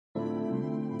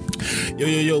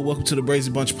Yo, welcome to the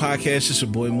Brazy Bunch podcast. It's your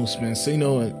boy Moose, man. So,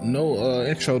 no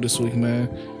intro this week, man.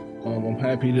 I'm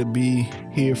happy to be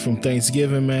here from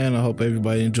Thanksgiving, man. I hope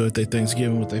everybody enjoyed their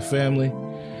Thanksgiving with their family.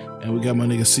 And we got my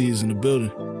nigga C's in the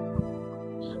building.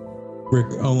 Rick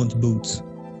Owens Boots.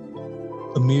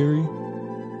 Amiri,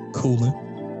 Coolin.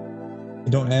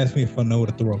 And don't ask me if I know what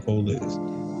a throw up hole is.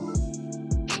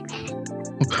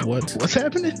 What's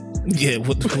happening? Yeah,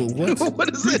 what? What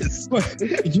is this?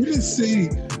 You didn't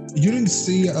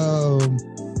see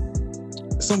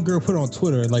some girl put it on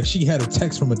Twitter, like she had a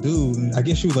text from a dude, and I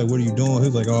guess she was like, "What are you doing?" He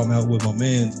was like, "Oh, I'm out with my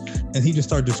mans," and he just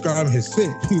started describing his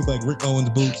fit. He was like, "Rick Owens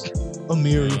Boots,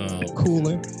 Amiri,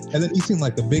 Coolin," and then he seemed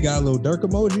like the big eye little Dirk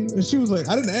emoji, and she was like,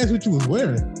 "I didn't ask what you was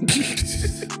wearing."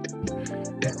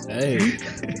 Hey,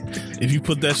 if you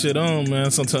put that shit on,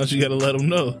 man, sometimes you gotta let them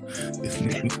know.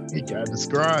 You gotta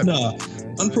describe. Nah,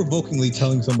 unprovokingly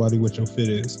telling somebody what your fit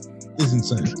is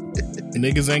insane.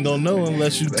 Niggas ain't gonna know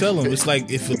unless you tell them. It's like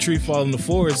if a tree fall in the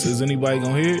forest, is anybody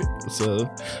gonna hear it? So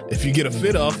if you get a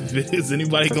fit off, is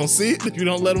anybody gonna see it if you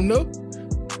don't let them know?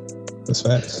 That's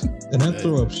facts. And that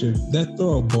throw up shit, that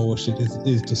throw up bowl shit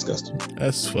is disgusting.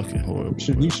 That's fucking horrible.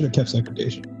 We should have kept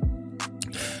segregation.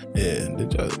 Yeah,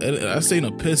 I seen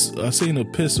a piss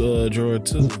drawer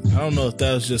too. I don't know if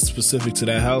that was just specific to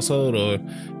that household or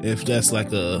if that's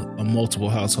like a multiple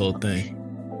household thing.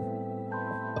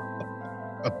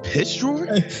 A piss drawer?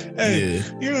 Hey, Yeah.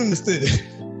 you don't understand.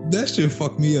 That shit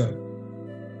fucked me up.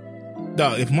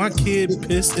 Dog, if my kid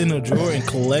pissed in a drawer and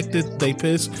collected they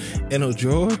piss in a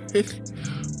drawer,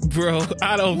 bro,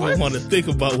 I don't even want to think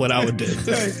about what I would do.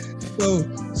 Hey, so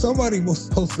somebody was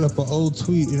posted up an old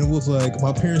tweet and it was like,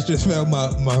 my parents just found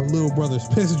my little brother's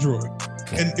piss drawer.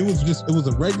 And it was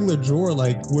a regular drawer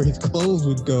like where his clothes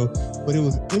would go, but it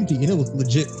was empty and it was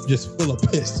legit just full of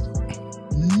piss.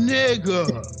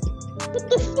 Nigga. What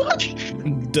the fuck?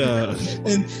 Duh.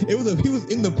 And he was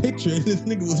in the picture and this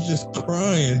nigga was just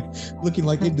crying, looking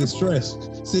like in distress,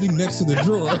 sitting next to the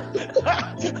drawer.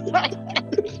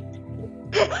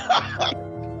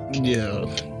 Yeah.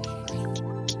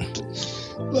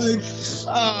 Like,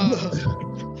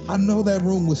 I know that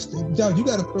room was. Dog, you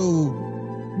have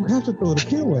to throw the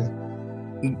kid away.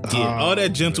 Yeah, all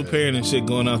that gentle parenting shit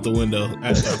going out the window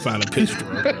after I find a piss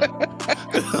drawer.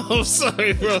 I'm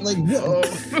sorry, bro. Like,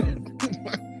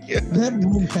 that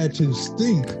room had to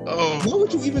stink. Oh. Why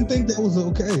would you even think that was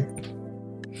okay?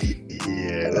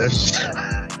 Yeah,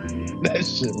 that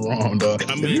shit wrong, dog.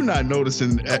 I mean, if you're not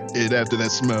noticing it after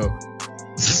that smell,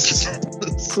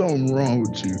 something wrong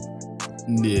with you.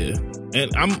 Yeah,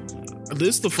 and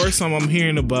this is the first time I'm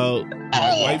hearing about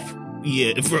my wife.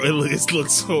 Yeah, bro, it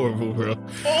looks horrible, bro.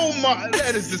 Oh my,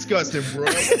 that is disgusting, bro.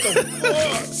 What the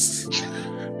fuck?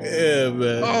 Yeah,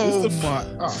 man. Oh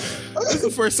This is the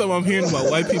first time I'm hearing about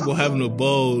white people having a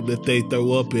bowl that they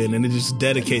throw up in, and they just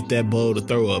dedicate that bowl to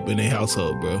throw up in their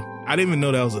household, bro. I didn't even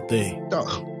know that was a thing.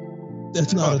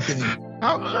 That's not a thing.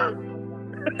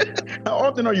 How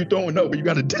often are you throwing up? But you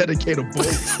got to dedicate a bowl.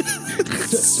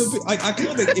 Like, I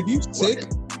kind of think if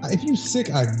you sick,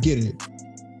 I get it.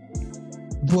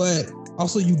 But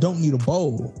also, you don't need a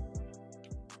bowl.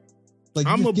 Like,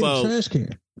 you just get a trash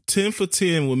can. 10 for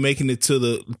 10 with making it to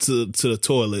the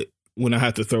toilet when I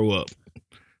have to throw up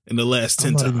in the last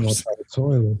 10 times.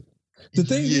 The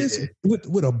thing is,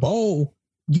 with a bowl,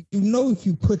 you know if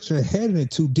you put your head in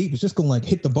it too deep, it's just gonna like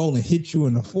hit the bowl and hit you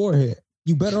in the forehead.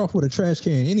 You better off with a trash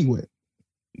can anyway.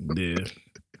 Yeah.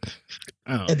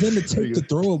 And then to take the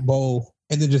throw up bowl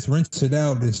and then just rinse it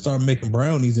out and start making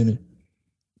brownies in it.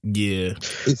 Yeah.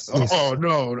 Oh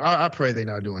no! I pray they're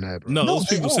not doing that, bro. No, those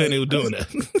people saying they were doing that.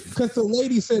 Because the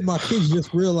lady said my kids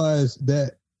just realized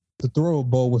that the throw up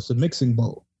bowl was the mixing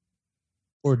bowl.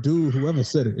 Or dude, whoever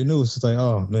said it, and it was just like,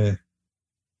 oh man,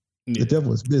 the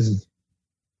devil is busy.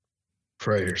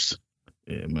 Prayers.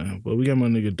 Yeah, man. But we got my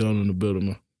nigga Don in the building,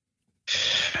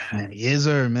 man. Yes,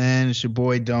 sir, man. It's your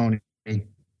boy Donnie.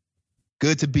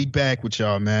 Good to be back with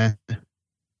y'all, man.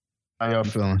 How y'all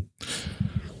feeling?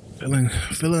 Feeling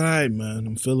all right, man.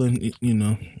 I'm feeling,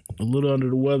 a little under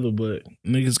the weather, but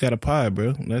niggas got a pie,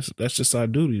 bro. That's just our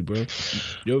duty, bro.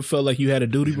 You ever felt like you had a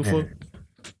duty before?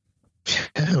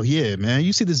 Hell yeah, man.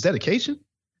 You see this dedication?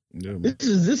 Yeah, man.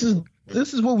 This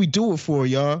is what we do it for,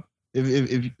 y'all. If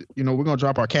we're gonna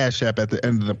drop our cash app at the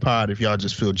end of the pod if y'all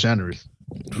just feel generous.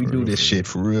 We do this shit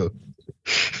for real.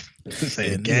 This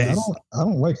ain't I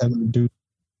don't like having a duty.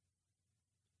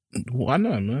 Why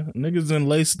not, man? Niggas done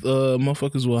laced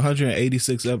motherfuckers with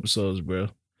 186 episodes, bro.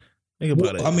 Think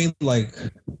about it. I mean, like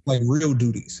real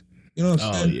duties. You know what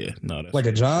I'm saying? Oh, yeah. No, that's like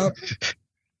a job?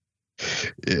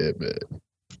 Yeah, man.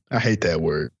 I hate that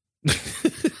word.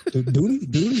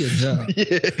 Duty or job?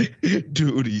 Yeah,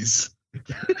 duties.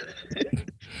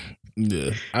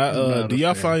 Yeah. Do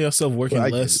y'all find yourself working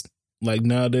less like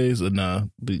nowadays, or nah?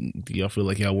 Do y'all feel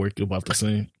like y'all work about the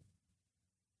same?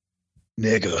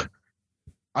 Nigga,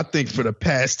 I think for the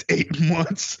past 8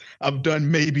 months, I've done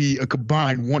maybe a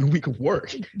combined 1 week of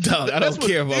work. Dog, I don't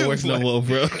care if I work no more,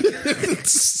 bro.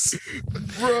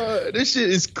 Bruh, this shit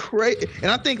is crazy. And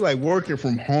I think like working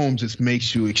from home just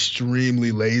makes you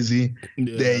extremely lazy.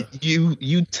 Yeah. That you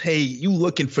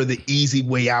looking for the easy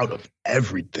way out of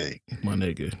everything. My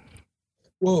nigga.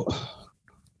 Well,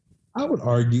 I would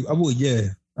argue,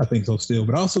 I think so still.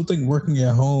 But I also think working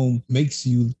at home makes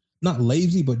you not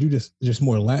lazy, but you just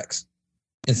more lax.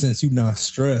 And since you're not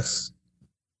stressed,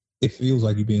 it feels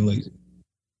like you're being lazy.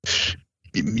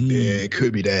 Yeah, it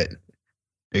could be that.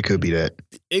 It could be that.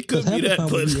 It could be that,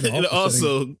 but it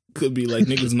also could be like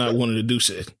niggas not wanting to do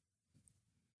shit.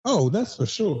 Oh, that's for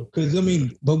sure. Because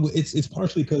but it's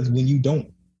partially because when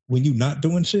you're not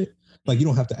doing shit, like you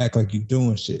don't have to act like you're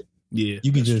doing shit. Yeah,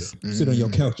 you can just sit on your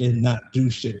couch and not do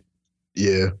shit.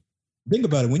 Yeah. Think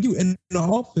about it. When you in the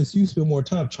office, you spend more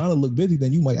time trying to look busy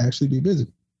than you might actually be busy.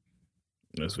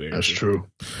 That's true.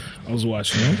 I was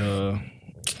watching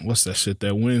what's that shit?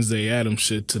 That Wednesday Addams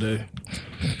shit today.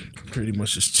 Pretty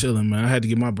much just chilling, man. I had to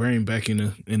get my brain back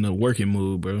in the working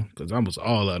mood, bro, because I was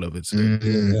all out of it today.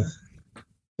 Mm-hmm.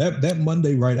 Yeah. That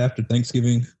Monday right after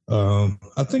Thanksgiving,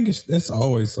 I think it's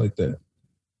always like that.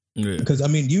 Yeah. Because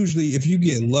usually if you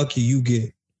get lucky, you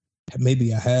get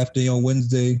maybe a half day on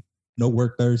Wednesday, no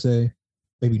work Thursday,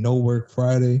 maybe no work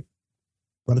Friday.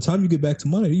 By the time you get back to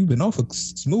Monday, you've been off a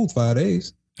smooth 5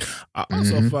 days. I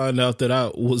also found out that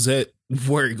I was at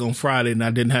work on Friday and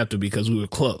I didn't have to because we were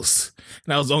close.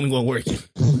 And I was the only one working.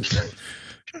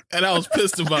 And I was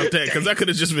pissed about that because I could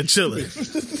have just been chilling.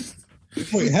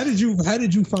 Wait, how did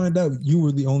you find out you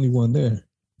were the only one there?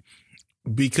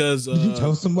 Because did you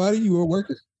tell somebody you were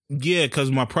working? Yeah,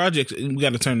 because my project, we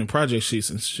got to turn in project sheets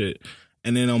and shit.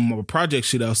 And then on my project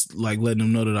sheet, I was like letting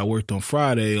them know that I worked on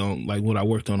Friday, on like what I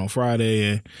worked on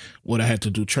Friday and what I had to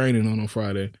do training on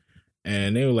Friday.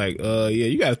 And they were like, yeah,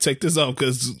 you got to take this off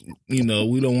because, we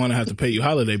don't want to have to pay you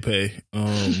holiday pay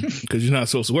because you're not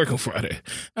supposed to work on Friday.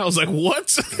 I was like,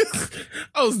 what?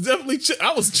 I was definitely,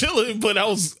 I was chilling, but I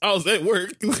was at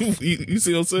work. you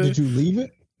see what I'm saying? Did you leave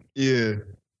it? Yeah.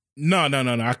 No.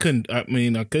 I couldn't. I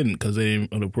couldn't because they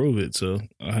didn't approve it, so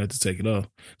I had to take it off.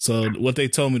 So what they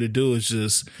told me to do is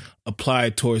just apply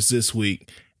it towards this week,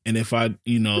 and if I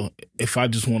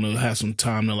just want to have some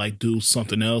time to like do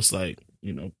something else, like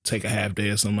take a half day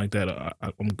or something like that,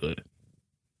 I'm good.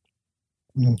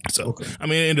 So okay.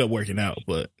 It ended up working out,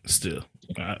 but still,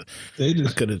 I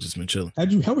could have just been chilling.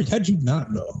 How'd you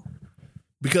not know?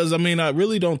 Because I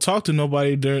really don't talk to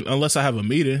nobody unless I have a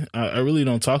meeting. I really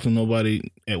don't talk to nobody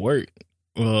at work.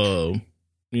 I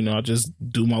just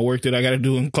do my work that I got to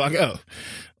do and clock out.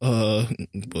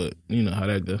 But you know how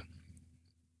that go.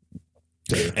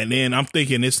 And then I'm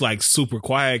thinking it's like super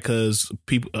quiet because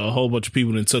a whole bunch of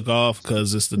people then took off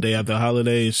because it's the day after the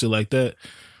holiday and shit like that.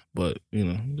 But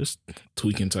just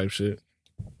tweaking type shit.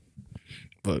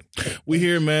 But we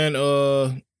here,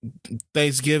 man.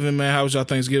 Thanksgiving, man. How was y'all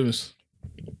Thanksgivings?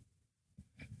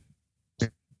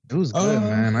 It was good,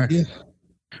 man.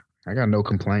 I got no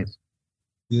complaints.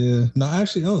 Yeah. No,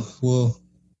 actually,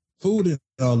 food and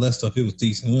all that stuff, it was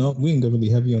decent. We didn't go really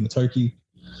heavy on the turkey.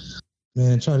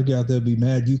 Man, trying to get out there, be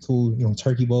mad youthful,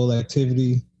 turkey bowl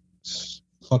activity.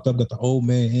 Fucked up, got the old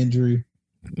man injury.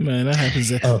 Man, that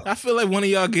happens. I feel like one of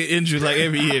y'all get injured like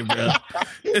every year, bro.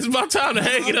 It's my time to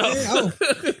hang it up.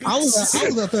 I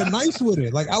was out there nice with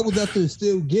it. Like I was out there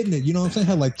still getting it. You know what I'm saying?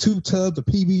 Had like 2 tubs of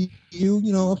PBU.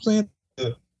 You know what I'm saying?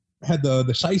 Had the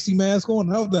shicey mask on.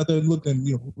 And I was out there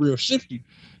looking, real shifty.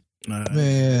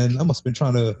 Man, I must have been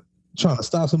trying to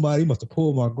stop somebody. Must have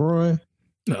pulled my groin.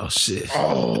 Oh shit.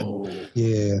 Oh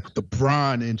yeah, the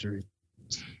Bron injury.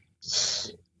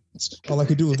 All I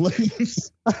could do was lay.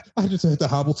 I just had to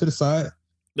hobble to the side.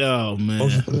 Oh man.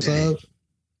 To the side.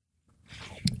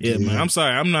 Yeah, man. I'm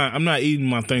sorry. I'm not eating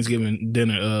my Thanksgiving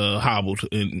dinner hobbled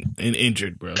and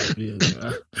injured, bro.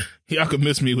 Yeah, y'all could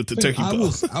miss me with the turkey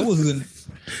ball. I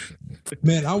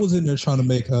was in there trying to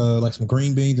make like some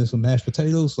green beans and some mashed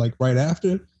potatoes like right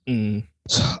after. Mm.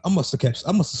 I must have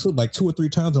slipped like 2 or 3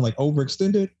 times and like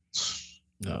overextended.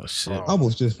 Oh shit! I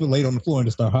almost just laid on the floor and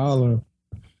just start hollering.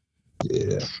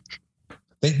 Yeah,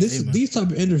 these type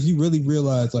of injuries, you really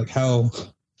realize like how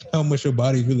much your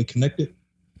body's really connected.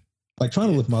 Like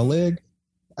trying to lift my leg.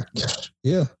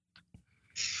 Yeah.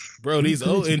 Bro, these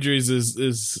old injuries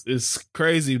is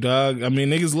crazy, dog. I mean,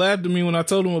 niggas laughed at me when I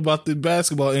told them about the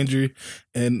basketball injury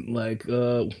and like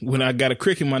when I got a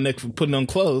crick in my neck for putting on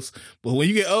clothes. But when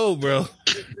you get old, bro,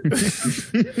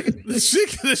 the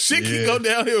shit can go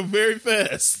downhill very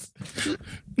fast.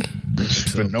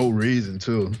 For no reason,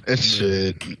 too. That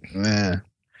shit, man.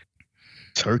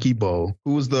 Turkey Bowl.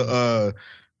 Who was the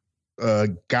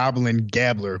goblin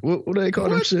gabbler? What do they call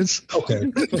them shits?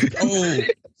 Okay.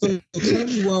 So tell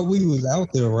me while we was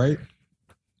out there, right?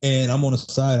 And I'm on the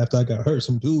side after I got hurt.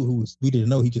 Some dude we didn't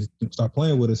know, he just started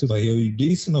playing with us. He was like, "Yo, you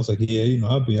decent?" I was like, "Yeah,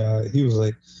 I'll be all right." He was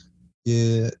like,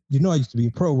 "Yeah, I used to be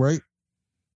a pro, right?"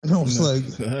 And I was like,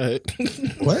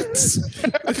 "What?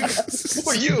 Who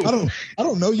are you? I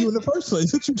don't know you in the first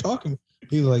place. What you talking?"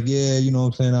 He was like, "Yeah, you know what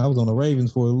I'm saying? I was on the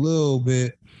Ravens for a little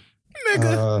bit."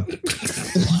 Nigga.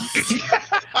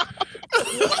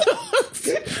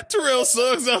 Terrell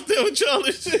Suggs out there with y'all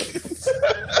and shit.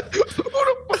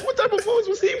 What type of moves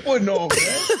was he putting on,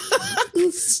 man? He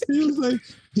was like,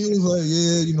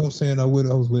 "Yeah, you know what I'm saying? I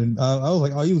was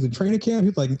like, "Oh, you was in training camp?" He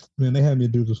was like, "Man, they had me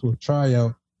do this little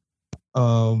tryout.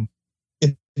 And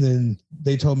then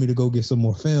they told me to go get some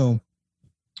more film.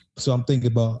 So I'm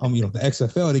thinking about, the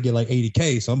XFL, they get like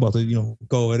 $80K. So I'm about to,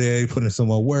 go over there, put in some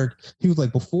more work." He was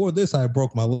like, "Before this, I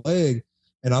broke my leg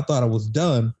and I thought I was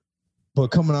done. But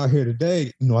coming out here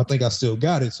today, I think I still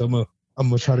got it. So I'm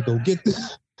gonna try to go get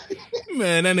this."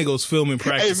 Man, that nigga was filming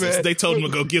practices. Hey, they told him to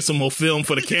go get some more film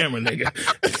for the camera, nigga.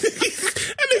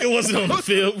 That nigga wasn't on the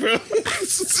field, bro. I was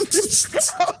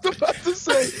about to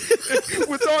say,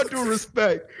 with all due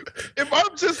respect, if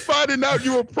I'm just finding out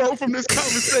you a pro from this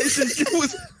conversation,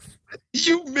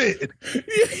 you mid.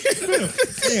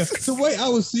 Yeah, the way I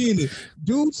was seeing it,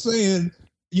 dude saying,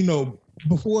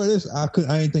 before this, I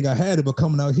didn't think I had it, but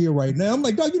coming out here right now, I'm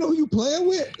like, "Dog, you know who you playing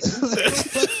with?"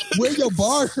 Like, where your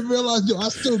bar to realize, I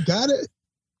still got it.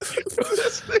 So,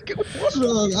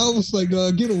 I was like,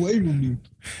 "Get away from me."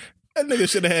 That nigga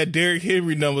should have had Derrick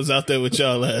Henry numbers out there with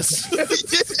y'all last.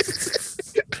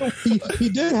 He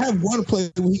did have one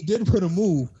play where he did put a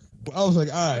move. I was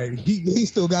like, all right, he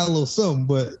still got a little something,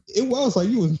 but it was like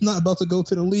you was not about to go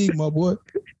to the league, my boy.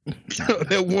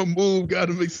 That one move got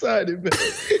him excited, man.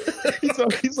 He saw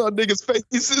niggas'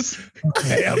 faces.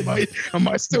 Hey, I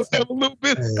might still have a little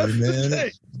bit. Hey, man,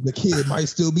 the kid might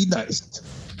still be nice.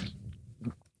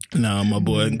 Nah, my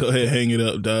boy, go ahead, hang it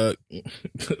up, dog.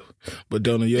 But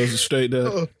don't know yours is straight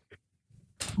up.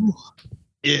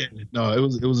 Yeah, no,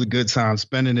 it was a good time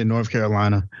spending in North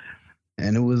Carolina.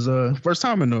 And it was first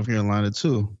time in North Carolina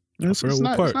too. It's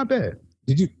not bad.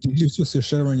 Did you twist your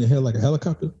shirt around your head like a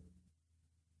helicopter?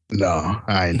 No,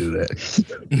 I didn't do that.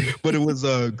 But it was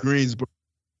Greensboro.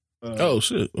 Oh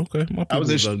shit! Okay, I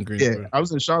was in Greensboro. Yeah, I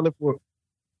was in Charlotte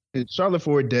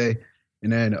for a day,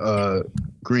 and then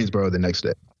Greensboro the next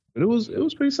day. But it was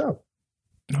pretty solid.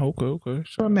 Okay.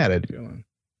 So I'm mad at it.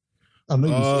 I know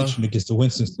you was itching to get to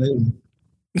Winston-Salem.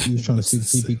 You was trying to see the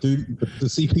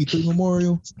CP3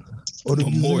 memorial or the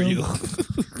memorial.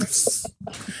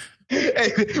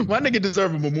 Hey, my nigga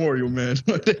deserve a memorial, man.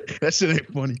 That shit ain't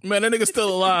funny. Man, that nigga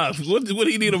still alive. What do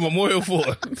he need a memorial for?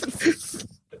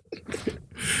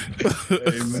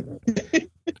 Hey, man.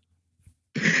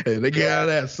 Hey, they got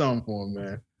that something for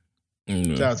him,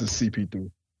 man. Shout out to CP3.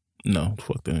 No,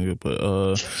 fuck that nigga. But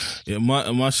yeah,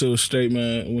 my shit was straight,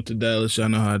 man. I went to Dallas. Y'all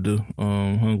know how I do.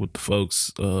 Hung with the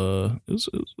folks. It was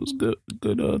good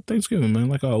Thanksgiving, man,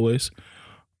 like always.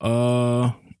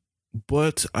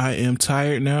 But I am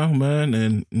tired now, man,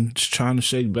 and just trying to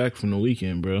shake back from the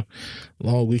weekend, bro.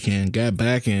 Long weekend. Got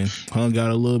back and hung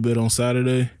out a little bit on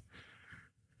Saturday.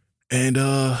 And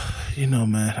man,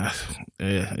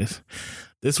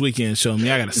 this weekend showed me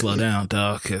I gotta slow down,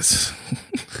 dog, because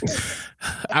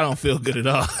I don't feel good at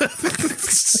all.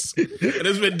 And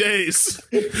it's been days.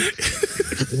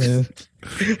 Yeah.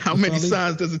 How many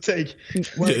signs does it take?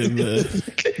 Yeah, man.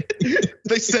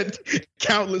 They said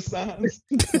countless signs.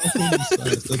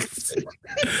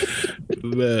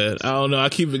 Man, I don't know. I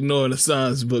keep ignoring the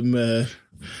signs, but man,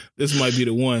 this might be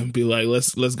the one. Be like,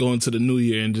 let's go into the new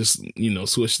year and just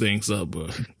switch things up,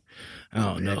 but I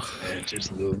don't know. I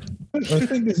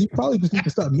think is you probably just need to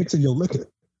stop mixing your liquor.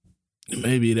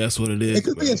 Maybe that's what it is. It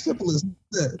could be as simple as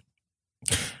that.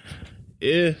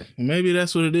 Yeah, maybe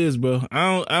that's what it is, bro.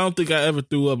 I don't think I ever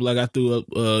threw up like I threw up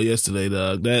yesterday,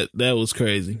 dog. That was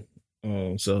crazy.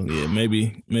 So yeah,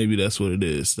 maybe that's what it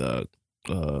is, dog.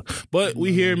 But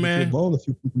we here, man.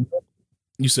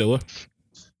 You said what?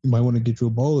 You might want to get you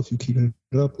a bowl if you keep it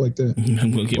up like that.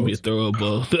 I'm gonna give me a throw up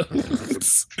bowl.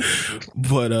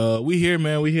 But we here,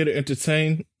 man. We here to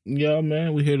entertain. Yeah,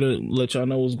 man, we're here to let y'all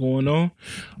know what's going on.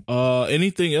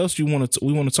 Anything else we want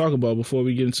to talk about before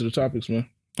we get into the topics, man?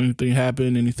 Anything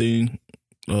happen? Anything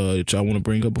that y'all want to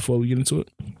bring up before we get into it?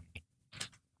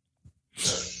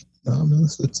 No, man,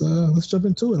 let's jump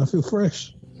into it. I feel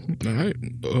fresh. All right.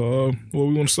 Where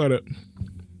we want to start at?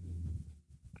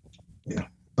 Yeah.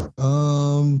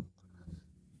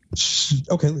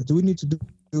 Okay. Do we need to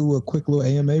do a quick little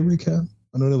AMA recap?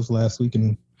 I know that was last week,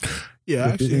 and yeah,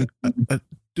 actually, I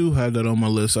do have that on my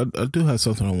list. I do have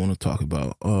something I want to talk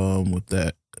about. With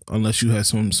that, unless you have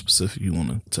something specific you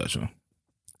want to touch on.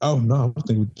 Oh no, I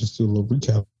think we just do a little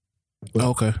recap. But,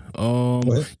 okay.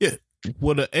 Yeah.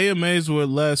 Well, the AMAs were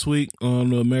last week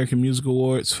on the American Music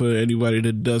Awards. For anybody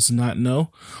that does not know,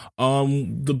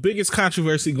 the biggest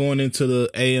controversy going into the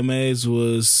AMAs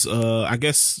was, I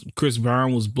guess Chris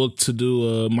Brown was booked to do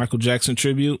a Michael Jackson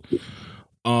tribute,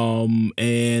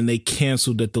 and they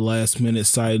canceled at the last minute,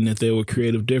 citing that there were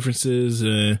creative differences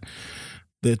and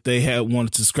that they had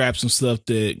wanted to scrap some stuff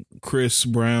that Chris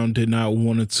Brown did not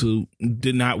want to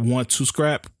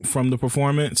scrap from the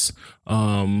performance.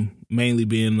 Mainly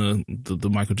being the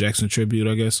Michael Jackson tribute,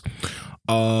 I guess.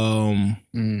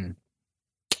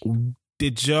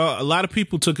 Did y'all? A lot of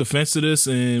people took offense to this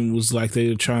and was like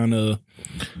they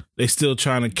still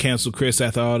trying to cancel Chris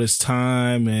after all this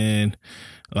time and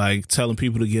like telling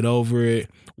people to get over it.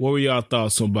 What were y'all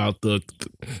thoughts about the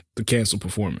cancel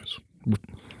performance?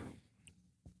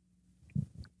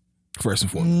 First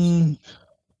and foremost.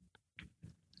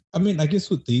 I mean, I guess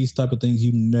with these type of things,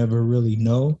 you never really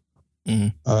know.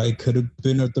 It could have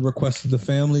been at the request of the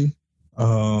family.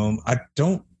 I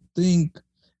don't think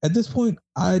at this point,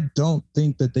 I don't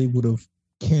think that they would have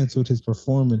canceled his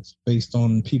performance based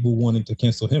on people wanting to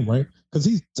cancel him, right? Because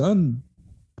he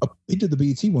did the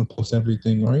BET one post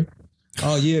everything, right?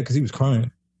 Oh yeah, because he was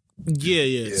crying.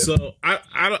 Yeah. So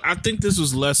I think this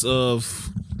was less of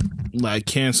like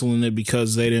canceling it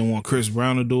because they didn't want Chris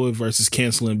Brown to do it versus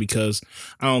canceling because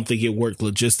I don't think it worked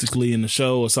logistically in the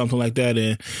show or something like that.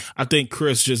 And I think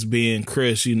Chris just being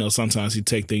Chris, sometimes he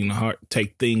take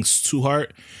things to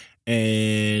heart,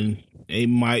 and he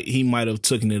might have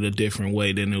taken it a different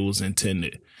way than it was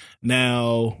intended.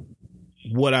 Now,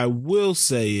 what I will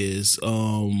say is,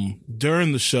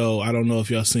 during the show, I don't know if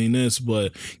y'all seen this,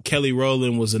 but Kelly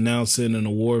Rowland was announcing an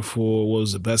award for, what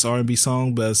was it, best R&B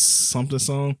song, best something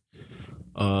song,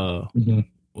 or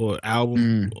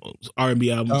album,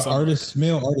 R&B album,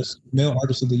 male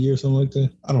artist of the year, something like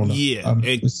that. I don't know. Yeah,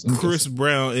 and Chris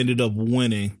Brown ended up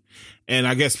winning, and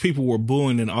I guess people were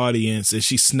booing in the audience, and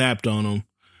she snapped on him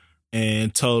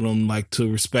and told them like to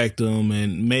respect him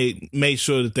and made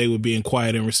sure that they were being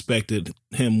quiet and respected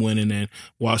him winning, and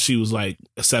while she was like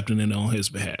accepting it on his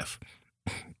behalf.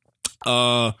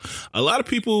 A lot of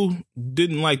people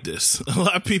didn't like this. A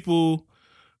lot of people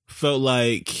felt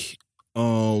like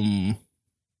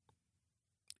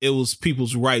it was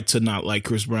people's right to not like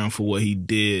Chris Brown for what he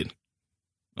did.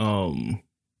 A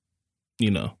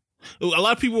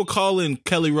lot of people were calling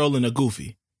Kelly Rowland a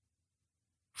goofy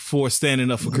for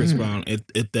standing up for Chris Brown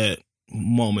at that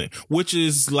moment, which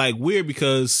is like weird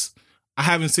because I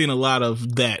haven't seen a lot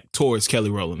of that towards Kelly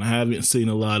Rowland. I haven't seen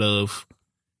a lot of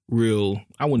real,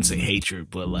 I wouldn't say hatred,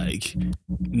 but like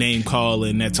name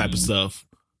calling, that type of stuff.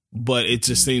 But it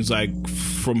just seems like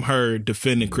from her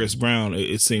defending Chris Brown,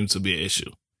 it seems to be an issue.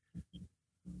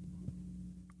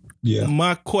 Yeah.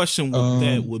 My question with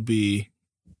that would be,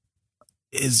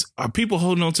 are people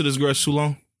holding on to this grudge too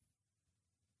long?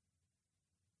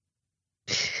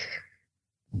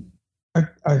 I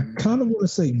kind of want to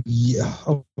say yeah.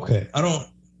 Okay. I don't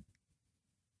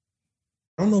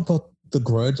know about the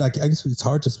grudge. I guess it's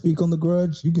hard to speak on the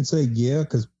grudge. You can say yeah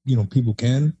because people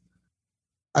can.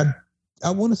 I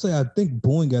want to say I think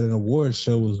booing at an awards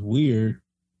show is weird.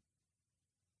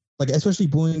 Like especially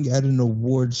booing at an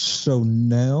awards show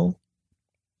now.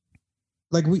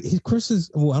 Like Chris is.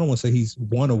 Well, I don't want to say he's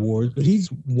won awards, but he's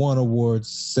won awards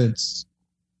since.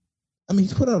 I mean,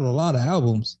 he's put out a lot of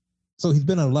albums. So he's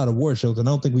been on a lot of award shows, and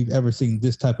I don't think we've ever seen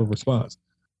this type of response.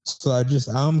 So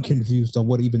I'm confused on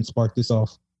what even sparked this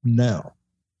off now.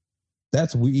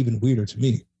 That's even weirder to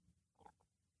me.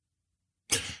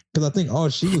 Because I think all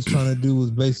she was trying to do was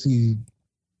basically,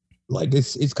 like,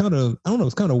 it's kind of, I don't know,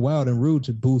 it's kind of wild and rude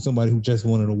to boo somebody who just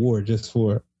won an award just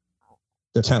for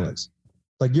their talents.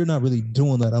 Like, you're not really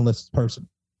doing that unless it's personal.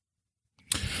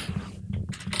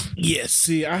 Yeah,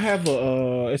 see, I have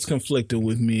it's conflicted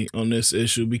with me on this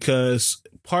issue because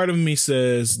part of me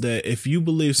says that if you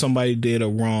believe somebody did a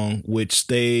wrong, which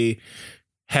they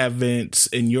haven't,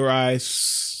 in your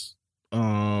eyes,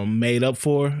 made up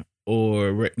for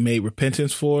or made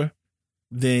repentance for,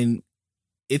 then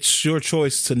it's your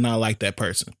choice to not like that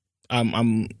person.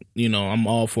 I'm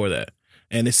all for that.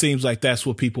 And it seems like that's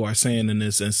what people are saying in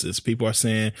this instance. People are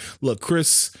saying, look,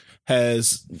 Chris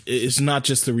it's not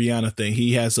just the Rihanna thing.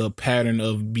 He has a pattern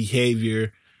of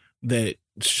behavior that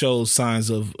shows signs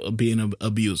of being an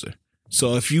abuser.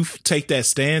 So if you take that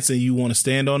stance and you want to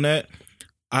stand on that,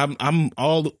 I'm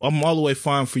all the way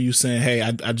fine for you saying, hey,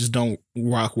 I just don't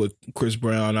rock with Chris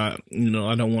Brown. I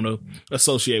don't want to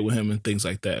associate with him and things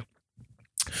like that.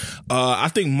 I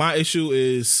think my issue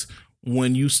is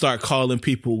when you start calling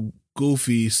people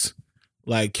goofies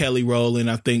like Kelly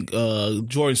Rowland. I think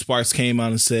Jordan Sparks came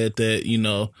out and said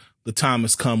that, the time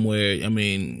has come where, I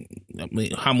mean,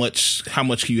 how much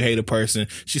can you hate a person?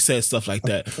 She said stuff like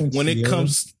that. When it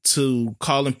comes to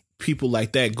calling people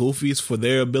like that goofies for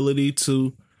their ability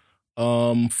to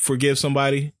forgive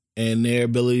somebody and their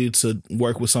ability to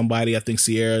work with somebody, I think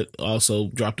Sierra also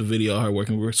dropped a video of her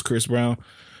working with Chris Brown.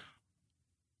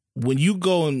 When you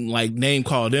go and like name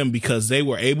call them because they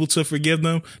were able to forgive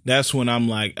them, that's when I'm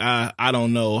like, I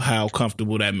don't know how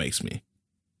comfortable that makes me.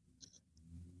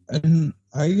 And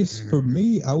I guess for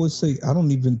me, I would say I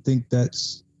don't even think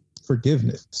that's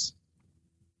forgiveness.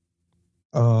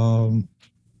 I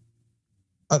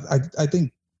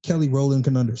think Kelly Rowland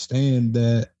can understand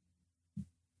that.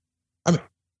 I mean,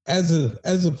 as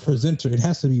a presenter, it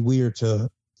has to be weird to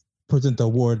present the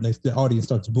award and the audience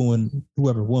starts booing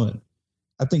whoever won.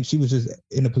 I think she was just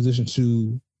in a position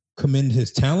to commend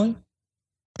his talent.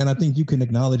 And I think you can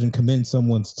acknowledge and commend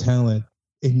someone's talent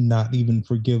and not even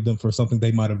forgive them for something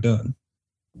they might have done.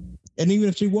 And even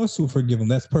if she wants to forgive them,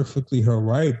 that's perfectly her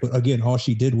right. But again, all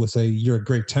she did was say, you're a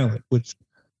great talent, which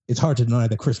it's hard to deny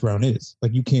that Chris Brown is.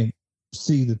 Like, you can't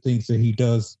see the things that he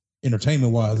does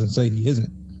entertainment-wise and say he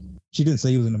isn't. She didn't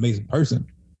say he was an amazing person.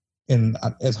 And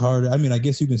it's hard. I mean, I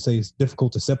guess you can say it's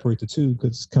difficult to separate the two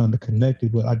because it's kind of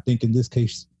connected. But I think in this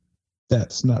case,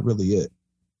 that's not really it.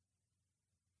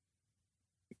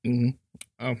 Mm-hmm.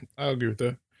 I agree with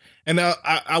that. And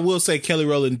I will say Kelly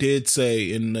Rowland did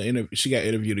say in the interview, she got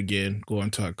interviewed again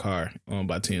going to her car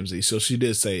by TMZ. So she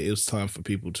did say it was time for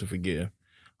people to forgive.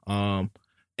 And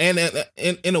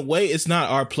in a way, it's not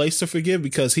our place to forgive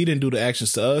because he didn't do the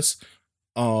actions to us.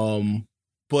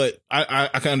 But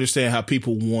I can understand how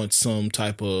people want some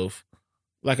type of,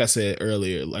 like I said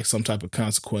earlier, like some type of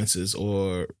consequences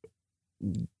or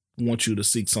want you to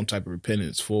seek some type of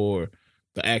repentance for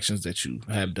the actions that you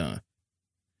have done.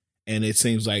 And it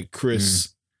seems like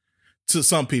Chris, to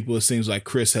some people, it seems like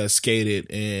Chris has skated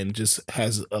and just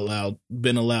has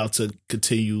been allowed to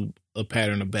continue a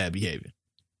pattern of bad behavior.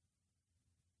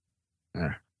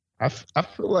 I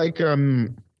feel like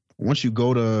once you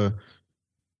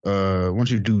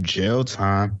do jail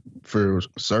time for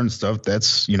certain stuff,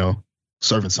 that's,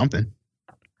 serving something.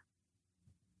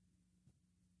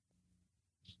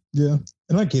 Yeah.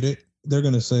 And I get it. They're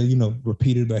going to say,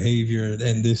 repeated behavior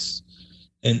and this,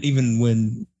 and even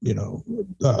when, there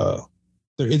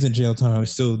isn't jail time,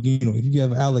 still, if you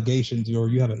have allegations or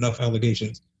you have enough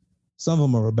allegations, some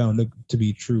of them are bound to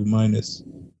be true, minus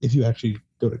if you actually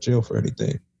go to jail for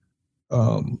anything.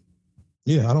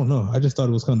 Yeah, I don't know. I just thought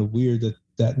it was kind of weird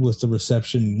that was the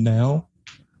reception now,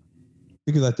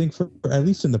 because I think for at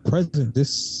least in the present,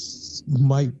 this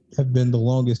might have been the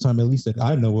longest time, at least that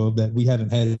I know of, that we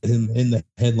haven't had him in the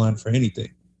headline for anything.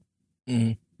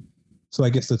 Mm-hmm. So I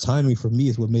guess the timing for me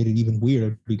is what made it even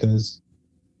weirder, because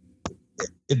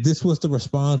if this was the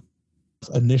response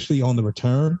initially on the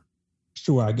return,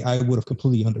 sure, I would have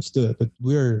completely understood. But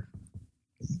we're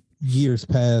years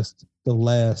past the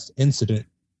last incident,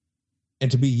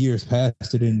 and to be years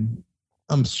past it, and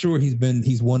I'm sure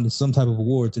he's won some type of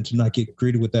awards, and to not get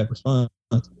greeted with that response,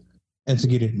 and to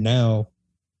get it now,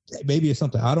 maybe it's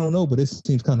something I don't know, but it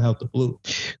seems kind of out the blue.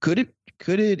 Could it?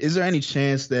 Is there any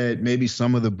chance that maybe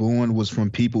some of the booing was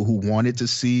from people who wanted to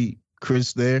see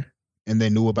Chris there and they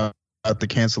knew about the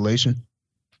cancellation?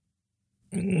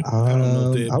 I don't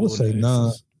know. I would say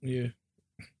nah. Yeah.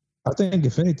 I think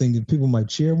if anything, people might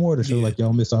cheer more to show like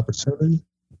y'all missed opportunity.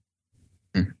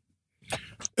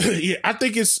 Yeah, I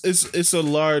think it's a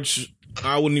large.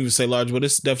 I wouldn't even say large, but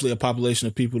it's definitely a population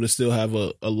of people that still have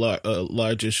a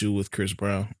large issue with Chris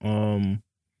Brown. A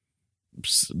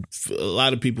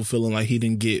lot of people feeling like he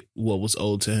didn't get what was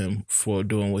owed to him for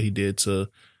doing what he did to,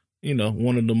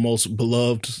 one of the most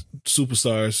beloved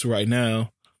superstars right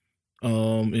now,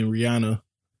 in Rihanna.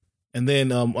 And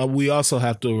then we also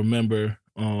have to remember,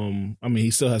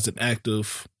 he still has an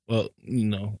active,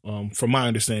 from my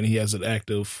understanding, he has an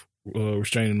active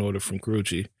restraining order from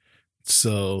Carucci.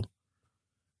 So,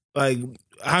 like,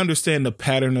 I understand the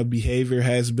pattern of behavior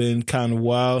has been kind of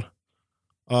wild.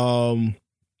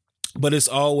 But it's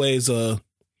always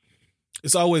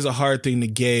it's always a hard thing to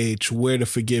gauge where the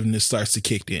forgiveness starts to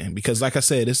kick in, because like I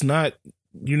said,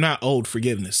 you're not owed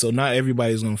forgiveness. So not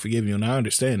everybody's going to forgive you. And I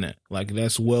understand that. Like,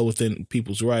 that's well within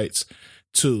people's rights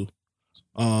too.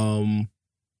 So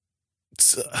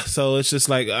it's just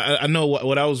like, I know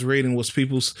what I was reading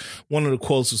was one of the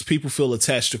quotes was, people feel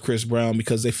attached to Chris Brown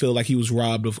because they feel like he was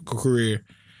robbed of a career,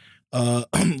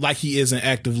 like he isn't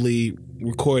actively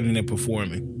recording and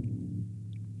performing.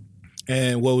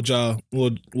 And what y'all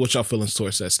feelings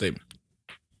towards that statement?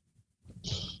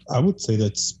 I would say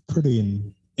that's pretty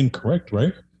incorrect,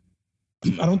 right?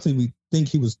 I don't think we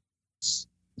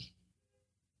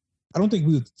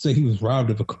would say he was robbed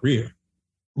of a career.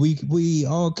 We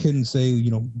all can say, you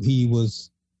know,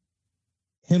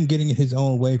 him getting in his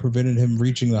own way prevented him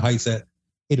reaching the heights that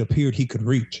it appeared he could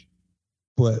reach.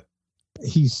 But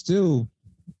he's still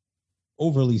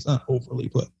not overly,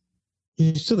 but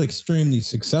he's still extremely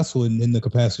successful in the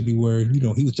capacity where, you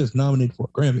know, he was just nominated for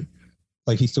a Grammy.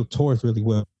 Like, he still tours really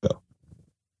well.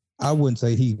 I wouldn't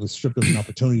say he was stripped of an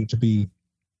opportunity to be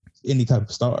any type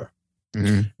of star.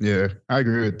 Mm-hmm. Yeah, I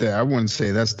agree with that. I wouldn't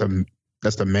say that's the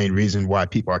main reason why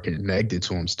people are connected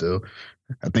to him still.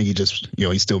 I think he just, you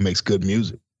know, he still makes good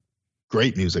music.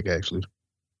 Great music, actually.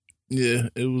 Yeah,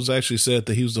 it was actually said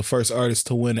that he was the first artist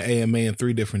to win an AMA in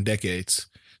 3 different decades.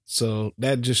 So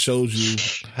that just shows you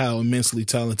how immensely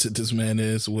talented this man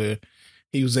is, where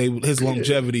his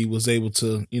longevity was able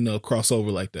to, you know, cross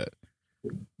over like that.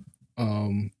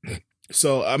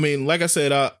 So, I mean, like I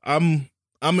said, I'm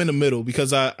in the middle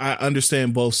because I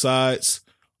understand both sides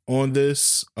on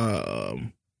this.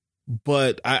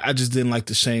 But I just didn't like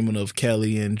the shaming of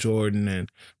Kelly and Jordan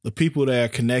and the people that are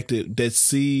connected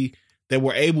that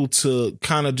were able to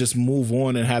kind of just move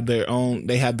on and have their own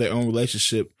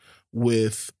relationship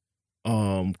with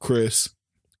Chris,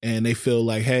 and they feel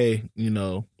like, hey, you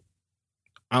know,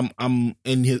 I'm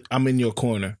in your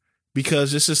corner,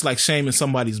 because it's just like shaming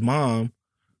somebody's mom,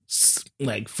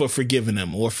 like, for forgiving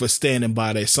them or for standing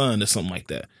by their son or something like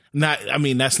that.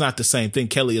 That's not the same thing.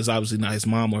 Kelly is obviously not his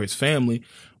mom or his family,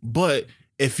 but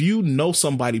if you know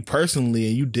somebody personally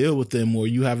and you deal with them or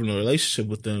you have a relationship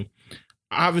with them,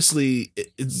 obviously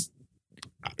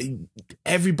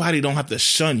everybody don't have to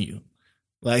shun you.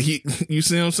 Like, you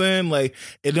see what I'm saying? Like,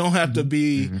 it don't have to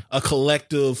be a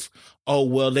collective, oh,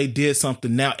 well, they did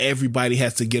something, now everybody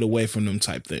has to get away from them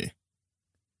type thing.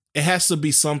 It has to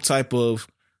be some type of,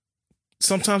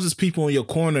 sometimes it's people in your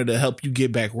corner to help you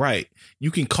get back right. You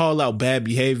can call out bad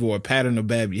behavior or a pattern of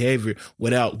bad behavior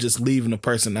without just leaving a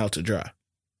person out to dry.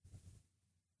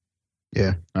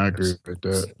 Yeah, I agree with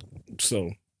that.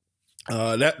 So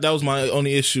that was my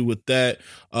only issue with that.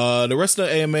 The rest of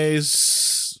the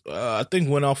AMAs, I think,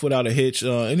 went off without a hitch.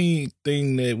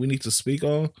 Anything that we need to speak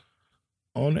on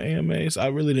the AMAs? I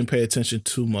really didn't pay attention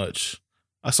too much.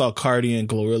 I saw Cardi and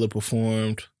Glorilla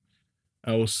performed.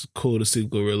 That was cool to see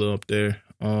Glorilla up there.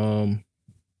 Who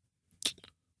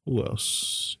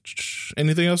else?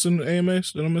 Anything else in the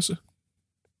AMAs that I'm missing?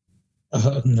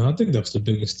 No, I think that's the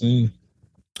biggest thing.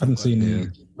 I haven't seen any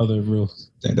other real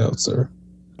standouts or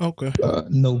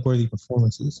noteworthy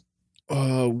performances.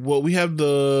 Well, we have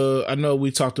I know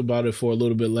we talked about it for a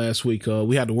little bit last week.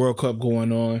 We had the World Cup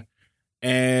going on,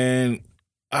 and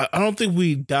I don't think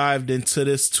we dived into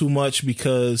this too much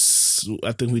because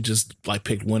I think we just like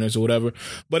picked winners or whatever.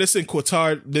 But it's in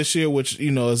Quatar this year, which,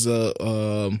 you know, is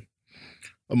a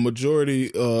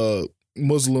majority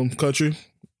Muslim country,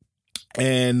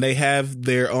 and they have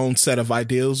their own set of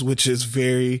ideals, which is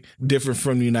very different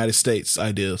from the United States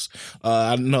ideals.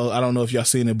 I don't know if y'all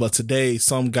seen it, but today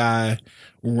some guy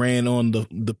ran on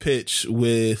the pitch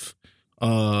with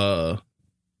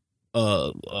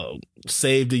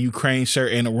Save the Ukraine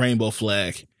shirt and a rainbow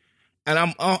flag, and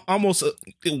I'm almost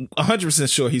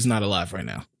 100% sure he's not alive right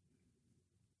now.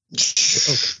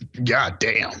 God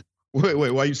damn!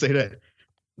 Wait, why you say that?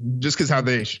 Just because how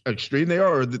extreme they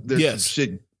are, or there's some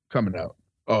shit coming out?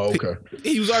 Oh, okay.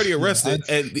 He was already arrested,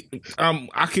 and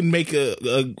I can make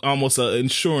almost an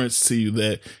insurance to you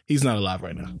that he's not alive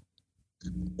right now.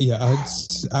 Yeah,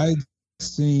 I'd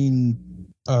seen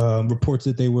reports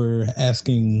that they were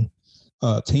asking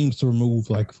teams to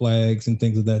remove like flags and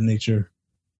things of that nature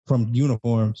from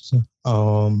uniforms,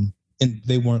 and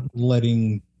they weren't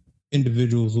letting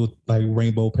individuals with like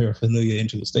rainbow paraphernalia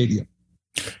into the stadium.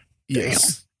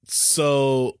 Yes. Damn.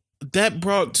 So that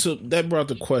brought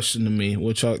the question to me,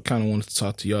 which I kind of wanted to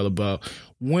talk to y'all about.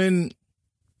 When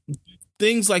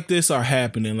things like this are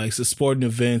happening, like the sporting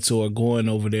events or going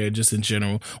over there just in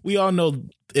general, we all know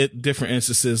different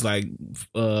instances, like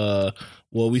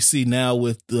what we see now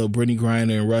with the Brittany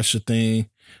Griner and Russia thing.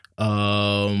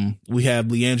 We have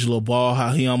LiAngelo Ball,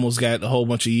 how he almost got a whole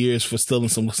bunch of years for stealing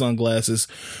some sunglasses.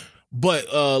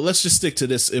 But let's just stick to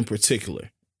this in particular,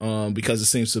 because it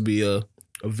seems to be a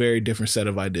very different set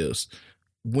of ideas.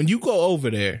 When you go over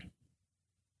there,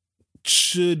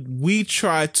 should we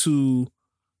try to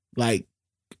like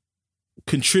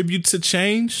contribute to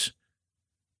change,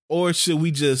 or should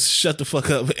we just shut the fuck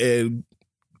up and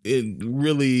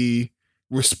really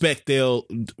respect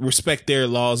their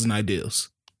laws and ideals?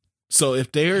 So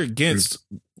if they're against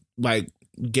like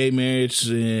gay marriage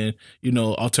and, you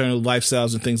know, alternative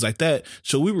lifestyles and things like that,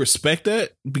 should we respect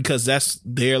that because that's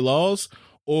their laws,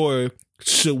 or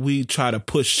should we try to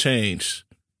push change?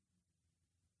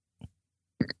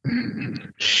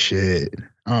 Shit,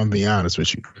 I'm gonna be honest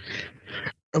with you.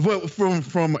 But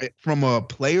from a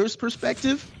player's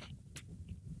perspective,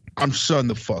 I'm shutting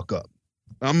the fuck up.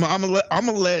 I'm gonna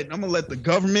let the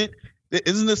government.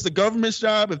 Isn't this the government's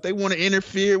job? If they want to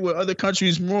interfere with other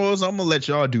countries' morals, I'm gonna let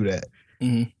y'all do that.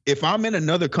 Mm-hmm. If I'm in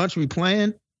another country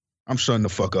playing, I'm shutting the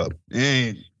fuck up.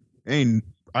 I ain't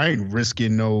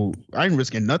risking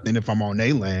nothing if I'm on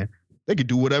their land. They can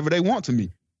do whatever they want to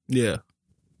me. Yeah.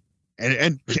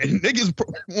 And niggas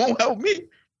won't help me.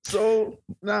 So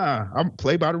nah, I'm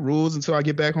play by the rules until I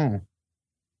get back home.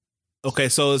 Okay,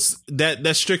 so it's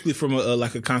that's strictly from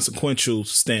a consequential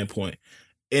standpoint,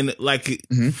 and like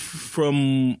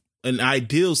from an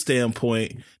ideal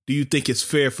standpoint, do you think it's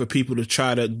fair for people to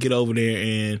try to get over there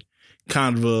and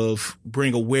kind of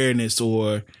bring awareness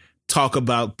or talk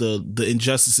about the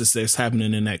injustices that's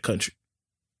happening in that country?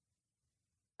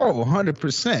 Oh,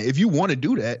 100%. If you want to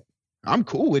do that, I'm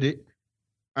cool with it.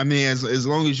 I mean, as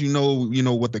long as you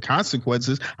know what the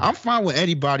consequences. I'm fine with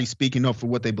anybody speaking up for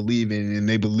what they believe in, and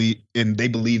they believe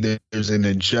that there's an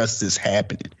injustice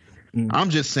happening. I'm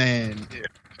just saying,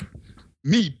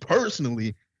 me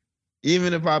personally,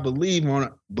 even if I believe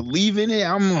in it,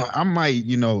 I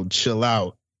might chill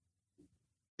out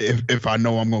if I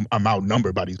know I'm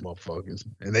outnumbered by these motherfuckers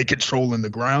and they controlling the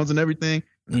grounds and everything.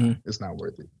 It's not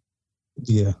worth it.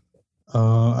 Yeah,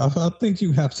 I think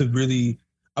you have to really.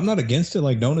 I'm not against it,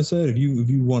 like Donna said. If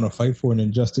you want to fight for an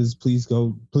injustice, please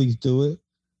do it.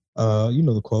 You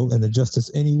know the quote: "An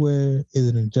injustice anywhere is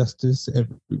an injustice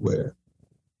everywhere."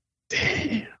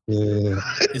 Damn. Yeah.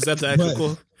 Is that the actual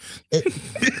quote?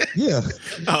 Yeah.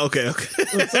 Oh, okay.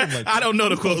 Like I don't know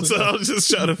the quote, so I was just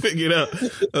trying to figure it out.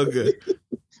 Okay.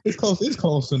 It's close. It's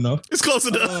close enough. It's close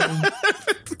enough.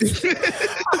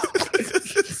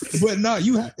 But no,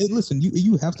 listen.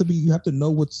 You have to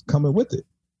know what's coming with it.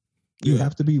 You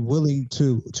have to be willing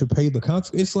to pay the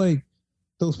consequence. It's like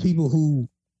those people who,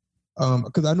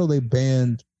 because I know they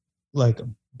banned like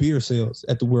beer sales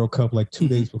at the World Cup like 2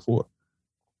 days before,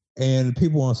 and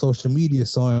people on social media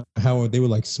saw how they were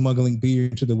like smuggling beer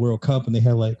into the World Cup, and they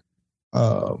had like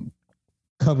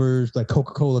covers, like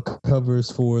Coca-Cola covers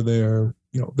for their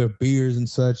beers and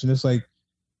such. And it's like,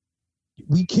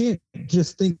 we can't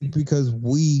just think because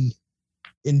we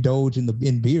indulge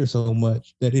in beer so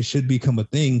much that it should become a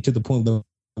thing to the point that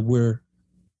we're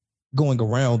going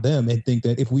around them and think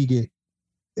that if we get,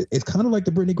 it's kind of like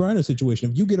the Brittany Griner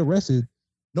situation. If you get arrested,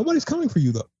 nobody's coming for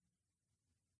you though.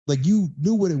 Like, you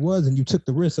knew what it was and you took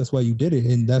the risk. That's why you did it,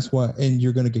 and and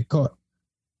you're going to get caught.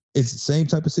 It's the same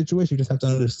type of situation. You just have to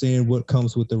understand what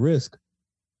comes with the risk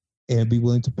and be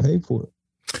willing to pay for it.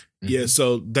 Yeah,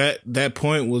 so that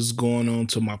point was going on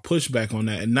to my pushback on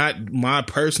that, and not my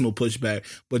personal pushback,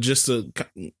 but just to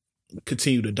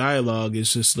continue the dialogue.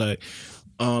 It's just like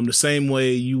the same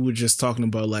way you were just talking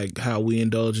about, like how we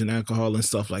indulge in alcohol and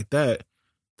stuff like that.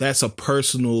 That's a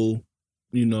personal,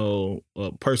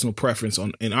 personal preference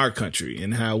in our country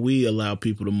and how we allow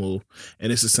people to move.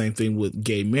 And it's the same thing with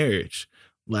gay marriage.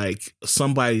 Like,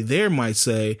 somebody there might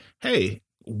say, "Hey,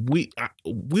 we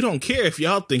don't care if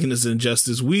y'all thinking it's an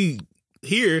injustice.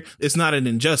 Here, it's not an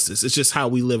injustice. It's just how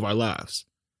we live our lives."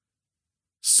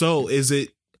 So is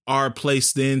it our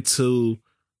place then to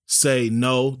say,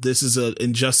 no, this is an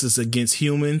injustice against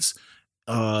humans?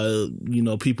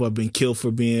 People have been killed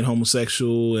for being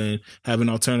homosexual and having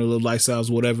alternative lifestyles,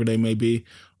 whatever they may be.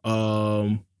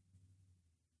 Now,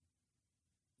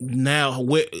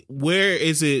 where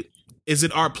is it? Is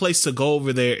it our place to go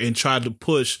over there and try to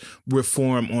push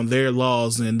reform on their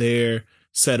laws and their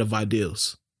set of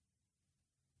ideals?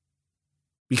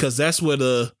 Because that's where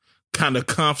the kind of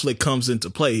conflict comes into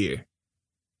play here.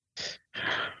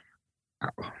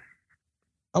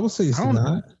 I would say it's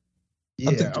not.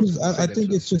 Yeah, I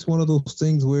think it's just one of those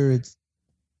things where it's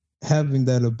having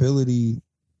that ability.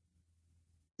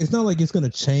 It's not like it's going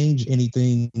to change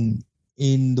anything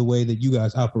in the way that you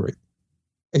guys operate.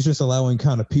 It's just allowing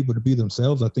kind of people to be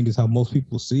themselves, I think, is how most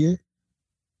people see it.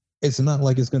 it's not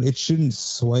like it shouldn't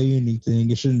sway anything.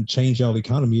 It shouldn't change our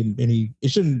economy in it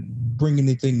shouldn't bring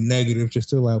anything negative just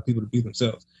to allow people to be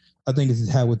themselves. I think this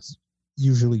is how it's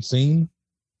usually seen.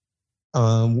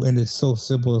 And it's so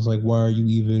simple. It's like, why are you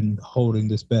even holding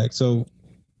this back? So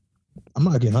I'm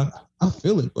not again, I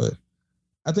feel it, but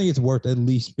I think it's worth at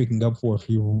least speaking up for if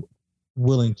you're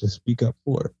willing to speak up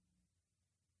for it.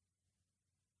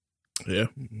 Yeah.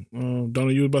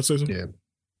 Donna, you were about to say something? Yeah.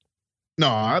 No,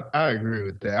 I agree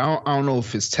with that. I don't know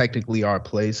if it's technically our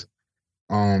place.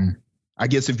 I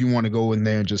guess if you want to go in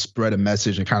there and just spread a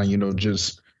message and kind of,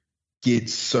 just get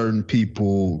certain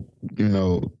people,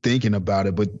 thinking about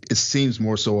it, but it seems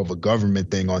more so of a government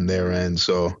thing on their end.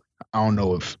 So I don't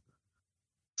know if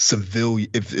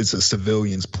it's a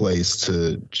civilian's place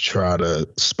to try to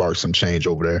spark some change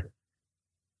over there.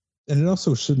 And it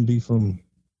also shouldn't be from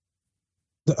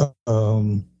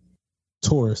the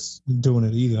tourists doing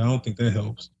it either. I don't think that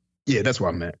helps. Yeah, that's what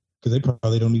I meant. Because they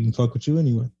probably don't even fuck with you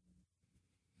anyway.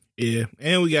 Yeah,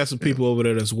 and we got some people over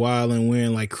there that's wild and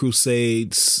wearing like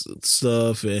crusades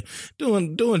stuff and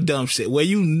doing dumb shit where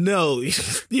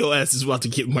your ass is about to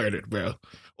get murdered, bro,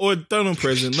 or thrown in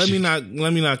prison. Let me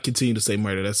not continue to say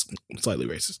murder. That's slightly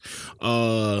racist.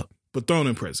 But thrown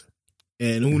in prison,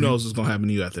 and who knows what's gonna happen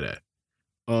to you after that.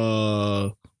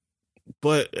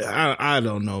 But I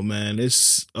don't know, man.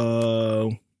 It's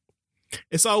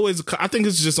always, I think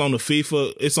it's just on the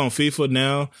FIFA. It's on FIFA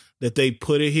now that they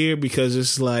put it here because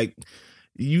it's like,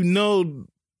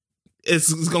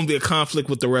 it's going to be a conflict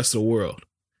with the rest of the world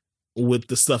with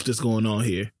the stuff that's going on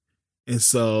here. And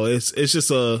so it's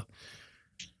just I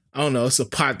don't know, it's a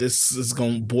pot that's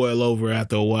going to boil over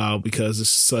after a while because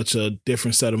it's such a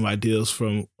different set of ideals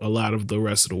from a lot of the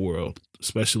rest of the world,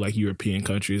 especially like European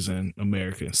countries and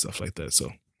America and stuff like that.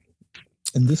 So,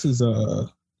 and this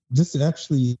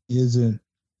actually isn't.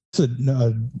 It's a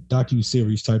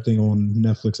docu-series type thing on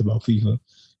Netflix about FIFA,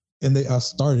 and I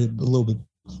started a little bit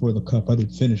before the cup. I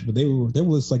didn't finish, but there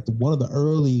was like one of the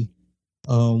early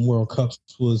World Cups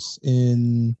was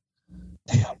in.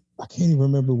 Damn, I can't even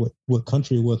remember what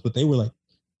country it was, but they were like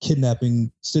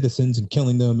kidnapping citizens and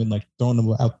killing them and like throwing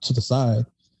them out to the side,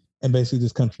 and basically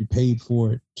this country paid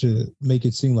for it to make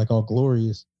it seem like all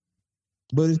glorious.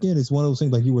 But again, it's one of those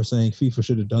things like you were saying, FIFA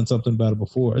should have done something about it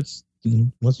before. It's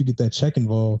once you get that check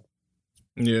involved,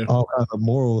 all kinds of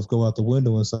morals go out the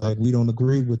window. And it's like, we don't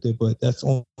agree with it, but that's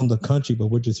on the country, but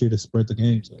we're just here to spread the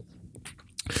game. So.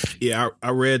 Yeah,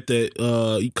 I read that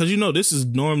because this is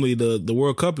normally the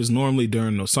World Cup is normally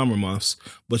during the summer months,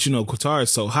 but Qatar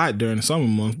is so hot during the summer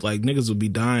month, like niggas would be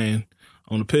dying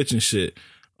on the pitch and shit.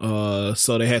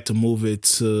 So they had to move it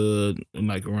to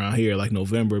like around here, like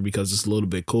November, because it's a little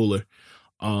bit cooler.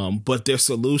 But their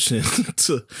solution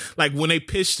to, like, when they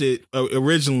pitched it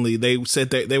originally, they said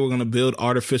that they were going to build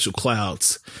artificial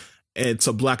clouds and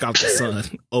to block out the sun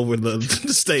over the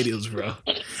stadiums, bro.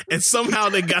 And somehow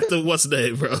they got what's the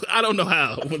name, bro? I don't know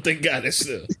how, but they got it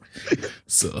still.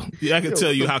 So yeah, I can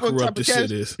tell you how corrupt this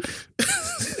shit is.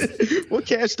 What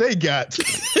cash they got?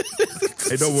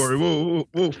 Hey, don't worry, we'll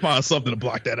find something to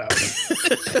block that out.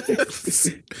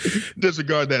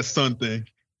 Disregard that sun thing.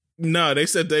 No, they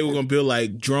said they were gonna build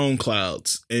like drone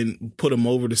clouds and put them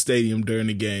over the stadium during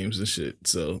the games and shit.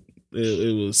 So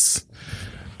it's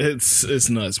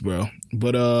nuts, bro.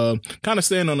 But kind of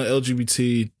staying on the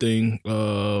LGBT thing.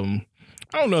 I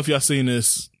don't know if y'all seen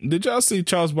this. Did y'all see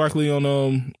Charles Barkley on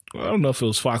I don't know if it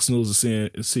was Fox News or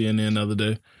CNN the other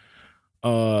day.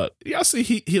 Y'all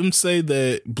see him say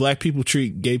that black people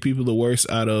treat gay people the worst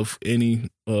out of any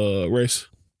race?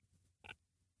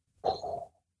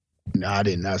 No, I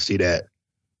did not see that.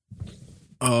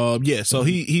 Yeah, so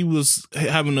he was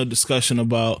having a discussion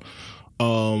about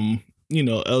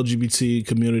LGBT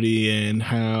community and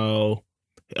how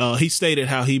he stated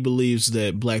how he believes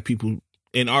that black people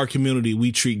in our community,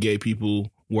 we treat gay people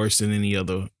worse than any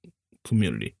other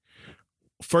community.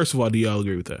 First of all, do y'all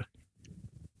agree with that?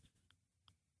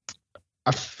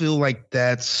 I feel like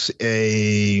that's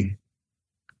it's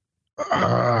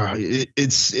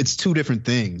two different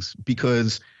things,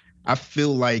 because I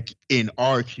feel like in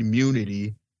our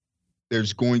community,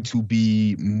 there's going to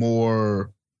be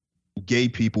more gay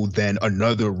people than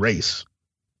another race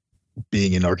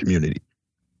being in our community.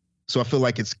 So I feel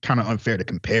like it's kind of unfair to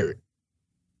compare it.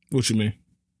 What you mean?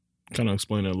 Kind of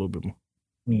explain that a little bit more.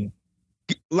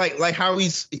 Like how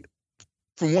he's,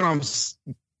 from what I'm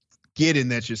getting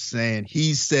that you're saying,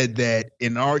 he said that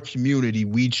in our community,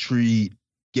 we treat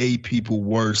gay people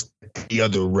worse than the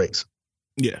other race.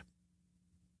 Yeah.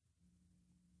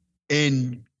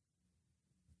 And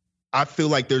I feel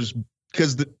like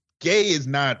because the gay is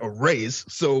not a race,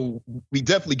 so we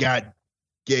definitely got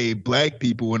gay black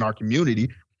people in our community.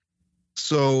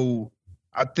 So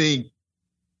I think,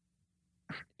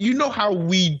 you know how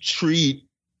we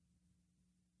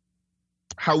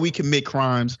commit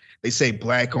crimes. They say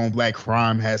black on black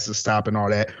crime has to stop and all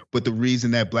that. But the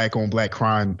reason that black on black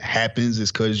crime happens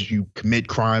is because you commit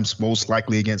crimes most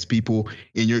likely against people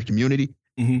in your community.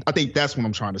 Mm-hmm. I think that's what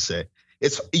I'm trying to say.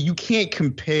 You can't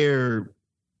compare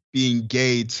being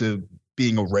gay to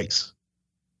being a race.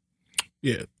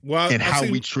 Yeah. Well, and how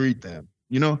we treat them,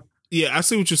 you know? Yeah, I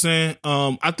see what you're saying.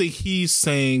 I think he's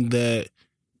saying that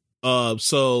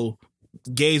so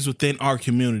gays within our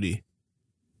community,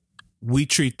 we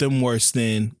treat them worse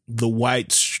than the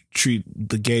whites treat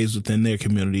the gays within their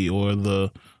community, or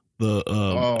the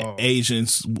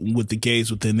Asians with the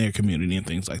gays within their community and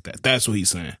things like that. That's what he's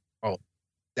saying. Oh,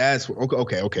 that's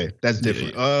okay. That's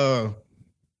different.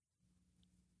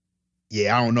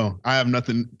 Yeah, I don't know. I have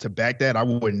nothing to back that. I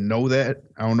wouldn't know that.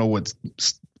 I don't know what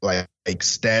like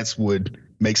stats would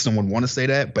make someone want to say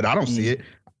that, but I don't see it.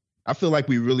 I feel like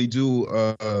we really do.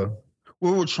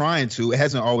 We're trying to. It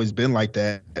hasn't always been like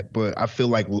that, but I feel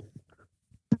like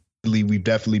we've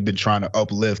definitely been trying to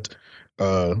uplift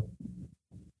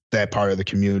that part of the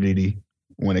community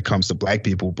when it comes to black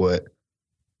people. But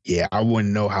yeah, I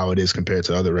wouldn't know how it is compared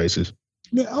to other races.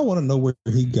 Yeah, I want to know where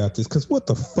he got this, because what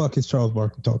the fuck is Charles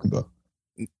Barkley talking about?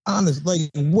 Honestly,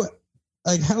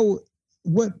 how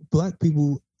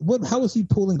is he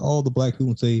pulling all the black people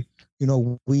and say, you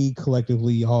know, we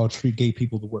collectively all treat gay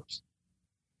people the worst?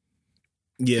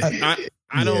 Yeah,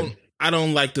 I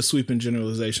don't like the sweeping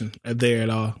generalization there at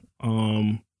all.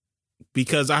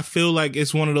 Because I feel like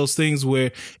it's one of those things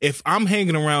where if I'm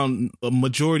hanging around a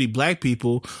majority black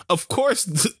people, of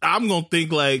course I'm gonna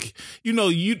think like, you know,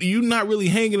 you not really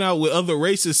hanging out with other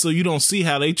races, so you don't see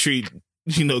how they treat,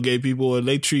 you know, gay people, or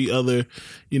they treat other,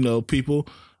 you know, people.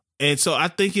 And so I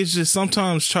think it's just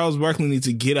sometimes Charles Barkley needs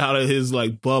to get out of his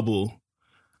like bubble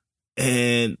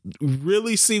and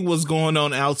really see what's going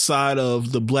on outside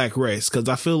of the black race. Because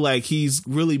I feel like he's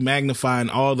really magnifying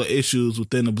all the issues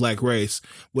within the black race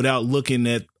without looking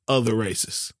at other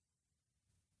races.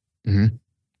 Mm-hmm.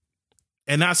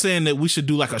 And not saying that we should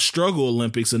do like a struggle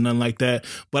Olympics or nothing like that,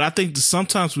 but I think that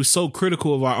sometimes we're so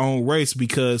critical of our own race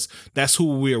because that's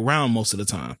who we're around most of the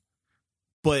time.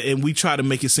 And we try to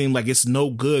make it seem like it's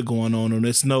no good going on, and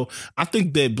it's no. I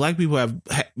think that black people have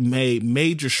made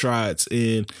major strides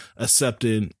in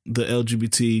accepting the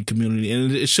LGBT community,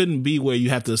 and it shouldn't be where you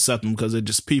have to accept them because they're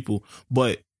just people,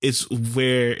 but it's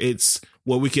where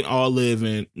we can all live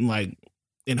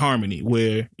in harmony,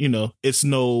 where, you know, it's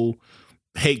no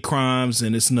hate crimes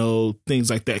and it's no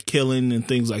things like that, killing and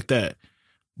things like that.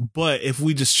 But if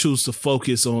we just choose to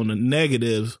focus on the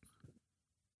negative,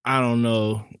 I don't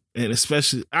know. And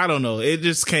especially, I don't know. It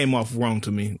just came off wrong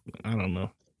to me. I don't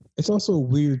know. It's also a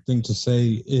weird thing to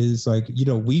say is like, you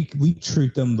know, we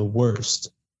treat them the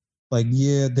worst. Like,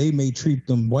 yeah, they may treat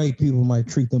them, white people might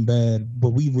treat them bad,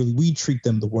 but we treat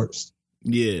them the worst.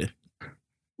 Yeah.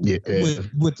 Yeah.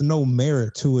 With no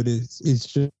merit to it. It's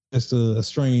just a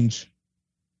strange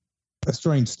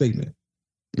statement.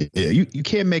 Yeah. You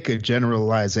can't make a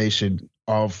generalization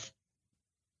of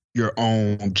your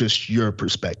own, just your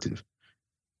perspective.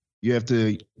 You have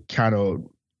to kind of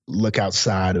look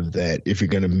outside of that if you're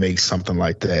going to make something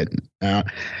like that.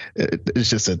 It's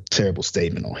just a terrible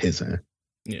statement on his end.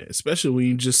 Yeah, especially when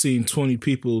you just seen 20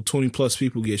 plus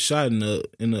people get shot in the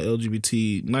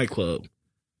LGBT nightclub.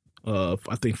 I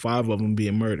think 5 of them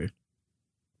being murdered.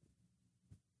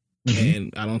 Mm-hmm.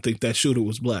 And I don't think that shooter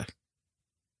was black.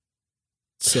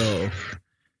 So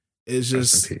it's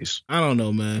just, I don't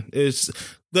know, man.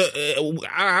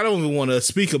 I don't even want to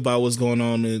speak about what's going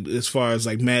on as far as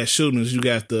like mass shootings. You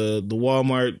got the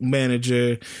Walmart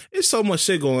manager. It's so much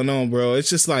shit going on, bro. It's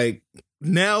just like,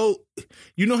 now,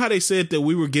 you know how they said that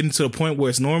we were getting to a point where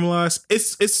it's normalized?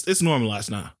 It's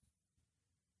normalized now.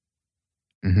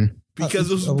 Mm-hmm. Because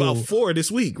it was about 4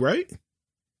 this week, right?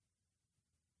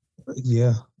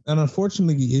 Yeah. And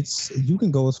unfortunately, you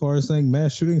can go as far as saying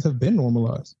mass shootings have been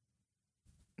normalized.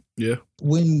 Yeah.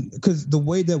 Because the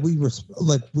way that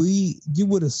you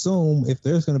would assume if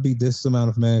there's going to be this amount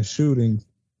of mass shooting,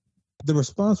 the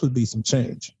response would be some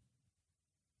change.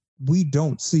 We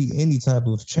don't see any type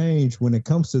of change when it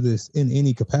comes to this in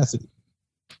any capacity.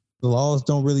 The laws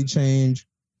don't really change.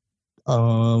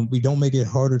 We don't make it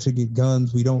harder to get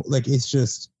guns. We don't it's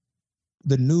just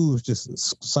the news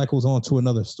just cycles on to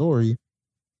another story.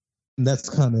 And that's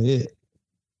kind of it.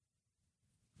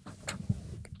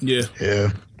 Yeah.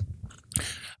 Yeah.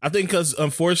 I think because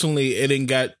unfortunately it didn't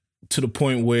got to the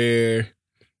point where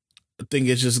think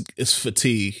it's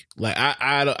fatigue. Like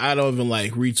I don't even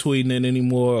like retweeting it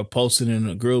anymore or posting it in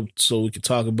a group so we can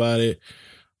talk about it.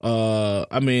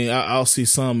 I mean, I'll see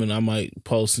some and I might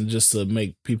post and just to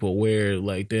make people aware,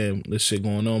 like, damn, this shit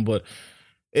going on. But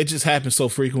it just happens so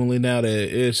frequently now that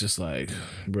it's just like,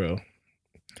 bro,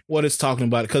 what it's talking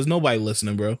about? Because nobody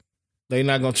listening, bro. They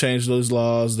not gonna change those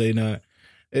laws. They not.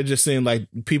 It just seemed like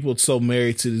people so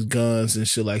married to these guns and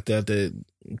shit like that that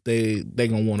they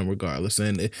gonna want them regardless,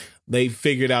 and they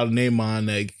figured out in their mind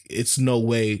that it's no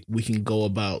way we can go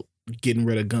about getting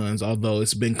rid of guns. Although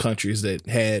it's been countries that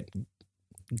had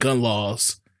gun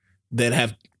laws that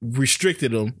have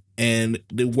restricted them, and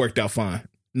it worked out fine.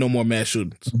 No more mass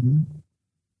shootings,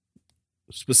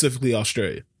 specifically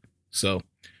Australia. So.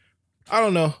 I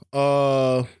don't know.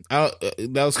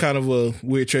 That was kind of a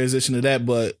weird transition to that,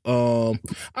 but I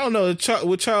don't know.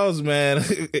 With Charles, man,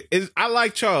 I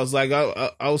like Charles. Like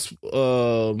I was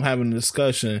having a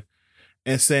discussion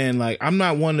and saying like I'm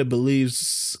not one that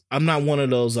believes. I'm not one of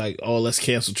those like, oh, let's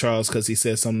cancel Charles because he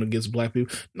said something against black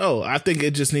people. No, I think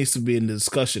it just needs to be in the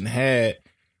discussion had.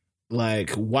 Like,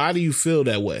 why do you feel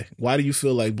that way? Why do you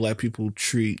feel like black people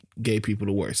treat gay people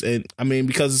the worst? And I mean,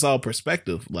 because it's all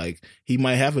perspective. Like, he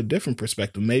might have a different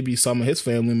perspective. Maybe some of his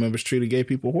family members treated gay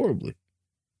people horribly.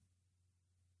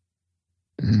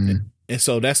 And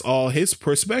so that's all his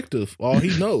perspective, all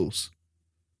he knows.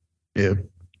 Yeah.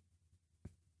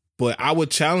 But I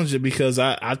would challenge it because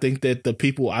I think that the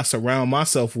people I surround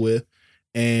myself with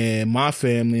and my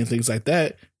family and things like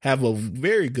that have a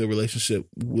very good relationship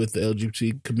with the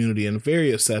LGBT community and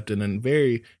very accepting and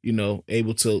very,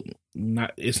 able to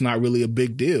it's not really a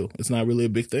big deal. It's not really a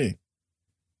big thing.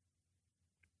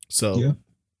 So, yeah.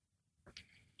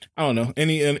 I don't know.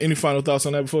 Any final thoughts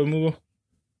on that before we move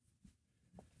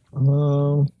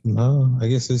on? No, I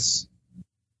guess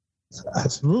I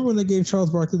remember when they gave Charles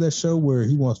Barkley that show where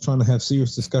he was trying to have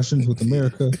serious discussions with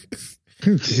America.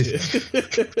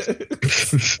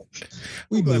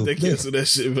 We glad they cancel that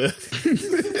shit, man.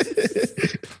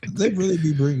 They really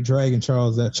be dragging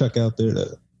Charles that Chuck out there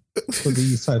for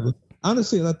these type of.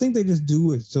 Honestly, I think they just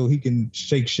do it so he can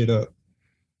shake shit up.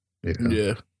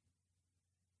 Yeah.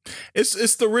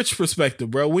 It's the rich perspective,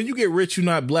 bro. When you get rich, you're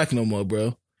not black no more,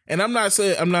 bro. And I'm not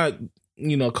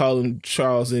calling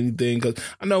Charles anything because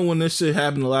I know when this shit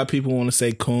happened, a lot of people want to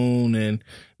say Coon and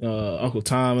Uncle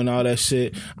Tom and all that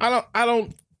shit. I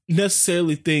don't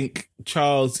necessarily think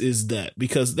Charles is that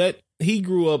because that he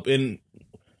grew up in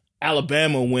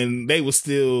Alabama when they were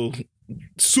still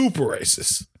super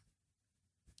racist.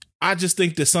 I just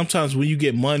think that sometimes when you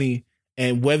get money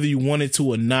and whether you want it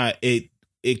to or not, it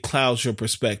clouds your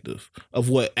perspective of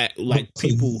what like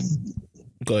people.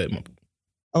 Go ahead, Mom.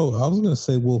 Oh, I was going to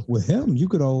say, well, with him, you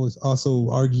could always also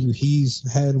argue he's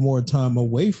had more time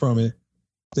away from it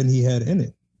than he had in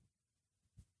it.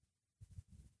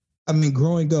 I mean,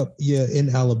 growing up,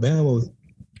 in Alabama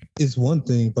is one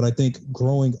thing, but I think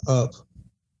growing up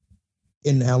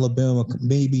in Alabama,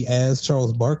 maybe as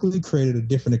Charles Barkley created a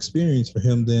different experience for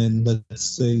him than, let's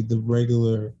say, the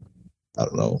regular, I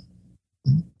don't know,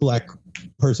 black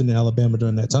person in Alabama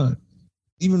during that time.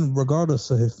 Even regardless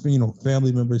of his,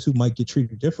 family members who might get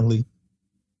treated differently,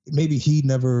 maybe he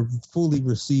never fully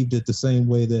received it the same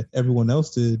way that everyone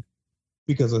else did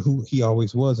because of who he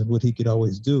always was and what he could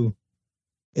always do.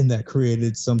 And that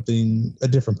created a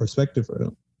different perspective for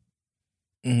him.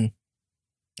 Mm-hmm.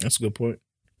 That's a good point.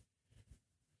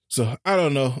 So I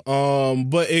don't know.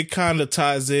 But it kind of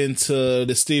ties into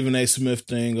the Stephen A. Smith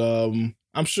thing.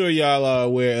 I'm sure y'all are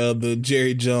aware of the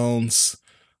Jerry Jones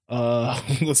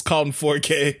was called in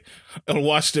 4K on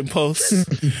Washington Post.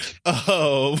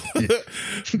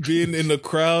 Being in the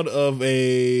crowd of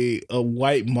a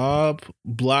white mob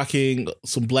blocking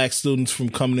some black students from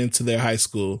coming into their high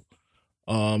school.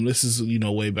 This is,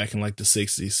 way back in like the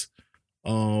 60s.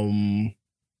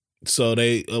 So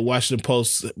they Washington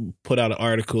Post put out an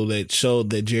article that showed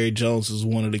that Jerry Jones was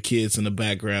one of the kids in the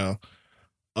background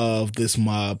of this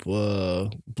mob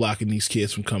blocking these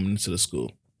kids from coming into the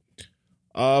school.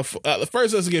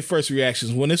 First, let's get first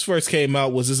reactions. When this first came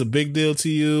out, was this a big deal to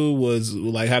you? Was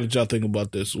like, how did y'all think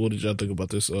about this? What did y'all think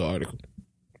about this article?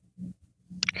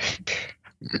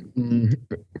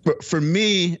 For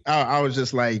me, I was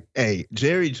just like, hey,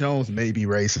 Jerry Jones may be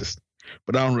racist,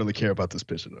 but I don't really care about this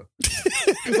picture though.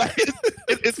 Like,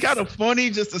 it's kind of funny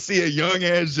just to see a young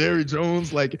ass Jerry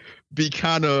Jones like be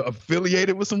kind of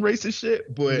affiliated with some racist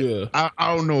shit, but yeah.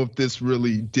 I don't know if this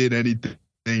really did anything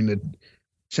to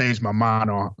change my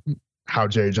mind on how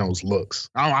Jerry Jones looks.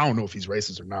 I don't know if he's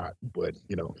racist or not, but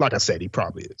like I said, he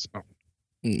probably is.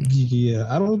 Yeah,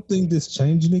 I don't think this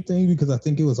changed anything because I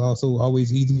think it was also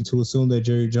always easy to assume that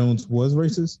Jerry Jones was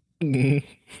racist.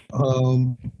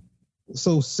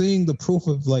 So seeing the proof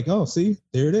of like, oh, see,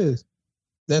 there it is.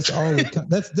 That's all.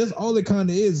 That's all it kind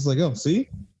of is. It's like, oh, see,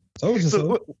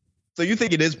 so you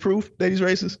think it is proof that he's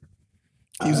racist?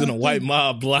 He's in a white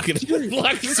mob blocking some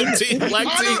black teams from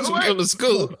coming to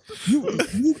school.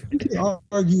 You can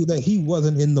argue that he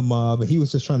wasn't in the mob and he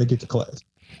was just trying to get to class.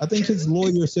 I think his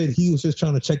lawyer said he was just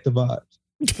trying to check the vibes.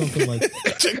 Something like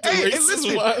that. Check the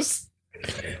racist vibes.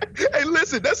 Hey,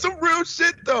 listen, that's some real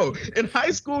shit though. In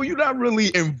high school, you're not really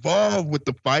involved with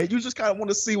the fight. You just kind of want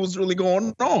to see what's really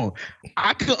going on.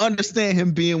 I could understand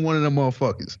him being one of them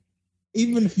motherfuckers.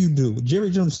 Even if you do, Jerry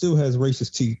Jones still has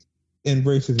racist teeth and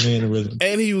racist mannerisms.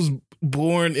 And he was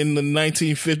born in the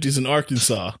 1950s in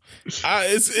Arkansas.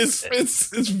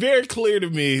 It's very clear to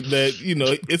me that, you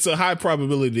know, it's a high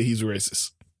probability that he's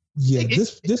racist. Yeah,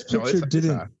 this picture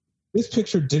This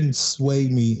picture didn't sway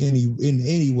me in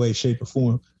any way, shape, or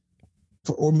form,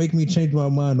 or make me change my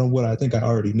mind on what I think I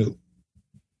already knew.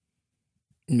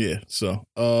 Yeah, so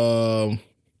I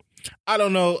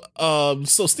don't know.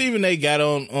 So Stephen A got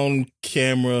on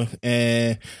camera,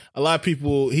 and a lot of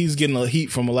people, he's getting a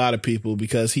heat from a lot of people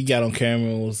because he got on camera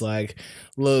and was like,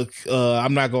 "Look,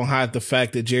 I'm not gonna hide the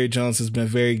fact that Jerry Jones has been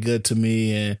very good to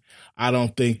me, and I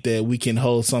don't think that we can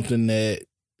hold something that."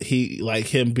 He like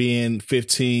him being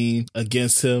 15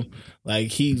 against him, like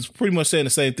he's pretty much saying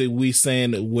the same thing we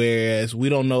saying, whereas we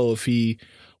don't know if he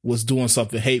was doing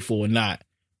something hateful or not,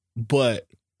 but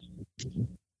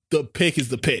the pick is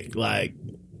the pick. Like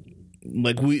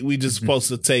we just supposed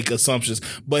to take assumptions.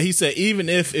 But he said even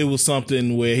if it was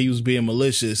something where he was being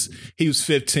malicious, he was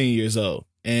 15 years old,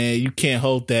 and you can't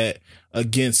hold that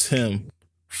against him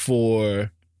for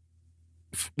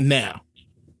now.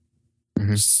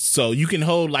 So you can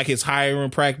hold like his hiring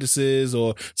practices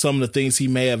or some of the things he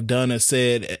may have done and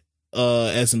said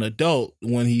as an adult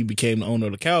when he became the owner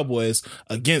of the Cowboys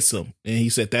against him. And he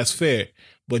said that's fair,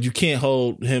 but you can't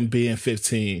hold him being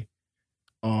 15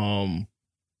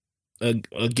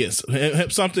 against him.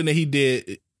 Something that he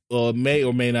did or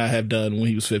may not have done when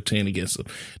he was 15 against him.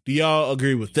 Do y'all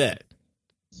agree with that?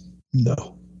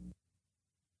 No.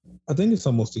 I think it's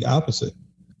almost the opposite.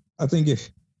 I think if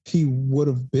he would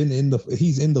have been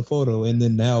he's in the photo, and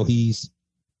then now he's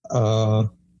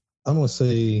I'm gonna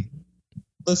say,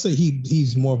 let's say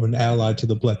he's more of an ally to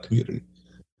the black community.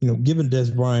 You know, giving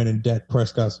Des Bryant and Dak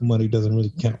Prescott some money doesn't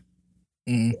really count.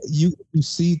 You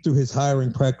see through his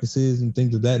hiring practices and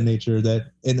things of that nature that,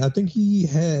 and I think he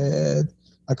had,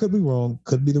 I could be wrong,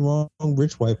 could be the wrong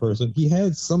rich white person. He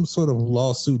had some sort of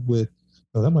lawsuit with,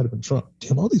 that might have been Trump.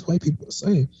 Damn, all these white people are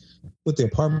saying with the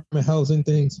apartment housing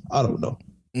things. I don't know.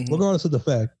 Regardless of the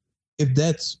fact, if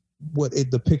that's what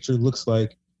the picture looks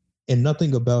like, and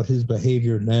nothing about his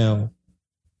behavior now,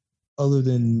 other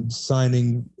than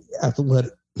signing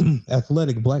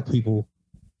athletic black people,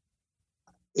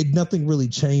 nothing really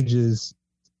changes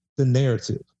the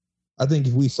narrative. I think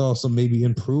if we saw some maybe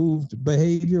improved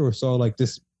behavior, or saw like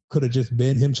this could have just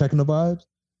been him checking the vibes,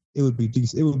 it would be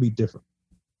decent. It would be different.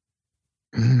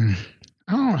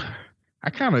 I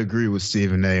kind of agree with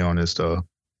Stephen A on this though.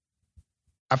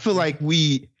 I feel like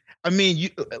you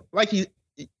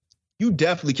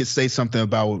definitely could say something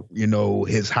about, you know,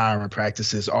 his hiring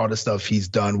practices, all the stuff he's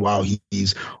done while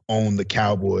he's owned the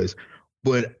Cowboys.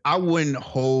 But I wouldn't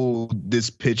hold this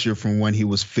picture from when he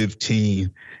was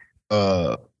 15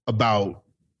 I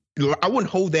wouldn't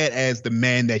hold that as the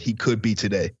man that he could be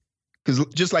today. Because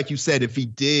just like you said, if he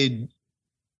did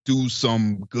do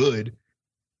some good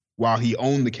while he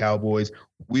owned the Cowboys,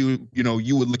 you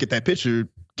would look at that picture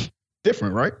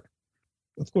different, right?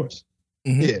 Of course.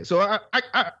 Yeah. So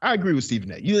I agree with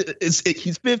Stephen A.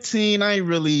 He's 15. I ain't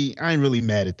really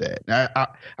mad at that.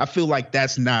 I feel like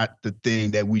that's not the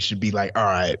thing that we should be like, all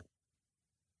right,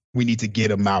 we need to get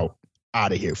him out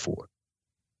of here for.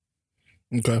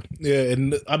 Okay. Yeah,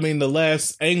 and I mean the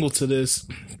last angle to this,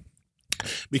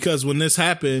 because when this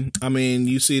happened, I mean,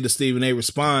 you see the Stephen A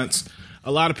response.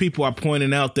 A lot of people are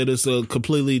pointing out that it's a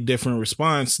completely different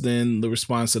response than the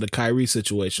response to the Kyrie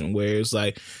situation, where it's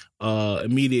like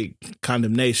immediate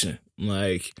condemnation.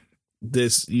 Like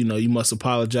this, you know, you must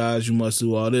apologize, you must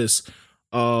do all this.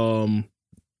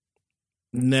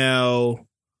 Now,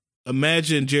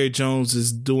 imagine Jerry Jones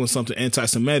is doing something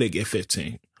anti-Semitic at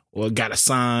 15, or got a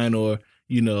sign, or,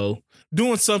 you know,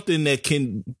 doing something that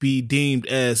can be deemed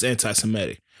as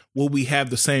anti-Semitic. Will we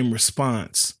have the same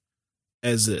response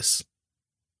as this?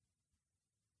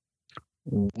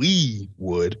 We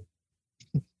would.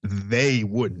 They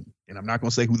wouldn't. And I'm not going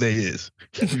to say who they is.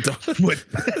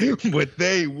 but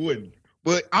they wouldn't.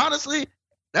 But honestly,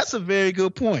 That's a very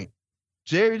good point.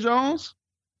 Jerry Jones,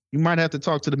 you might have to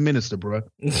talk to the minister, bro.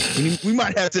 We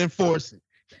might have to enforce it.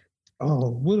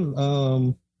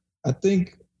 Oh, I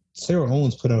think Sarah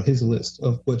Owens put out his list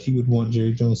of what he would want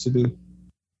Jerry Jones to do.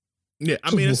 Yeah,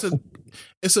 I mean,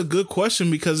 it's a good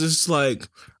question because it's like,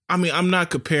 I mean, I'm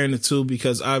not comparing the two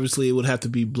because obviously it would have to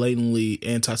be blatantly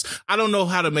anti. I don't know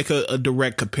how to make a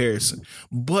direct comparison,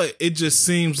 but it just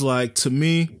seems like to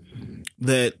me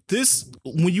that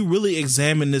when you really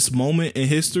examine this moment in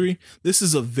history, this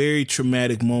is a very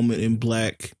traumatic moment in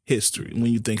Black history.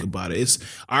 When you think about it, it's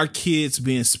our kids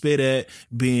being spit at,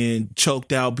 being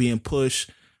choked out, being pushed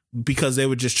because they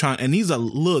were just trying. And these are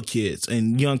little kids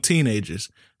and young teenagers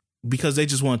because they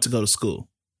just wanted to go to school.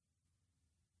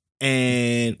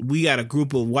 And we got a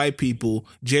group of white people,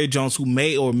 Jerry Jones, who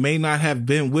may or may not have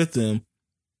been with them.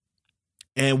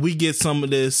 And we get some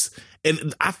of this.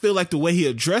 And I feel like the way he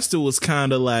addressed it was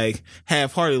kind of like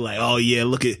half-hearted, like, oh yeah,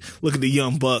 look at the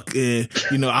young buck. And,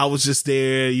 I was just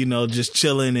there, just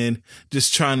chilling and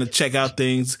just trying to check out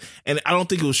things. And I don't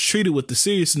think it was treated with the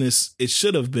seriousness it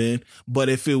should have been. But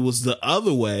if it was the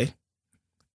other way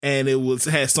and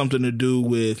had something to do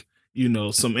with,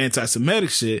 some anti-Semitic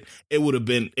shit, it would have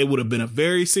been a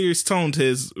very serious tone to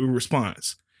his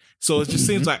response. So it just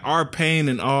seems like our pain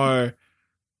and our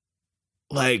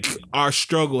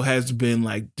struggle has been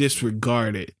like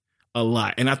disregarded a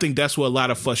lot. And I think that's where a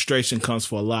lot of frustration comes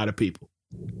for a lot of people.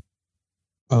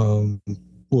 Well,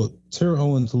 Terrell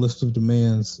Owens' list of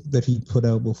demands that he put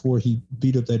out before he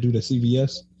beat up that dude at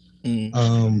CVS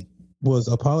was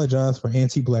apologize for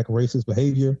anti-Black racist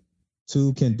behavior.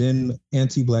 2, condemn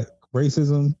anti-Black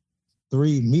racism.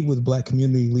 3, meet with Black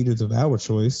community leaders of our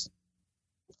choice.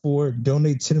 4,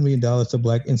 donate $10 million to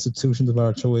Black institutions of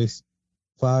our choice.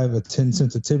 5, attend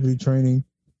sensitivity training.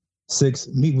 6,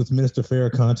 meet with Minister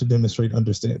Farrakhan to demonstrate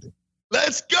understanding.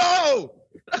 Let's go!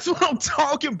 That's what I'm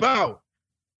talking about.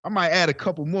 I might add a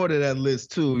couple more to that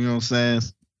list too, you know what I'm saying?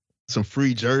 Some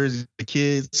free jerseys for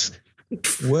kids.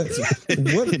 What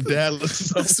in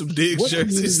Dallas? Some dig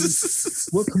jerseys.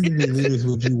 What community leaders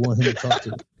would you want him to talk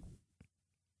to?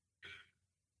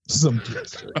 Some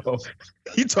kids. Oh,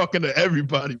 he talking to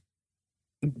everybody,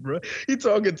 bro. He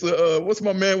talking to what's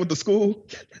my man with the school?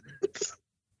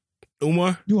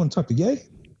 Umar. You want to talk to Gay?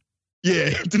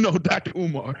 Yeah, no, Dr.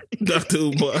 Umar. Dr.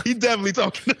 Umar. He definitely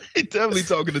talking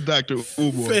to Dr.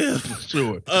 Umar. For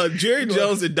sure. Jerry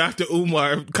Jones and Dr.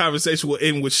 Umar conversation will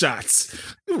end with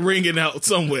shots ringing out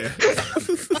somewhere.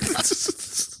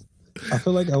 I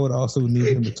feel like I would also need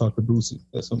him to talk to Boosie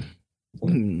at some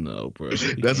point. No, bro.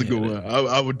 That's a good one.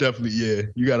 I would definitely, yeah.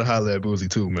 You got to holler at Boosie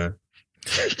too, man.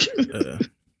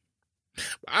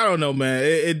 I don't know, man.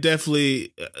 It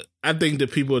definitely, I think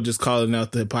that people are just calling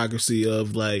out the hypocrisy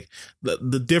of like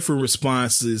the different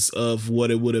responses of what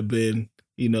it would have been,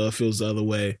 if it was the other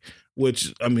way,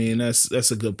 which, I mean,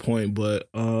 that's a good point. But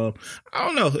I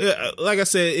don't know. Like I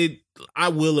said, I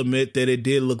will admit that it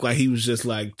did look like he was just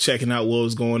like checking out what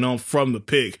was going on from the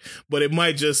pic, but it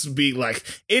might just be like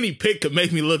any pic could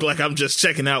make me look like I'm just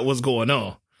checking out what's going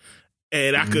on.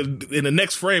 And I could, in the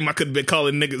next frame, I could have been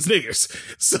calling niggas.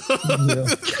 So,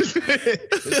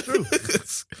 it's true.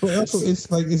 But also,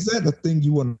 it's like, is that the thing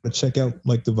you want to check out,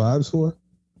 like the vibes for?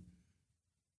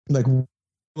 Like,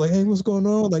 hey, what's going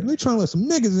on? Like, they trying to let some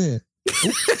niggas in.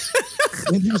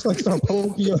 And you just like start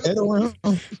poking your head around.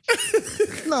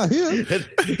 Not here.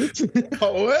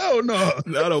 Oh, hell no.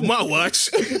 Not on my watch.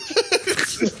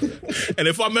 And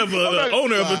if I'm ever the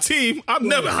owner of a team, I'm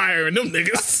never hiring them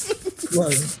niggas.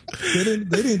 Right.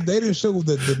 They didn't show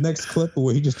the next clip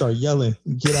where he just started yelling,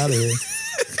 "Get out of here!"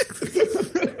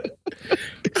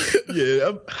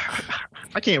 Yeah,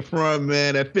 I can't front,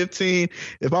 man. At 15,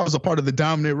 if I was a part of the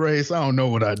dominant race, I don't know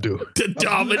what I'd do. The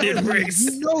dominant race.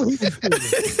 You know he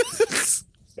was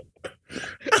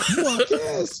you on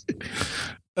gas.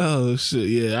 Oh shit!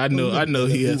 Yeah, I know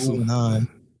he has some. 9.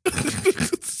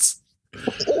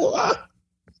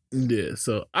 Yeah,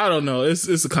 so I don't know.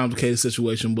 It's a complicated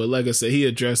situation, but like I said, he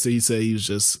addressed it. He said he was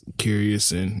just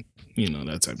curious and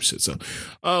that type of shit. So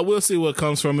we'll see what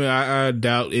comes from it. I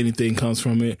doubt anything comes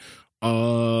from it.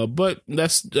 But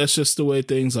that's just the way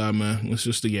things are, man. It's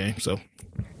just a game. So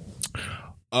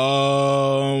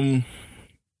on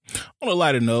a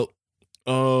lighter note,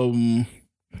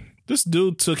 this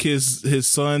dude took his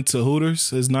son to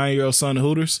Hooters, his 9-year-old son to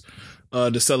Hooters,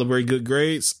 to celebrate good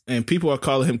grades, and people are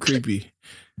calling him creepy.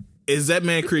 Is that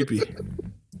man creepy?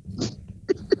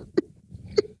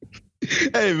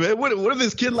 Hey man, what if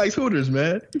this kid likes Hooters,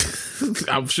 man?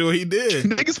 I'm sure he did.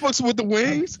 Niggas fucks with the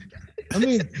wings. I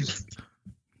mean,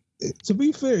 to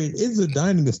be fair, it is a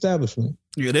dining establishment.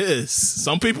 It is.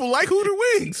 Some people like Hooter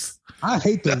wings. I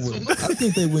hate their wings. I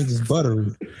think their wings is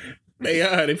buttery.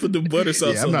 They put the butter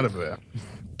sauce. Yeah, I'm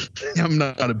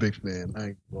not a big fan. I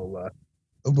ain't gonna lie.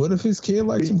 But if his kid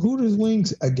likes some Hooters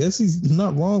wings, I guess he's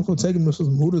not wrong for taking him to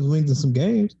some Hooters wings and some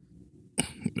games.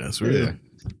 That's real. Yeah.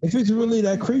 If it's really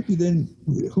that creepy, then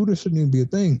Hooters shouldn't even be a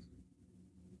thing.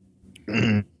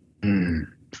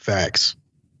 Facts.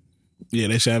 Yeah,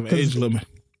 they should have an age limit.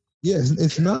 Yeah,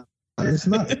 it's not. It's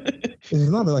not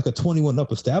like a 21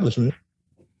 up establishment.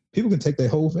 People can take their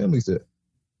whole families there.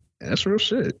 That's real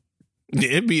shit. Yeah,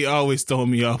 it be always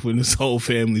throwing me off when this whole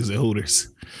family's at Hooters.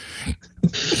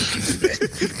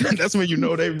 That's when you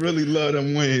know they really love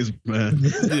them wings, man.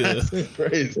 Yeah, that's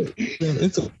crazy.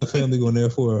 It's a family going there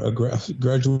for a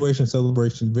graduation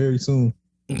celebration very soon.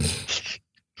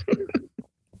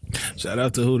 Shout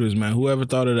out to Hooters, man. Whoever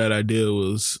thought of that idea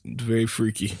was very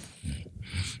freaky.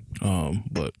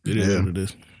 But it is what it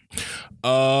is.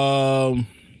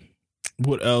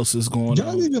 What else is going on?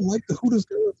 Y'all even like the Hooters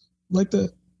girls like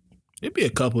that? It'd be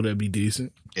a couple that'd be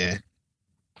decent. Yeah.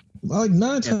 Like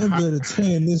 9 times out of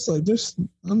 10, it's like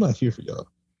I'm not here for y'all.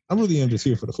 I really am just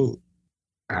here for the food.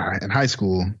 In high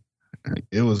school,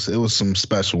 it was some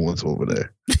special ones over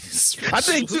there. I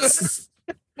think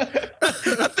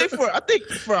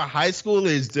for a high schooler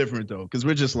it's different though, because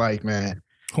we're just like, man,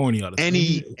 horny all the time.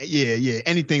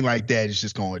 Anything like that is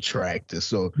just going to attract us.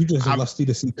 So you just lusty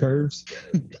to see curves.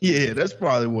 Yeah, that's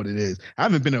probably what it is. I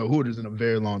haven't been to Hooters in a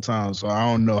very long time, so I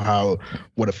don't know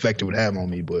what effect it would have on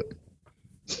me, but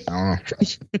I don't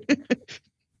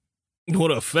know.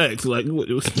 What effect? Like what?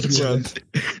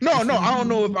 No, I don't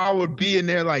know if I would be in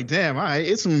there like, damn, all right,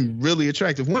 it's some really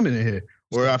attractive women in here,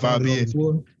 or if I'd be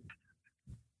in.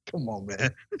 Come on,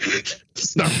 man.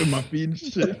 Stomping my feet and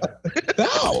shit.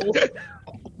 No.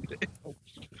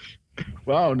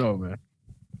 Well, I don't know, man.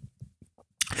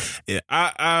 Yeah,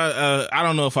 I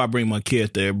don't know if I bring my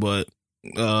kid there, but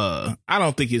I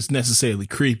don't think it's necessarily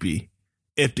creepy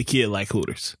if the kid like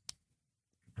Hooters.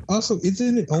 Also,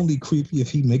 isn't it only creepy if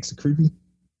he makes it creepy?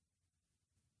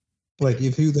 Like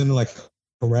if he then like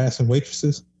harassing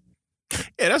waitresses?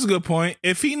 Yeah, that's a good point.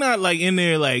 If he not like in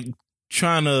there like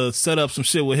trying to set up some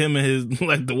shit with him and his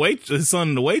like his son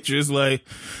and the waitress, like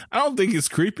I don't think it's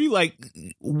creepy. Like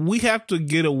we have to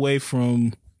get away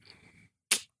from.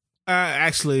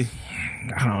 Actually,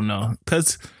 I don't know,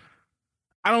 because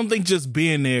I don't think just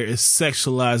being there is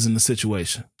sexualizing the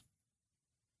situation.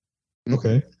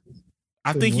 Okay.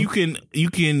 I think you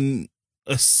can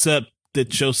accept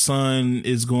that your son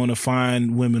is going to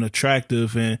find women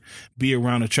attractive and be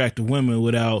around attractive women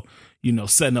without,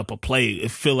 setting up a play. It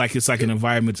feel like it's like an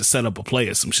environment to set up a play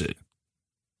or some shit.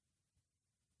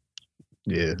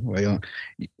 Yeah, well,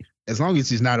 as long as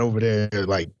he's not over there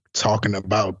like talking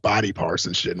about body parts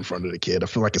and shit in front of the kid, I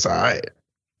feel like it's all right.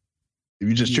 If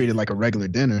you just treat it like a regular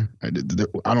dinner, I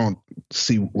don't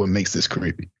see what makes this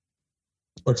creepy.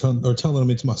 Or telling him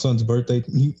it's my son's birthday.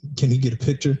 Can he get a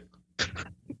picture?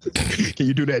 Can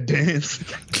you do that dance?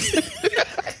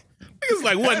 It's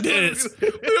like, what dance? We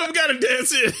don't got to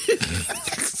dance here.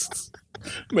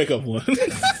 Make up one.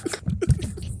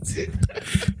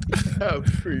 Oh,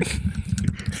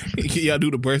 can y'all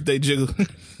do the birthday jiggle?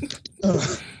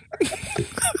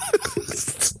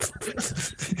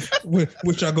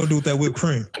 What y'all gonna do with that whipped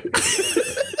cream?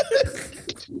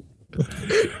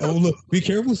 Oh look! Be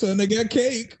careful, son. They got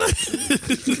cake.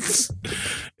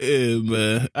 Yeah,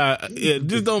 man.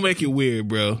 Just don't make it weird,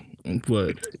 bro.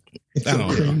 But I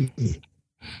don't know.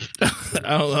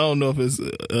 I don't know if it's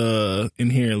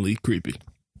inherently creepy.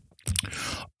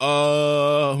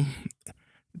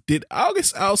 Did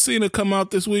August Alsina come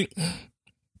out this week?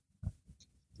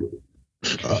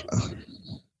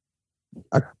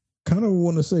 I kind of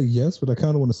want to say yes, but I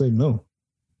kind of want to say no.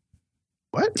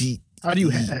 What? How do you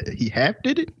he half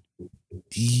did it?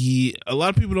 A lot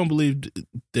of people don't believe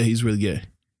that he's really gay.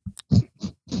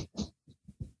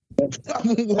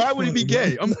 Why would he be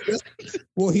gay?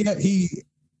 Well, he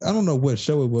I don't know what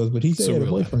show it was, but he said he had a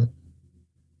boyfriend.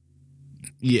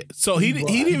 Yeah, so he didn't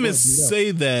even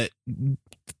say that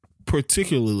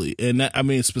particularly, and that, I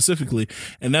mean specifically,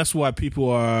 and that's why people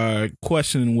are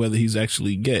questioning whether he's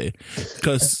actually gay,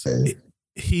 because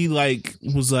he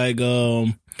was like,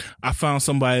 I found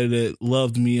somebody that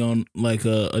loved me on like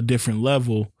a different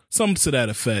level, something to that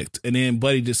effect, and then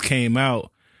Buddy just came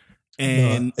out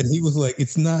and he was like,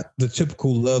 it's not the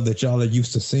typical love that y'all are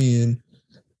used to seeing,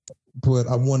 but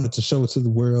I wanted to show it to the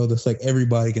world. It's like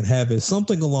everybody can have it,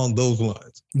 something along those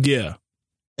lines. Yeah.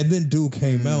 And then dude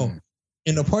came out,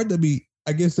 and the part that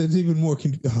I guess that's even more, I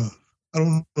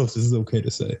don't know if this is okay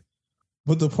to say,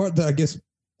 but the part that I guess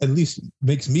at least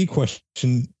makes me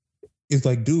question is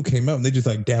like dude came out and they just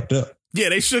like dapped up. Yeah,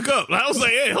 they shook up. I was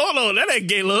like, hey, hold on, that ain't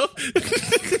gay love.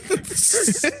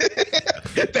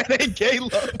 That ain't gay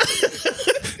love.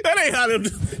 That ain't how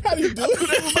you do it.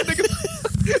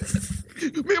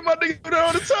 Me and my nigga do that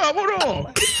all the time. Hold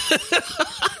on.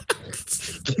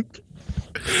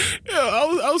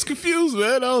 Yeah, I was confused,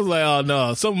 man. I was like, oh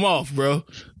no, something off, bro.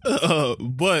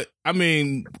 But I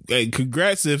mean, hey,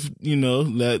 congrats if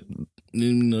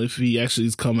if he actually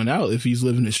is coming out, if he's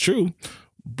living his truth.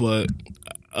 But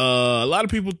a lot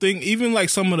of people think, even like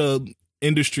some of the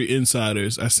industry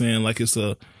insiders are saying like it's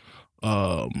a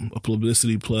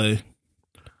publicity play.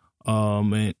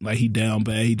 And like he down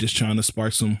bad, he just trying to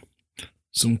spark some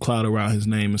clout around his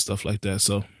name and stuff like that.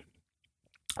 So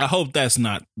I hope that's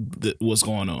not what's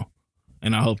going on,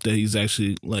 and I hope that he's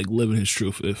actually like living his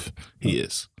truth if he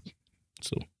is.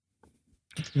 So,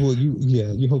 well,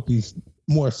 you hope he's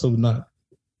more so not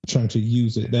trying to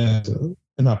use it as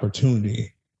an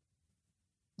opportunity,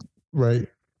 right?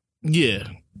 Yeah,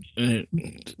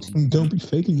 don't be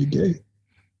faking you're gay.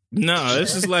 No,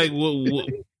 it's just like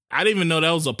I didn't even know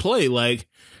that was a play. Like,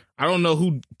 I don't know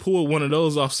who pulled one of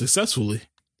those off successfully.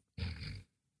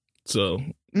 So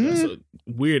that's a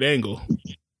weird angle.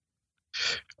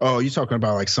 Oh, you talking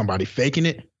about like somebody faking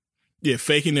it? Yeah,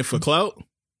 faking it for clout.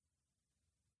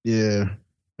 Yeah,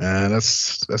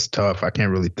 that's tough. I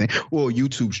can't really think. Well,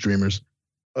 YouTube streamers.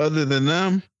 Other than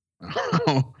them,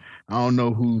 I don't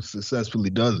know who successfully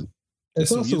does it.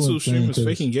 It's also YouTube streamers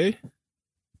faking gay.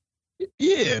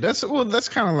 Yeah, that's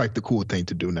kind of like the cool thing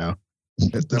to do now.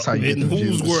 That's how you in get the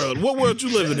whose views. world? What world you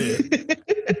living in?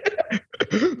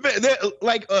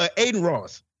 Like Aiden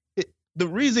Ross. The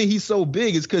reason he's so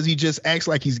big is because he just acts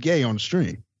like he's gay on the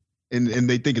stream, and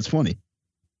they think it's funny.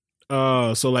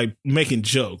 So like making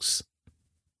jokes,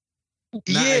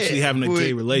 not actually having a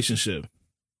gay relationship.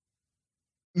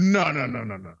 No.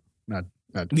 Not.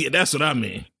 Yeah, that's what I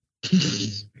mean.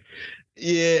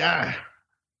 Yeah,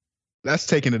 that's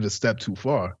taking it a step too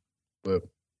far. But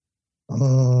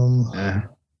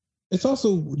it's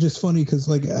also just funny because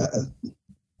like,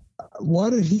 why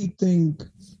did he think?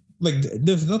 Like,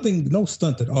 there's no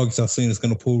stunt that August Alsina is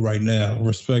going to pull right now,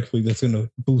 respectfully, that's going to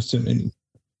boost him any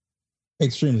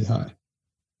extremely high.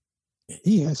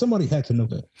 Somebody had to know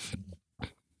that.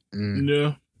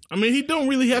 Yeah. I mean, he don't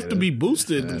really have to be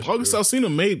boosted. August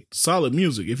Alsina made solid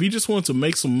music. If he just wants to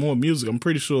make some more music, I'm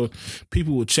pretty sure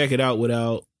people will check it out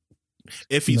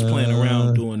if he's playing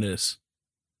around doing this.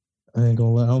 I ain't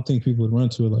gonna lie. I don't think people would run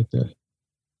to it like that.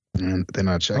 And they're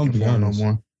not checking for him no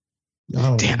more.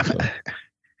 Damn.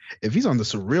 If he's on the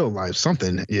Surreal Life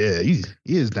something, yeah, he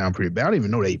is down pretty bad. I don't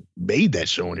even know they made that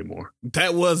show anymore.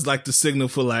 That was like the signal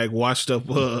for like washed up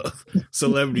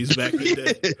celebrities back in the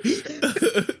day.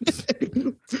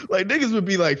 Like niggas would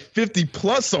be like 50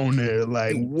 plus on there,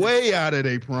 like way out of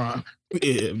their prime.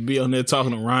 Yeah, be on there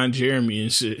talking to Ron Jeremy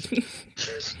and shit.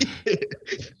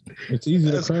 It's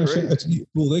easy to crash out.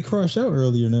 Well, they crash out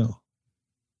earlier now.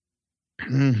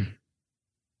 Yeah.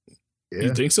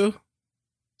 You think so?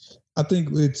 I think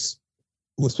it's,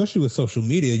 especially with social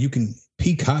media, you can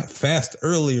peak hot fast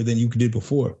earlier than you did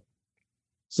before.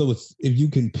 So if you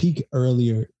can peak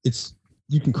earlier,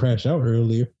 you can crash out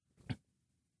earlier.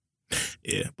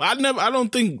 Yeah, but I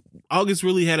don't think August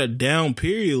really had a down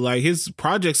period. Like his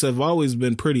projects have always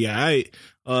been pretty alright.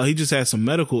 He just had some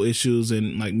medical issues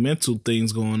and like mental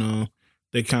things going on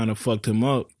that kind of fucked him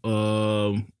up.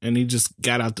 And he just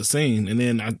got out the scene. And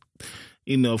then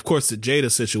of course the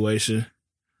Jada situation.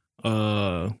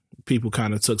 People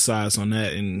kind of took sides on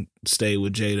that and stayed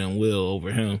with Jada and Will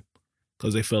over him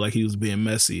because they felt like he was being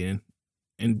messy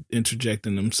and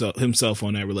interjecting himself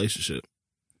on that relationship.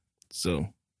 So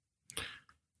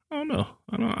I don't know.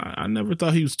 I never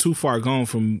thought he was too far gone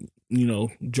from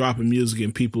dropping music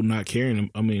and people not caring.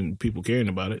 I mean, people caring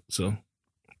about it. So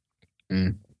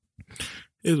is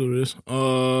what it is.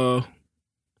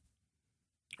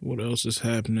 What else is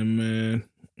happening,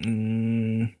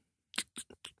 man?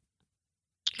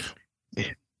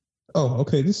 Oh,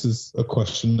 okay. This is a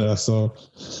question that I saw.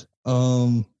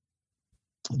 Do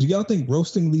y'all think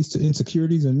roasting leads to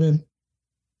insecurities in men?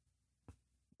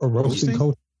 Or roasting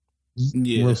culture?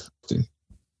 Yeah. Roasting.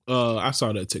 I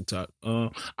saw that TikTok.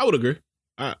 I would agree.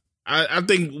 I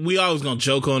think we always gonna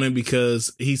joke on him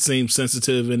because he seems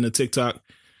sensitive in the TikTok.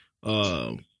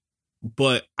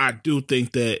 But I do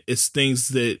think that it's things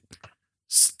that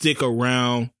stick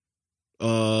around,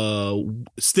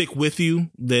 stick with you,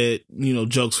 that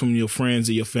jokes from your friends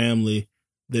or your family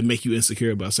that make you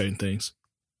insecure about certain things.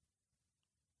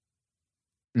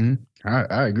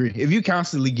 I agree. If you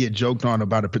constantly get joked on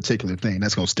about a particular thing,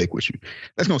 that's gonna stick with you.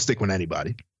 That's gonna stick with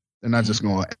anybody. They're not just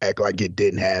gonna act like it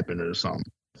didn't happen or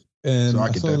something. And So I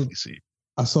can definitely see it.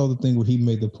 I saw the thing where he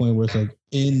made the point where it's like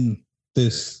in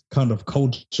this kind of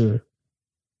culture,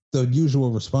 the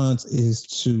usual response is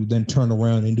to then turn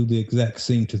around and do the exact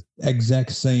same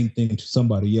thing to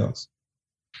somebody else.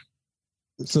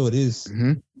 So it is,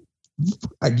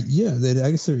 I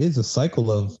guess there is a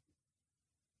cycle of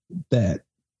that.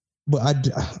 But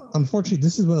unfortunately,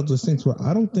 this is one of those things where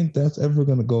I don't think that's ever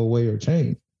going to go away or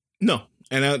change. No,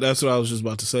 and that's what I was just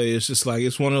about to say. It's just like,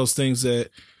 it's one of those things that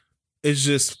it's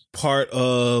just part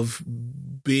of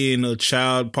being a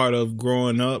child, part of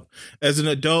growing up. As an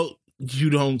adult,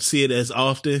 you don't see it as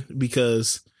often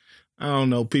because, I don't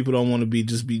know, people don't want to be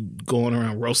going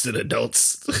around roasting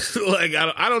adults. Like,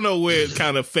 I don't know where it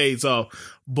kind of fades off,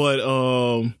 but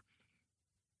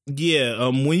when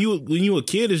you a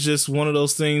kid, it's just one of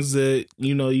those things that,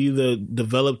 you know, you either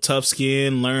develop tough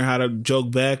skin, learn how to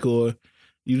joke back, or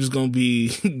you just gonna be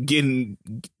getting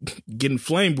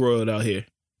flame broiled out here.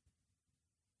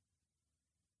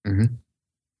 Mm-hmm.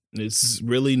 It's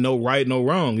really no right, no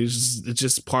wrong. It's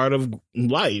just part of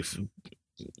life.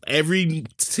 Every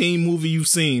teen movie you've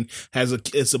seen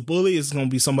it's a bully. It's gonna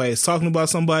be somebody that's talking about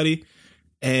somebody,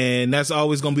 and that's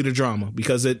always gonna be the drama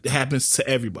because it happens to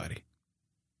everybody.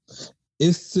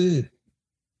 It's it.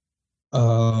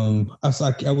 I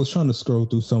was trying to scroll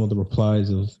through some of the replies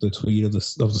of the tweet of the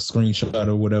screenshot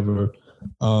or whatever,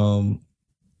 and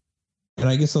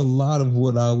I guess a lot of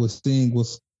what I was seeing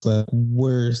was like,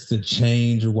 where's the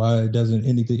change, or why doesn't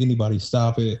anybody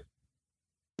stop it?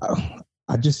 I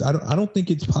don't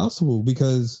think it's possible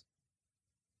because,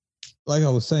 like I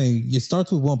was saying, it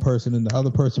starts with one person and the other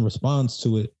person responds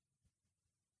to it.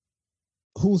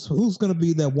 Who's going to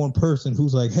be that one person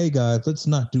who's like, hey guys, let's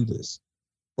not do this,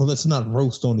 or let's not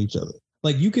roast on each other?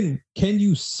 Like, can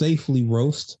you safely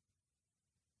roast?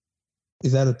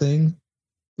 Is that a thing?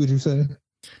 Would you say?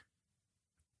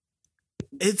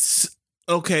 It's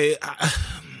okay.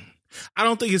 I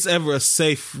don't think it's ever a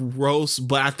safe roast,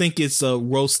 but I think it's a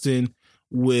roasting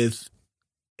with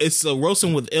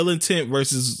ill intent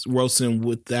versus roasting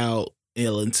without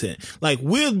ill intent. Like,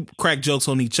 we'll crack jokes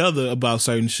on each other about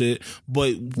certain shit,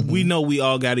 but we know we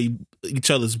all got each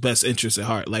other's best interests at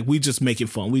heart. Like, we just making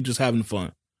fun. We just having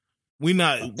fun. We're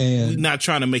not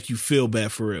trying to make you feel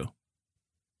bad for real.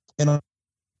 And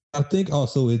I think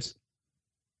also it's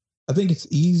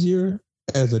easier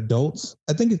as adults.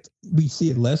 I think we see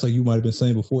it less, like you might have been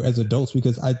saying before, as adults,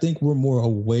 because I think we're more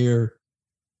aware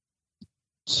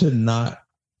to not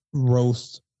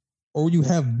roast, or you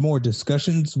have more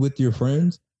discussions with your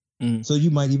friends. So you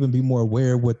might even be more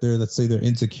aware of what let's say their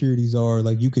insecurities are.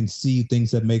 Like, you can see things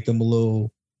that make them a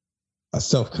little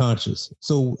self-conscious.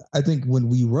 So I think when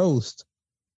we roast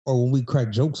or when we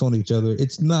crack jokes on each other,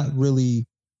 it's not really,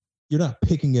 you're not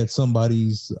picking at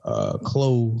somebody's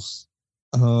clothes.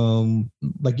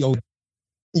 Like, yo,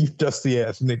 you dusty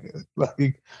ass nigga.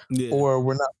 Like, or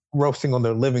we're not roasting on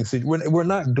their living situation. We're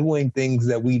not doing things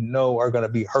that we know are going to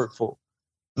be hurtful.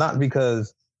 Not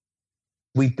because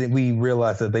we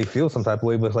realize that they feel some type of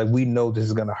way, but it's like, we know this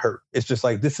is going to hurt. It's just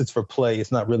like, this is for play.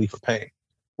 It's not really for pain.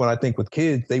 When I think with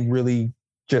kids, they really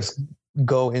just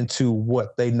go into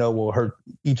what they know will hurt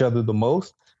each other the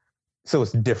most. So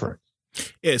it's different.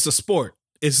 Yeah, it's a sport.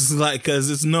 It's like, because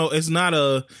because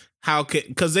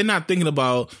they're not thinking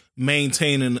about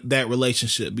maintaining that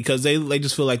relationship, because they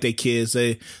just feel like they kids.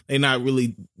 They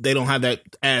don't have that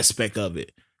aspect of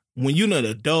it. When you're an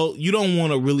adult, you don't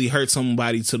want to really hurt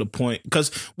somebody to the point,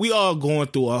 because we all going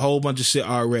through a whole bunch of shit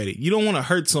already. You don't want to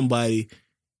hurt somebody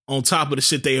on top of the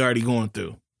shit they already going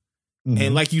through.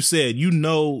 And like you said,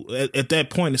 at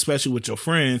that point, especially with your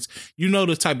friends,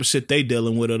 the type of shit they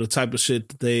dealing with, or the type of shit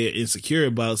that they're insecure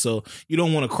about. So you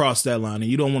don't want to cross that line,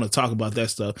 and you don't want to talk about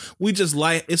that stuff. We just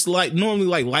normally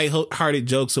lighthearted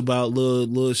jokes about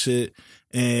little shit,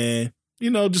 and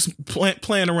just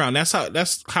playing around.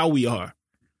 That's how we are.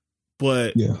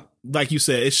 But like you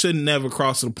said, it should never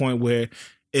cross to the point where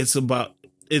it's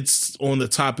on the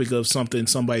topic of something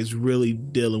somebody's really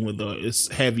dealing with, or it's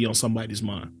heavy on somebody's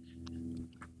mind.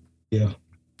 Yeah.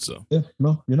 So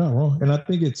no, you're not wrong. And I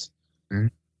think it's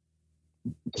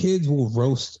kids will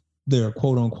roast their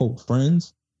quote unquote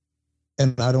friends,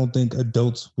 and I don't think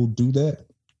adults will do that.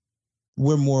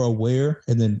 We're more aware,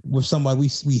 and then with somebody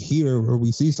we hear or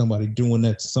we see somebody doing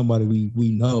that to somebody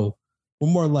we know, we're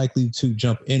more likely to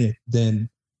jump in it than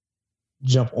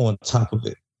jump on top of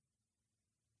it.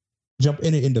 Jump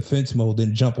in it in defense mode,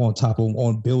 then jump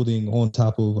building on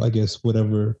top of, I guess,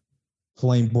 whatever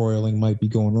flame broiling might be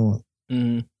going on.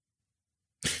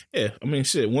 Yeah, I mean,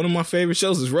 shit. One of my favorite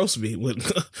shows is Roast Me,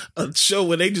 with a show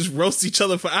where they just roast each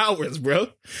other for hours, bro.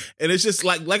 And it's just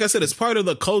like I said, it's part of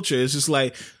the culture. It's just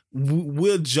like,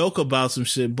 we'll joke about some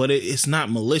shit, but it's not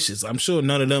malicious. I'm sure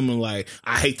none of them are like,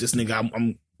 I hate this nigga.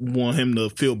 I'm want him to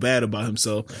feel bad about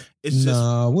himself. It's just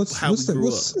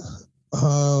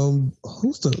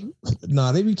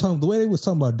they be talking the way they was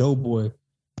talking about Doughboy,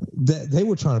 that they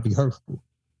were trying to be hurtful.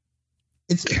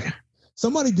 It's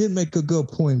somebody did make a good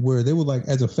point where they were like,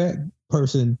 as a fat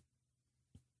person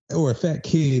or a fat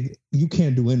kid, you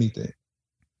can't do anything.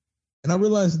 And I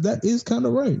realized that is kind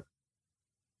of right.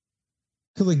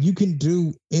 Because like you can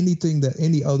do anything that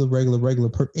any other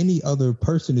any other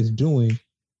person is doing,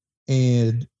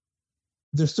 and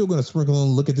they're still gonna sprinkle on,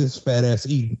 look at this fat ass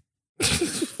eating.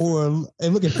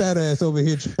 And look at fat ass over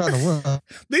here trying to run.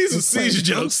 These are Caesar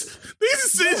jokes. These are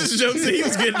Caesar jokes that he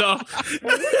was getting off.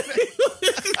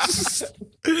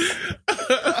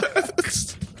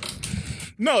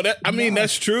 No,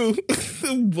 that's true.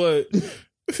 But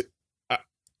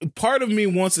part of me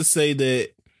wants to say that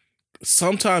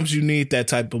sometimes you need that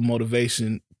type of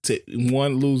motivation to,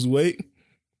 one, lose weight.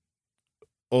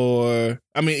 Or,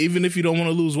 I mean, even if you don't want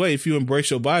to lose weight, if you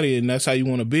embrace your body and that's how you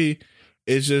want to be,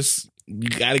 it's just, you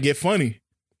got to get funny.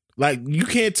 Like, you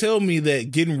can't tell me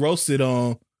that getting roasted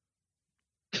on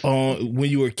when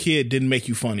you were a kid didn't make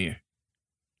you funnier.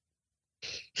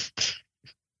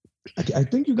 I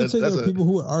think you can say there are people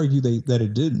who would argue that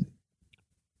it didn't.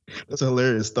 That's a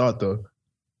hilarious thought, though.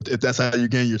 If that's how you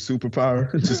gain your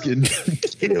superpower, just getting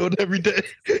killed every day.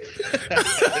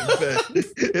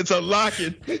 It's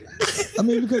unlocking. I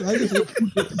mean, because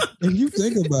if you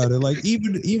think about it, like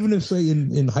even if say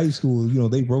in high school, you know,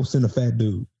 they roasting a fat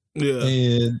dude. Yeah.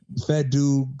 And fat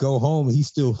dude go home and he's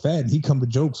still fat and he come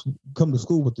to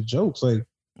school with the jokes. Like,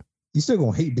 he's still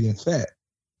gonna hate being fat.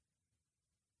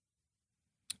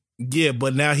 Yeah,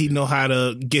 but now he know how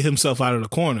to get himself out of the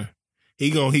corner. He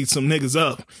gonna heat some niggas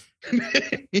up.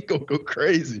 He gonna go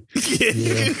crazy.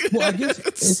 Yeah. Well, I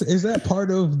guess is that part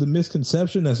of the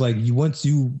misconception that's like once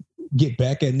you get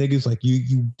back at niggas, like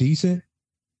you decent,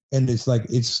 and it's like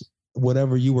it's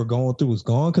whatever you were going through is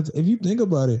gone. Because if you think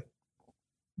about it,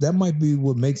 that might be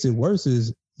what makes it worse.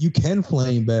 Is you can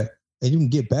flame back and you can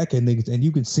get back at niggas, and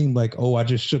you can seem like, oh, I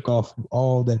just shook off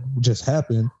all that just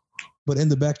happened, but in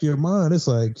the back of your mind, it's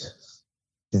like,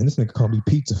 damn, this nigga called me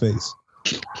pizza face.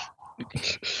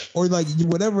 Or like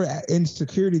whatever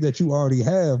insecurity that you already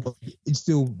have, it's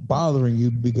still bothering you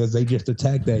because they just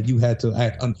attacked that. You had to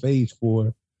act unfazed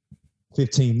for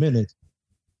 15 minutes.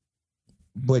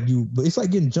 But it's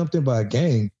like getting jumped in by a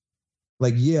gang.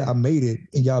 Like, yeah, I made it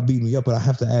and y'all beat me up, but I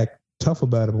have to act tough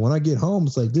about it. But when I get home,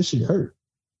 it's like, this shit hurt.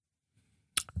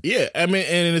 Yeah, I mean,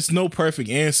 and it's no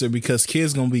perfect answer because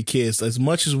kids gonna be kids. As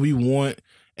much as we want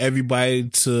everybody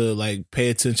to like pay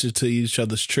attention to each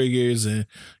other's triggers and,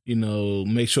 you know,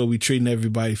 make sure we treating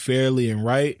everybody fairly and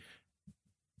right,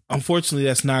 unfortunately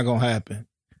that's not gonna happen.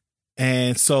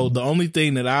 And so the only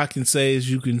thing that I can say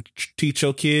is you can teach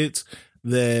your kids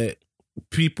that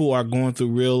people are going through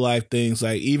real life things.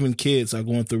 Like even kids are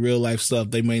going through real life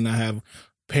stuff. They may not have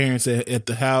parents at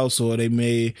the house, or they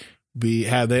may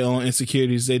have their own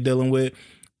insecurities they're dealing with.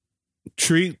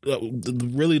 Treat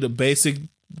really the basic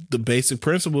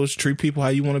principle is treat people how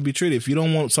you want to be treated. If you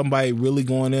don't want somebody really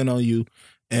going in on you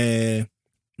and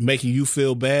making you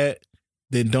feel bad,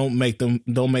 then don't make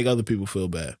other people feel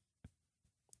bad.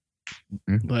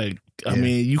 Mm-hmm. Like, I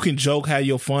mean, you can joke, have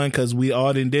your fun, because we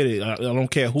all done did it. I don't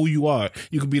care who you are.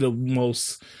 You could be the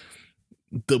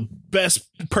best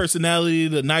personality,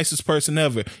 the nicest person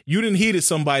ever. You didn't heat at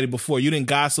somebody before. You didn't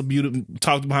gossip. You didn't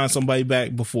talk behind somebody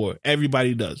back before.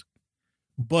 Everybody does.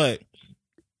 But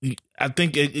I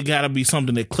think it got to be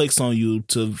something that clicks on you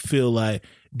to feel like,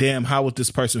 damn, how would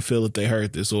this person feel if they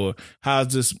heard this? Or how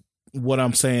is this, what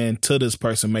I'm saying to this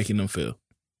person, making them feel?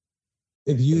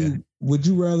 Would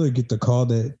you rather get the call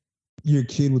that your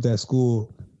kid was at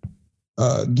school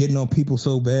getting on people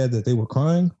so bad that they were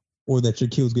crying, or that your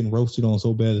kid was getting roasted on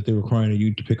so bad that they were crying and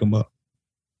you to pick them up?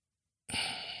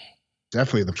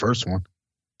 Definitely the first one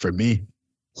for me.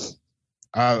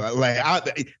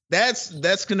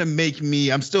 That's gonna make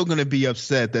me. I'm still gonna be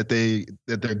upset that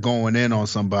they're going in on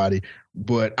somebody,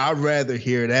 but I'd rather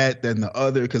hear that than the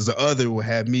other, because the other will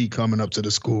have me coming up to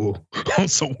the school on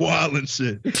some wild and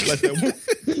shit, like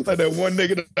that one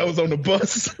nigga that was on the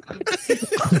bus.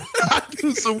 I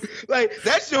do some like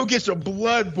that shit'll get your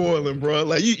blood boiling, bro.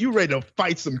 Like you ready to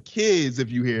fight some kids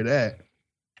if you hear that.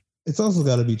 It's also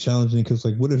got to be challenging because,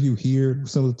 like, what if you hear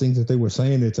some of the things that they were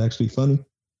saying? It's actually funny.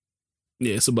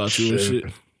 Yeah, it's about you and shit.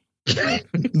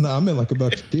 No, I meant like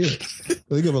about your kid.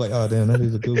 They could be like, oh damn, that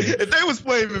is a good one. If they was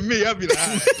blaming me, I'd be like,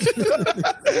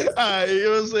 all right, you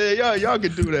know what I'm saying? Y'all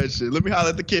can do that shit. Let me holler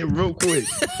at the kid real quick.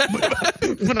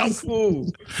 But I'm cool.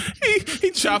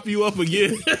 He chop you up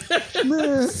again.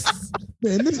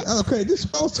 Man, this is what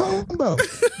I was talking about.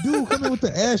 Dude coming with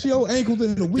the ashy old ankles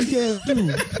and the weak ass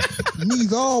dude.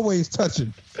 Knees always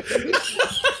touching.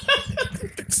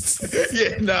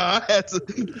 Yeah, nah, I had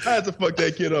to fuck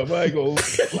that kid up. I ain't gonna lie.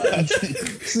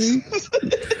 See,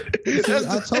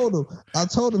 I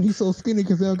told him he's so skinny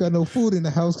because they don't got no food in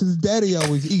the house because his daddy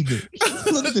always eating it.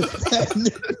 Look at this fat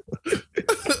nigga.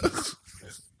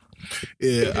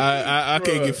 Yeah, I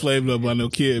can't get flamed up by no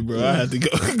kid, bro. I had to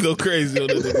go crazy on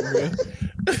that nigga,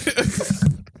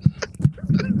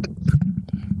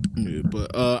 bro. Yeah,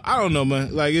 but I don't know,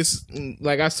 man. Like it's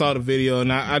like I saw the video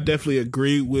and I definitely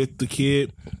agree with the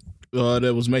kid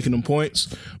that was making them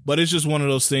points. But it's just one of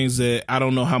those things that I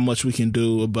don't know how much we can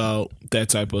do about that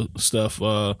type of stuff.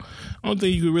 Only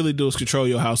thing you can really do is control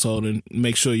your household and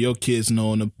make sure your kids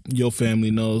know and your family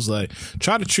knows. Like,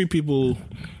 try to treat people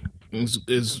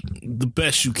is the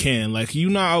best you can. Like,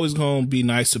 you're not always gonna be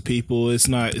nice to people. It's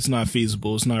not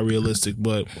feasible. It's not realistic.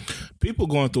 But people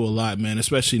going through a lot, man.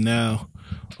 Especially now.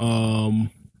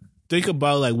 Think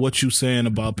about like what you saying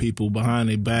about people behind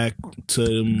their back to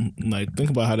them. Like, think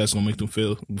about how that's gonna make them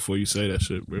feel before you say that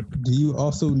shit, bro. Do you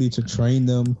also need to train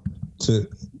them to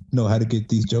know how to get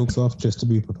these jokes off just to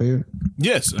be prepared?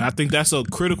 Yes, I think that's a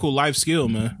critical life skill,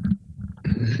 man.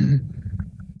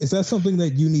 Is that something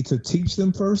that you need to teach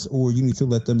them first, or you need to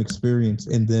let them experience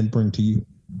and then bring to you?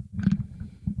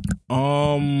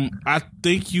 I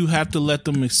think you have to let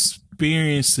them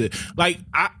experience it. Like,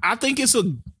 I think it's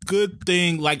a good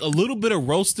thing. Like, a little bit of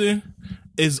roasting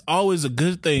is always a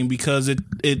good thing because it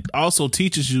also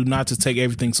teaches you not to take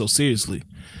everything so seriously.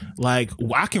 Like,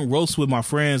 I can roast with my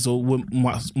friends or with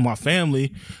my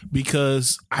family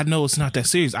because I know it's not that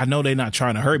serious. I know they're not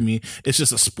trying to hurt me. It's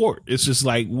just a sport. It's just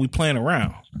like we playing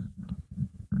around.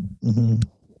 Mm-hmm.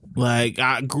 Like,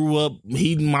 I grew up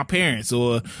heating my parents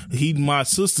or heating my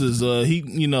sisters or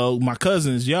my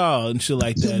cousins, y'all, and shit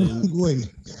like that. Wait,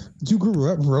 you grew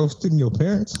up roasting your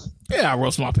parents? Yeah, I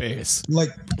roast my parents.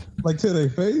 Like to their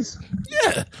face?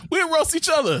 Yeah, we roast each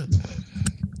other.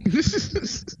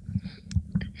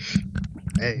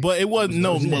 Hey, but it wasn't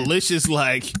no malicious,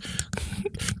 like,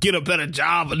 get a better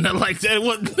job or nothing like that.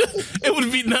 It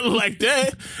wouldn't be nothing like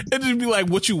that. It'd just be like,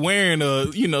 what you wearing or,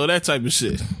 that type of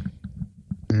shit.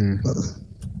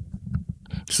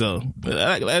 So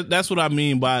that's what I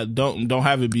mean by don't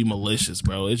have it be malicious,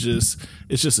 bro. It's just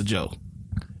a joke.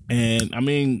 And I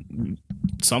mean,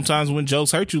 sometimes when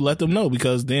jokes hurt you, let them know,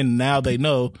 because then now they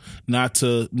know not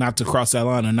to cross that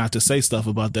line or not to say stuff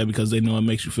about that because they know it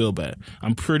makes you feel bad.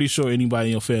 I'm pretty sure anybody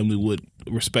in your family would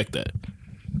respect that.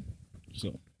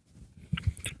 So,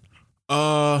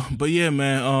 but yeah,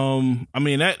 man. I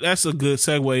mean that's a good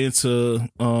segue into.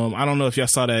 I don't know if y'all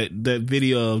saw that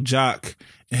video of Jock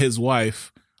and his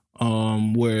wife,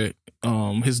 where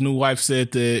his new wife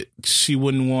said that she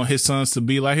wouldn't want his sons to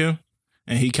be like him,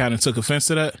 and he kind of took offense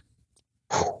to that.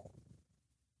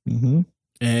 Mm-hmm.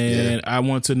 And I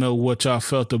want to know what y'all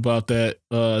felt about that.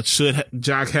 Should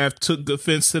Jock have took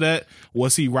offense to that?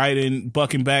 Was he right in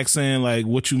bucking back, saying like,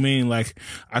 "What you mean? Like,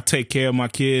 I take care of my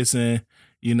kids and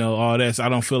all that. So I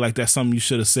don't feel like that's something you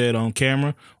should have said on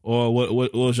camera." Or what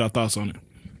was y'all thoughts on it?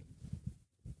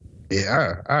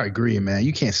 Yeah, I agree, man.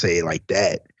 You can't say it like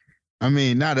that. I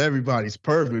mean, not everybody's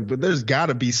perfect, but there's got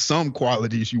to be some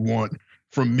qualities you want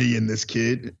from me and this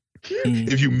kid.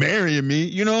 If you marrying me,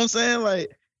 you know what I'm saying?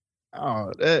 Like,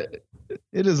 it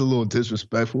is a little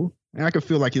disrespectful. And I can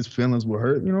feel like his feelings were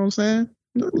hurt. You know what I'm saying?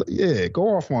 Yeah, go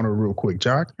off on her real quick,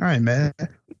 Jock. I ain't mad.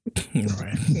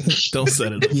 Right. Don't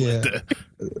set it up like that.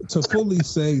 To fully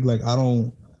say, like,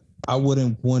 I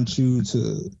wouldn't want you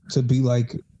to be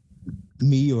like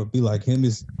me or be like him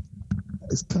is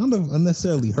kind of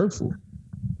unnecessarily hurtful.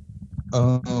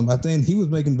 I think he was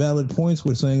making valid points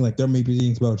with saying like there may be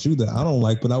things about you that I don't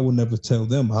like, but I would never tell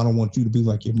them I don't want you to be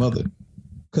like your mother,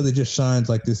 because it just shines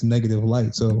like this negative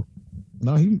light. So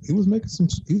no, he was making some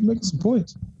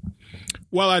points.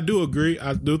 Well, I do agree.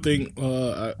 I do think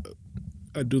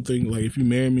I do think like if you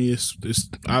marry me, it's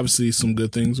obviously some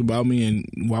good things about me,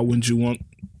 and why wouldn't you want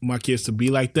my kids to be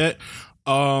like that?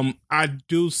 I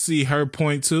do see her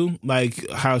point too, like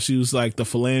how she was like the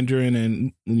philandering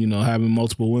and having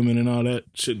multiple women and all that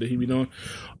shit that he be doing.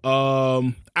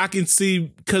 I can see,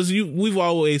 because we've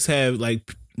always had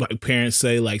like parents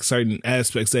say like certain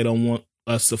aspects they don't want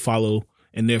us to follow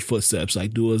in their footsteps,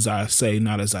 like do as I say,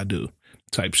 not as I do,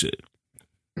 type shit.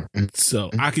 So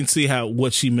I can see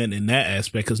what she meant in that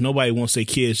aspect, because nobody wants their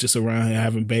kids just around here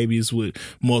having babies with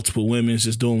multiple women,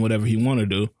 just doing whatever he want to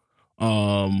do.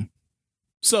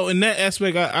 So in that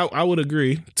aspect, I would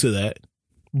agree to that,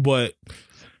 but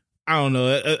I don't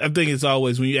know. I think it's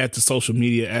always when you're at the social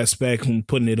media aspect, when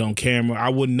putting it on camera, I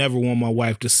would never want my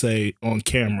wife to say on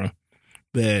camera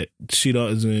that she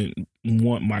doesn't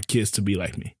want my kids to be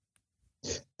like me.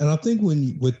 And I think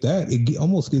with that, it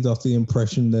almost gives off the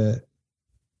impression that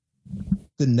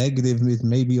the negative is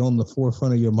maybe on the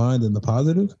forefront of your mind than the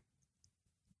positive.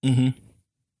 Mm-hmm.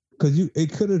 Because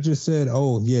it could have just said,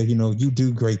 "Oh yeah, you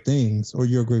do great things, or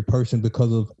you're a great person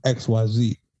because of X, Y,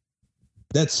 Z."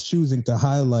 That's choosing to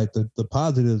highlight the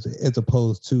positives as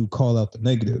opposed to call out the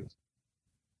negatives,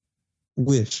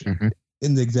 which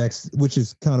which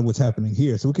is kind of what's happening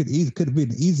here. So it could have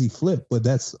been an easy flip, but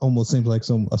that's almost seems like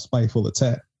a spiteful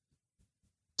attack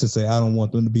to say, "I don't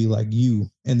want them to be like you,"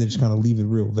 and then just kind of leave it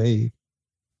real vague.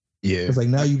 Yeah, it's like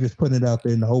now you're just putting it out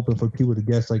there in the open for people to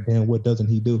guess. Like, damn, what doesn't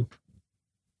he do?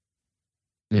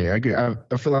 Yeah, I agree. I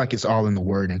feel like it's all in the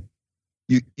wording.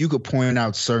 You could point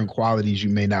out certain qualities you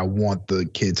may not want the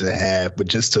kid to have, but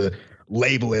just to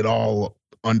label it all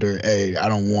under I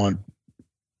don't want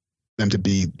them to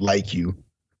be like you.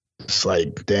 It's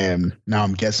like, damn, now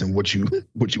I'm guessing what you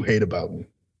hate about me.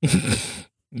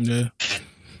 Yeah.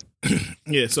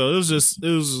 Yeah, so it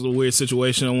was a weird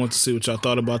situation. I want to see what y'all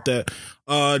thought about that.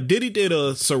 Diddy did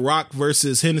a Ciroc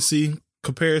versus Hennessy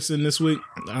comparison this week.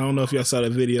 I don't know if y'all saw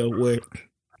that video where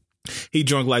he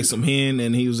drunk like some hen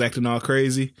and he was acting all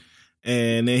crazy,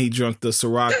 and then he drunk the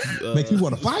Ciroc. Make you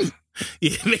want to fight.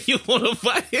 Yeah, make you want to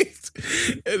fight.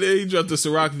 And then he drank the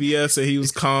Ciroc VS and he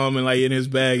was calm and like in his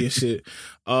bag and shit.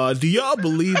 Do y'all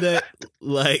believe that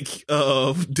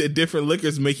that different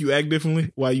liquors make you act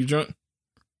differently while you drunk?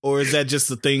 Or is that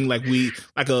just a thing like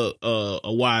a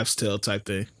wives' tale type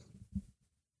thing?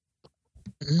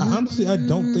 Honestly, I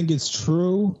don't think it's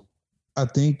true. I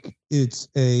think it's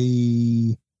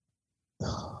an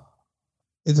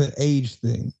age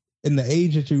thing. In the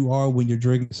age that you are when you're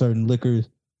drinking certain liquors,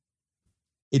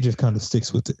 it just kind of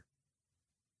sticks with it.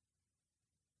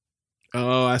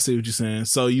 Oh, I see what you're saying.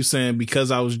 So you saying because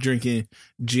I was drinking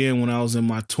gin when I was in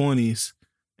my 20s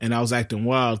and I was acting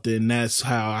wild, then that's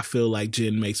how I feel like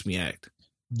gin makes me act.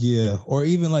 Yeah. Or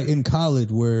even like in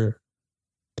college where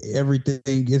everything,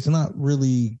 it's not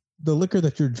really, the liquor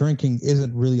that you're drinking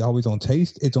isn't really always on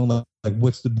taste. It's on like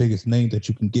what's the biggest name that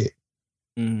you can get.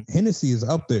 Hennessy is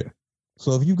up there.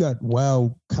 So if you got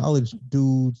wild college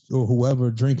dudes or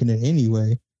whoever drinking it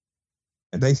anyway,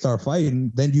 and they start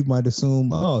fighting, then you might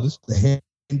assume, oh, the hand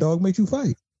dog makes you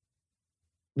fight.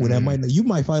 When you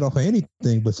might fight off of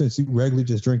anything, but since you regularly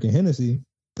just drinking Hennessy,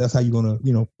 that's how you're gonna,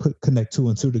 connect two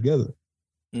and two together.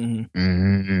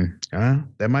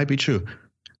 That might be true.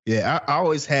 Yeah, I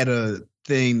always had a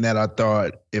thing that I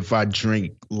thought if I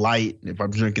drink light, if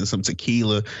I'm drinking some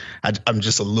tequila, I'm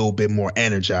just a little bit more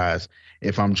energized.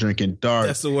 If I'm drinking dark,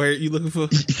 that's the word you looking for.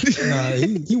 Nah,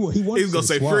 he wants to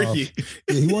say freaky.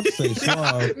 Yeah, he wants to say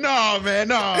suave. No, man,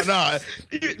 no.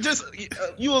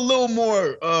 You a little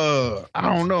more.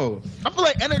 I don't know. I feel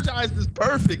like energized is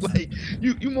perfect. Like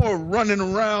you more running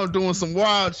around doing some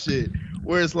wild shit.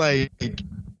 Whereas like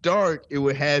dark, it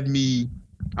would have me.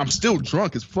 I'm still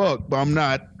drunk as fuck, but I'm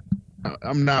not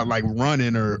like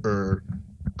running or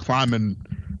climbing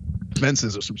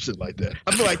fences or some shit like that.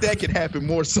 I feel like that could happen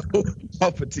more so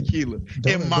off of tequila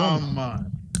in my mind.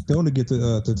 Don't want to get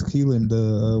to tequila and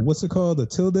the what's it called, the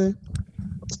tilde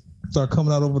start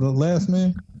coming out over the last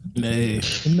man. Hey,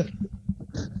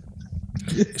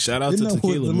 shout out to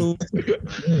tequila, man.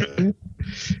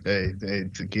 Hey,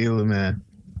 tequila, man.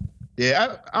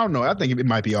 Yeah, I don't know. I think it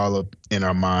might be all up in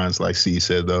our minds, like C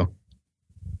said, though.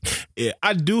 Yeah,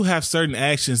 I do have certain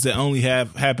actions that only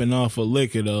happen off of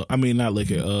liquor, though. I mean, not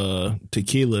liquor,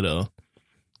 tequila, though.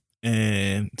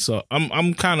 And so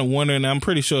I'm kind of wondering. I'm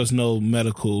pretty sure it's no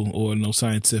medical or no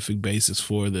scientific basis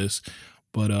for this,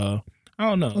 but I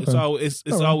don't know. Okay.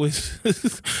 It's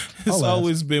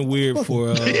always been weird for.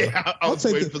 I'll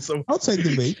take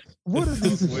the bait. What are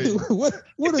these?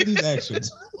 what are these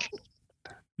actions?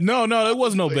 No, it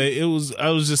was no bait. I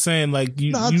was just saying, like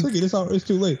you. No, I took it. It's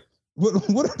too late.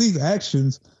 What are these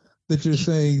actions that you're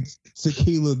saying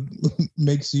tequila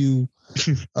makes you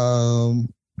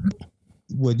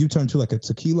you turn to like a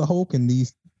tequila Hulk and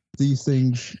these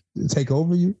things take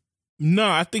over you? No,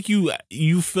 I think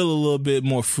you feel a little bit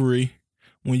more free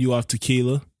when you off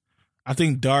tequila. I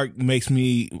think dark makes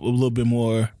me a little bit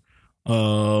more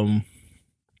I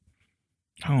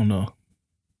don't know.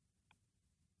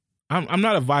 I'm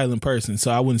not a violent person,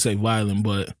 so I wouldn't say violent,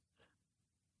 but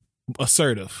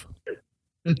assertive.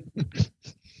 He's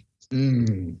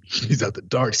at the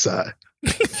dark side.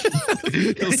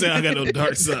 Don't say I got no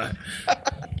dark side.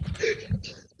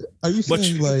 Are you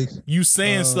saying you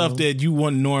saying stuff that you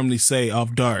wouldn't normally say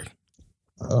off dark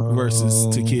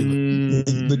versus tequila?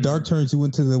 The dark turns you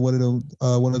into one of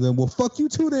them. Well, fuck you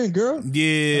too, then, girl.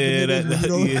 Yeah,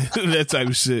 that type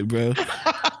of shit, bro.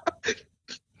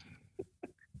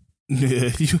 Yeah,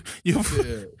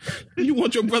 you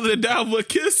want your brother to die with a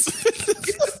kiss?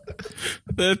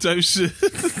 That type of shit.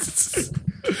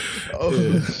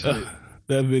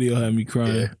 That video had me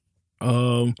crying. Yeah.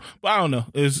 But I don't know.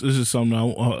 It's just something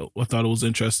I thought it was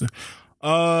interesting.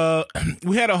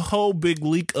 We had a whole big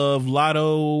leak of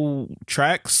Lotto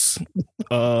tracks.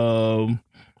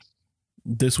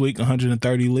 This week,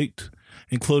 130 leaked,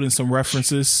 including some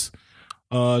references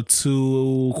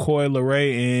to Coi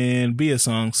Leray and Bia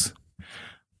songs.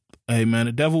 Hey man,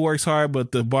 the devil works hard,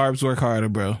 but the barbs work harder,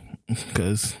 bro.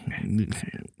 Because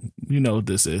you know what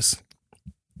this is.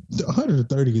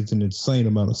 130 is an insane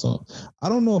amount of songs. I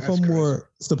don't know if I'm more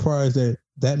surprised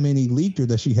that many leaked or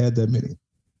that she had that many.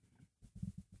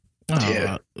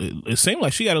 It seemed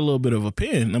like she got a little bit of a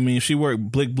pen. I mean, she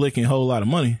worked Blick and a whole lot of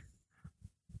money.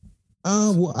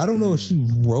 Well, I don't know if she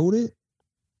wrote it.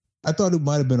 I thought it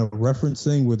might have been a reference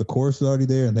thing where the chorus was already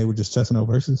there and they were just testing out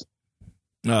verses.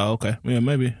 Oh, okay. Yeah,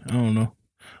 maybe. I don't know.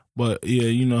 But yeah,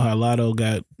 you know how Lotto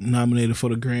got nominated for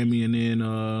the Grammy, and then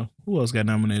who else got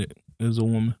nominated? It was a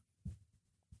woman.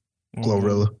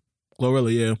 Glorilla,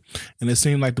 yeah. And it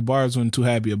seemed like the bars weren't too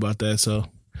happy about that, so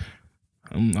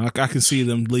I can see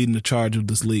them leading the charge of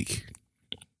this leak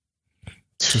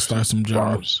to start some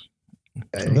jobs.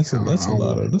 That's a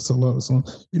lot of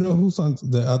songs. You know who songs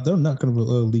that they're not going to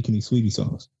leak any Sweetie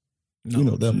songs. No, you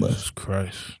know that much. Jesus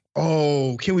Christ.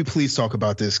 Oh, can we please talk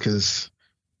about this? Because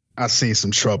I've seen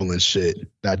some troubling shit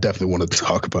that I definitely want to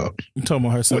talk about. You talking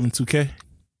about her selling 2K?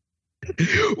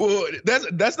 Well,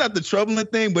 that's not the troubling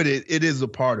thing, but it is a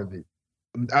part of it.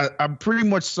 I pretty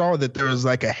much saw that there was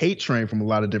like a hate train from a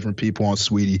lot of different people on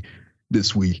Sweetie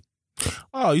this week.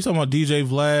 Oh, you talking about DJ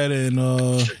Vlad and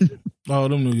all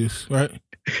them niggas, right?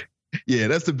 Yeah,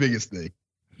 that's the biggest thing.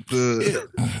 DJ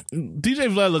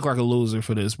Vlad looked like a loser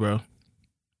for this, bro.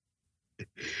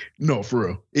 No, for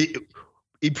real.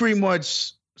 He pretty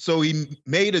much. So he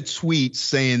made a tweet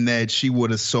saying that she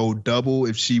would have sold double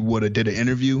if she would have did an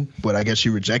interview, but I guess she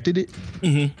rejected it.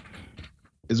 Mm-hmm.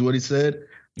 Is what he said.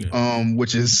 Yeah.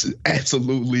 Which is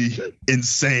absolutely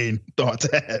insane thought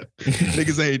to have.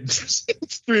 Niggas ain't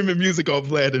streaming music off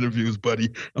Vlad interviews,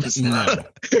 buddy. I'm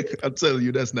telling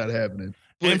you, that's not happening.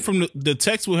 And from the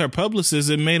text with her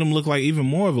publicist, it made him look like even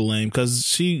more of a lame because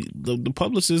the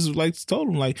publicist like told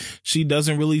him like she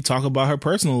doesn't really talk about her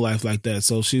personal life like that,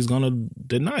 so she's gonna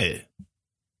deny it.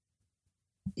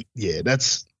 Yeah,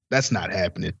 that's not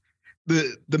happening.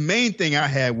 The main thing I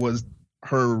had was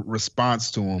her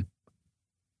response to him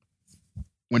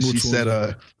when she said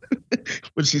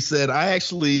I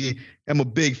actually am a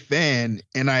big fan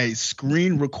and I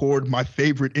screen record my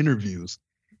favorite interviews.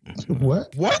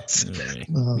 What?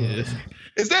 Yeah.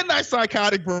 Is that not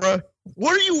psychotic, bro?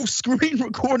 What are you screen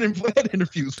recording Vlad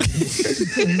interviews for?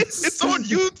 It's on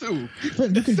YouTube.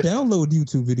 You can download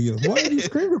YouTube videos. Why are you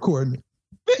screen recording?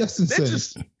 That's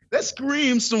insane. That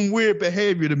screams some weird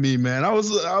behavior to me, man. I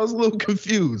was a little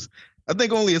confused. I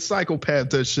think only a psychopath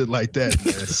does shit like that,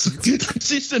 man.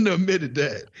 She shouldn't have admitted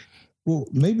that. Well,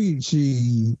 maybe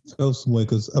she felt some way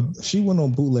because she went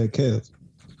on Bootleg Kev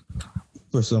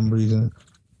for some reason.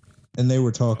 And they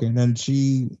were talking, and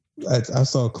I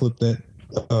saw a clip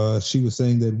that she was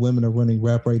saying that women are running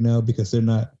rap right now because they're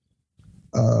not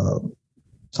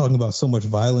talking about so much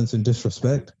violence and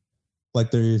disrespect like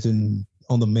there is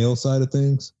on the male side of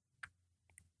things.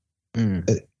 And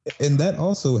that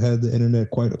also had the internet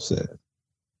quite upset.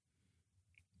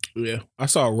 Yeah, I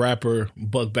saw a rapper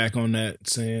buck back on that,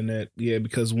 saying that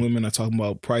because women are talking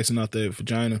about pricing out their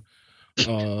vagina,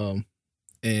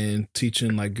 and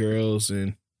teaching like girls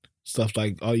and stuff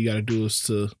like all you got to do is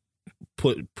to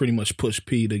pretty much push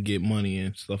P to get money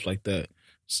and stuff like that.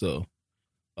 So,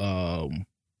 I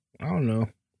don't know.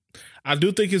 I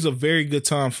do think it's a very good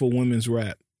time for women's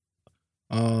rap.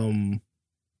 But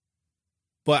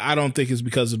I don't think it's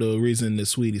because of the reason that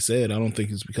Sweetie said. I don't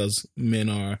think it's because men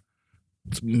are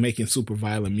making super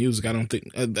violent music. I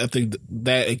think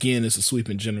that again is a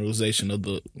sweeping generalization of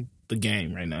the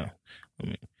game right now.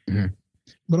 I mean,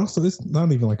 but also it's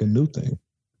not even like a new thing.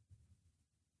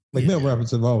 Like male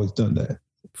rappers have always done that,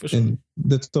 for sure. And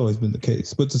that's always been the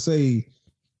case. But to say,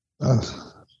 I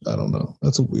don't know,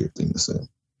 that's a weird thing to say.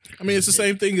 I mean, it's the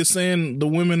same thing as saying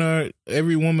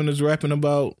every woman is rapping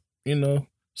about,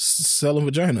 selling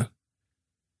vagina.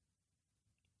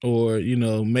 or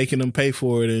making them pay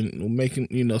for it and making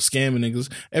scamming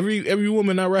niggas. Every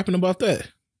woman not rapping about that.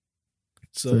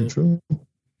 So very true.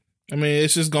 I mean,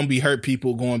 it's just gonna be hurt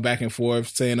people going back and forth,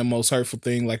 saying the most hurtful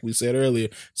thing, like we said earlier,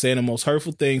 saying the most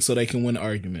hurtful thing so they can win the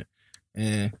argument,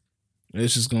 and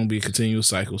it's just gonna be a continuous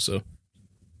cycle. So,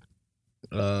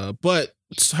 but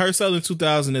her selling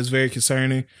 2,000 is very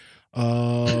concerning.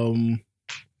 I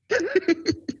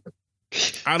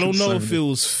don't know if it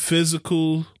was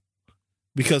physical,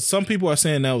 because some people are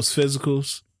saying that was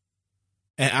physicals.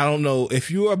 And I don't know if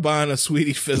you are buying a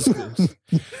Sweetie physicals,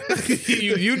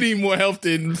 you need more help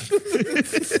than.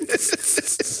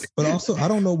 But also, I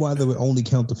don't know why they would only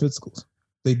count the physicals.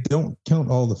 They don't count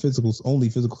all the physicals, only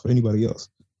physical for anybody else.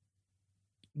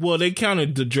 Well, they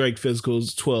counted the Drake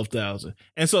physicals 12,000,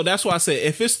 and so that's why I said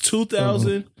if it's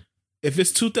 2,000, if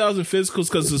it's 2,000 physicals,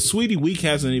 because the Sweetie week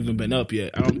hasn't even been up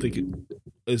yet. I don't think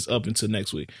it's up until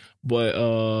next week, but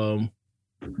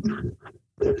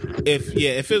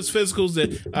If it's physicals,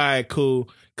 then all right, cool.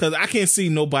 Because I can't see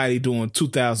nobody doing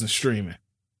 2,000 streaming.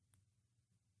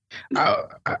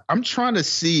 I'm trying to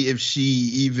see if she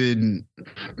even.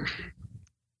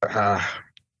 I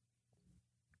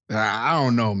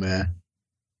don't know, man.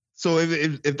 So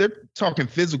if they're talking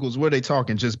physicals, what are they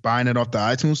talking? Just buying it off the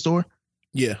iTunes store?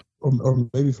 Yeah, or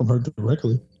maybe from her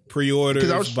directly.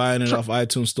 Pre-orders, buying it off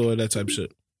iTunes store, that type of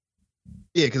shit.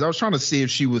 Yeah, because I was trying to see if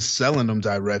she was selling them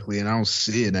directly, and I don't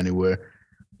see it anywhere.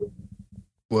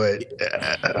 But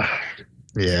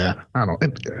yeah, I don't.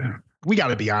 We got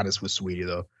to be honest with Sweetie,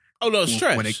 though. Oh no, it's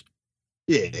trash.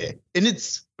 And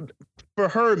it's for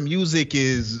her. Music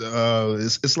is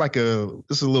it's like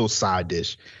it's a little side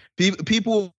dish.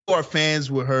 People are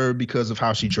fans with her because of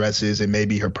how she dresses and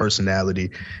maybe her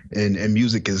personality, and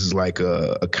music is like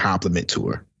a compliment to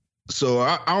her. So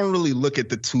I don't really look at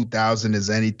the 2,000 as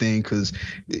anything, because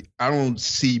I don't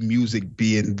see music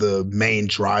being the main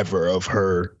driver of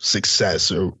her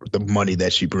success or the money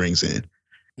that she brings in.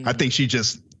 Mm-hmm. I think she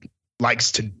just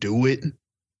likes to do it,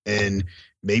 and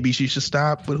maybe she should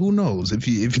stop. But who knows? If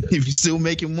you're still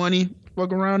making money,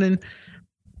 fuck around and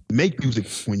make music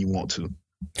when you want to.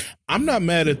 I'm not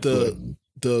mad at the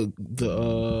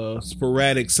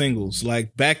sporadic singles,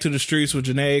 like Back to the Streets with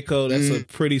Jhené Aiko. That's a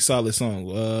pretty solid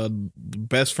song.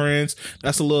 Best Friends,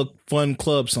 that's a little fun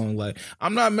club song. Like,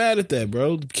 I'm not mad at that,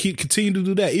 bro. Continue to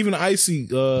do that. Even Icy,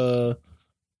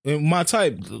 My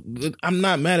Type, I'm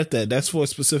not mad at that. That's for a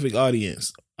specific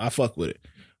audience. I fuck with it.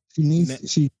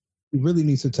 She really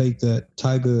needs to take that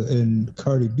Tyga and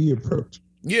Cardi B approach.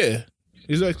 Yeah,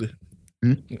 exactly.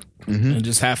 Mm-hmm. And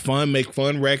just have fun, make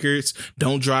fun records.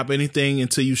 Don't drop anything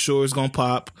until you sure it's gonna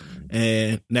pop,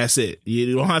 and that's it.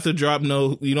 You don't have to drop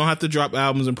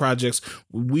albums and projects.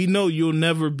 We know you'll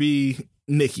never be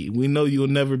Nicki. We know you'll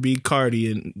never be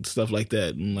Cardi and stuff like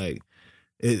that. And like,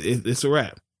 it's a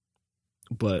wrap.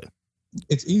 But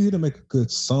it's easy to make a good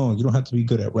song. You don't have to be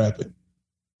good at rapping.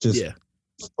 Just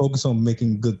focus on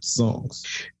making good songs.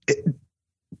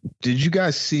 Did you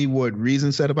guys see what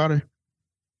Reason said about her?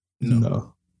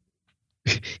 No.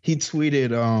 He tweeted,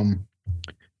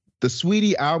 the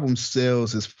Sweetie album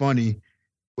sales is funny,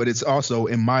 but it's also,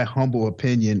 in my humble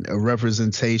opinion, a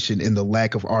representation in the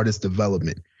lack of artist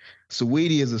development.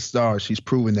 Sweetie is a star. She's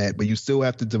proven that, but you still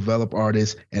have to develop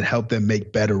artists and help them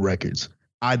make better records.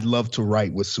 I'd love to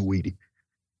write with Sweetie.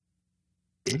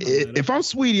 If I'm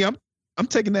Sweetie, I'm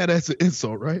taking that as an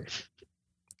insult, right?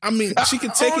 I mean, she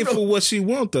can take it for what she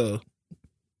wants, though.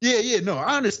 Yeah, no,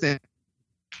 I understand.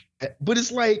 But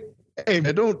it's like, hey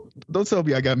man, don't tell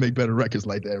me I gotta make better records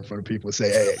like that in front of people and say,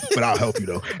 hey, but I'll help you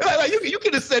though. Like you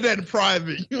could have said that in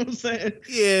private. You know what I'm saying?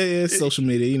 Yeah, social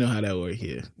media. You know how that works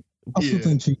here. I also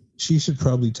think she should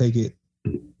probably take it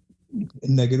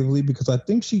negatively, because I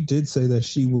think she did say that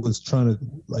she was trying to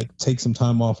like take some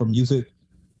time off from music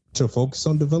to focus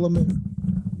on development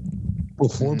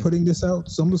before putting this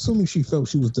out. So I'm assuming she felt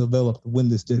she was developed when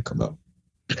this did come out.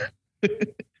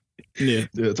 Yeah,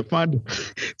 to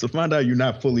find out you're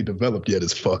not fully developed yet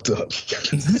is fucked up.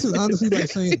 This is honestly like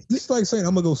saying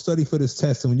I'm gonna go study for this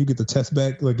test, and when you get the test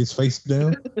back, like it's face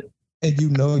down, and you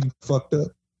know you fucked up.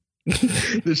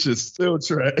 This shit's still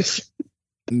trash.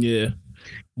 Yeah,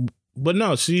 but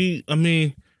no,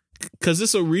 because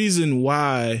it's a reason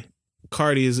why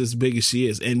Cardi is as big as she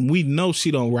is, and we know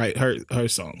she don't write her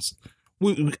songs.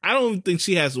 I don't think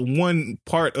she has one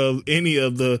part of any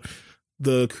of the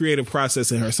creative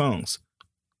process in her songs.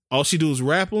 All she do is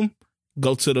rap them,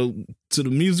 go to the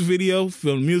music video,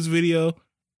 film the music video,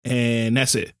 and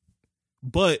that's it.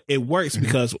 But it works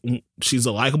because she's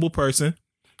a likable person.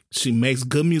 She makes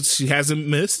good music. She hasn't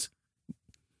missed.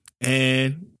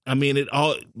 And I mean, it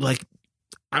all, like,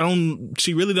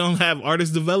 she really don't have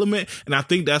artist development, and I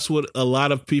think that's what a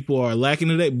lot of people are lacking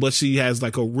today. But she has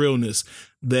like a realness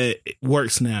that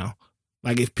works now.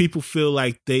 Like if people feel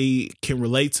like they can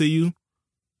relate to you,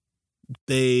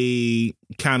 they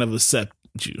kind of accept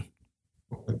you.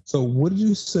 So would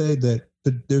you say that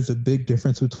there's a big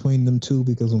difference between them two?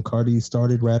 Because when Cardi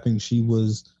started rapping, she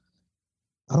was,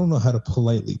 I don't know how to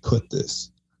politely put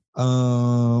this.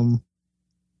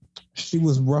 She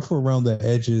was rougher around the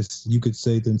edges, you could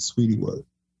say, than Sweetie was,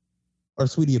 or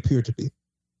Sweetie appeared to be.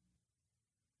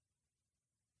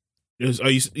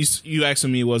 Are you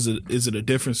asking me? Is it a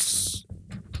difference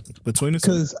between us?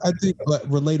 Because I think like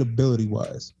relatability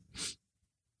wise,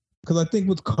 because I think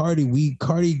with Cardi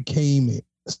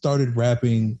started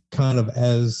rapping kind of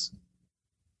as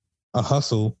a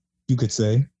hustle, you could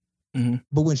say. Mm-hmm.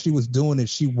 But when she was doing it,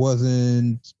 she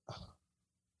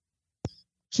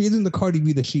isn't the Cardi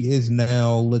B that she is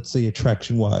now, let's say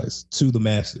attraction wise to the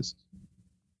masses.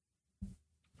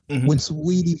 Mm-hmm. When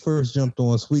Sweetie first jumped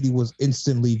on, Sweetie was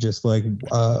instantly just like,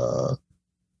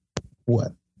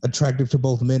 attractive to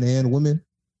both men and women.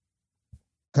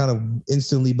 Kind of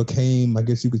instantly became, I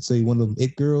guess you could say, one of them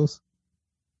it girls.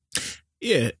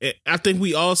 Yeah, I think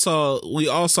we all saw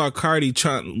Cardi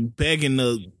begging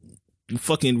the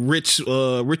fucking rich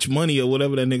money or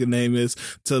whatever that nigga name is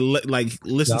to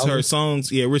listen to her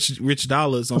songs. Yeah, rich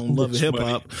dollars on Love and Hip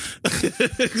Hop.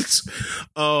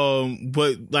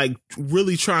 But like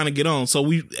really trying to get on. So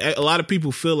a lot of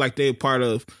people feel like they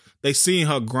seen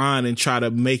her grind and try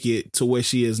to make it to where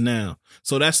she is now.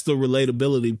 So that's the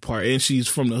relatability part. And she's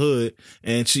from the hood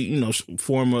and she,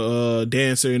 former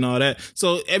dancer and all that.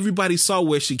 So everybody saw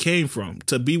where she came from.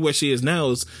 To be where she is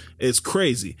now is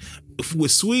crazy.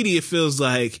 With Sweetie, it feels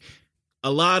like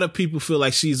a lot of people feel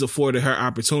like she's afforded her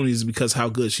opportunities because how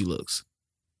good she looks.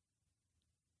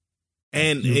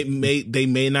 And they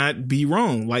may not be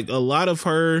wrong. Like a lot of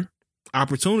her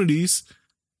opportunities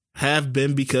have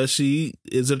been because she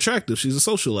is attractive. She's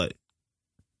a socialite.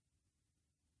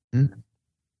 Mm-hmm.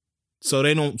 So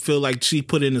they don't feel like she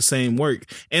put in the same work.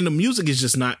 And the music is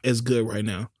just not as good right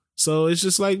now. So it's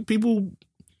just like people,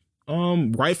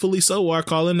 rightfully so, are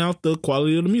calling out the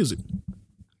quality of the music.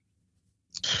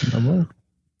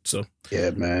 So yeah,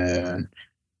 man.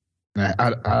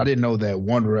 I didn't know that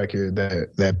one record,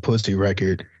 that Pussy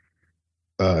record,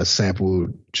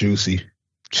 sampled Juicy.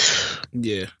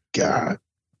 Yeah. God,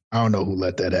 I don't know who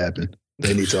let that happen.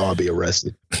 They need to all be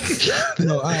arrested.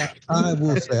 I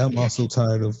will say I'm also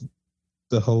tired of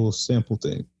the whole sample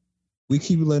thing. We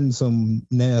keep letting some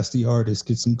nasty artists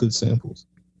get some good samples.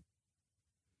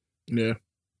 Yeah.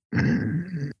 I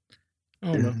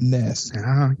don't know. Nasty.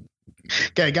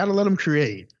 Okay, gotta let them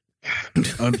create.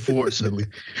 Unfortunately.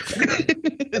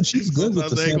 And she's good with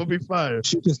the sample. Gonna be fired.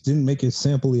 She just didn't make it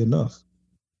sampley enough.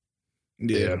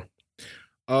 Yeah.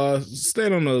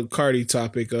 Staying on the Cardi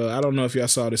topic, I don't know if y'all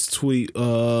saw this tweet,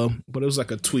 but it was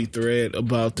like a tweet thread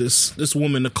about this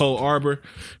woman, Nicole Arbor.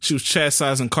 She was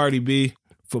chastising Cardi B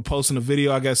for posting a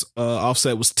video. I guess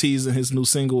Offset was teasing his new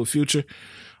single with Future.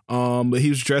 But he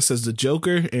was dressed as the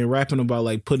Joker and rapping about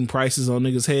like putting prices on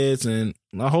niggas' heads and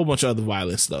a whole bunch of other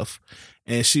violent stuff.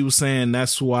 And she was saying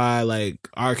that's why like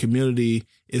our community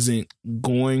isn't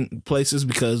going places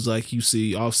because like you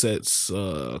see Offset's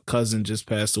cousin just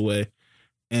passed away.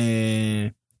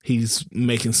 And he's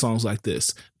making songs like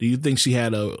this. Do you think she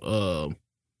had a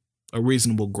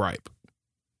reasonable gripe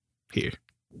here?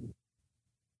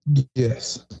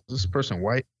 Yes. Is this person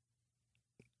white?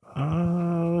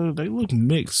 They look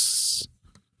mixed,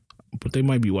 but they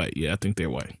might be white. Yeah, I think they're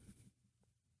white.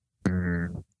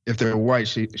 If they're white,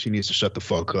 she needs to shut the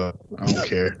fuck up. I don't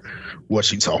care what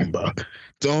she talking about.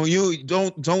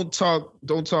 Don't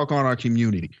talk on our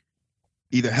community.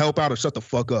 Either help out or shut the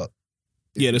fuck up.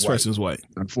 Yeah, this person's white.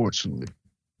 Unfortunately.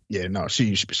 Yeah, no,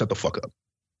 she should shut the fuck up.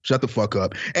 Shut the fuck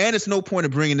up. And it's no point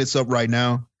of bringing this up right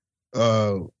now.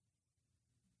 They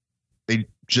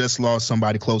just lost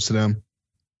somebody close to them.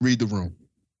 Read the room.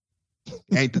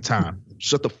 Ain't the time.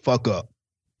 Shut the fuck up.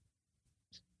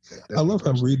 I love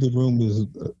how Read the Room has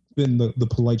been the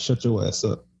polite shut your ass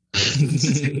up.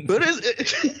 But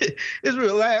it's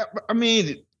real. I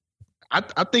mean,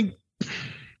 I think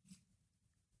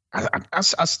I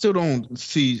still don't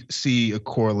see a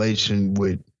correlation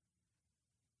with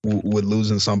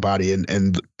losing somebody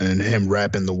and him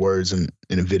rapping the words in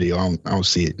a video. I don't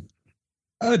see it.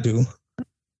 I do.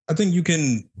 I think you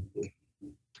can,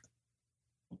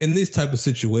 in this type of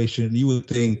situation, you would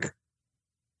think,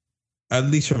 at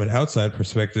least from an outside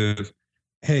perspective,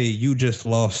 hey, you just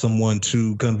lost someone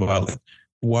to gun violence.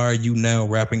 Why are you now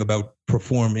rapping about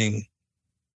performing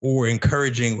or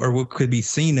encouraging, or what could be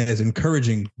seen as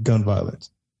encouraging gun violence?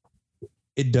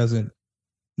 it doesn't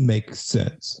make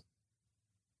sense.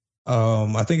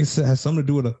 I think it has something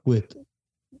to do with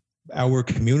our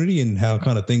community and how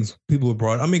kind of things people are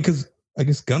brought. I mean, because I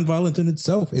guess gun violence in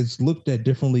itself is looked at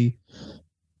differently,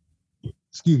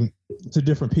 to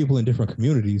different people in different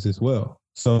communities as well.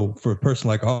 So for a person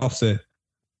like Offset,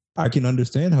 I can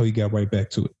understand how he got right back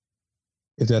to it.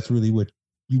 If that's really what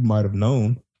you might have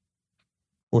known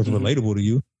or is relatable to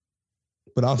you.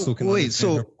 But also can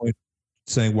understand her point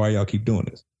saying why y'all keep doing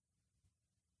this.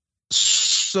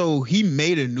 So he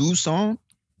made a new song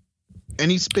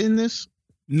and he's spinning this?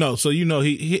 No, so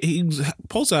he's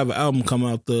supposed to have an album come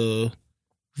out the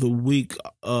week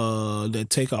that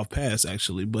Takeoff passed,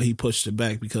 actually, but he pushed it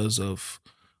back because of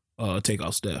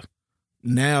Takeoff's death.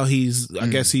 Now I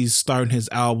guess he's starting his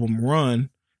album run,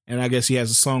 and I guess he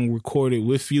has a song recorded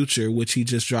with Future, which he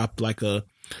just dropped like a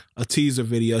teaser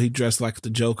video. He dressed like the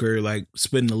Joker, like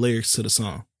spitting the lyrics to the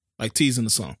song, like teasing the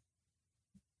song.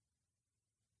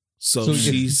 So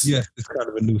she's it's kind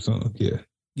of a new song,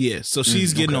 yeah. So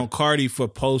she's getting on Cardi for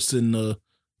posting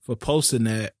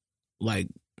that like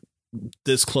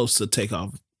this close to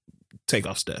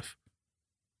Takeoff's death.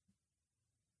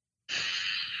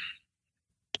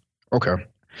 Okay,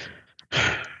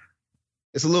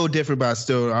 it's a little different, but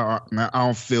still, I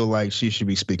don't feel like she should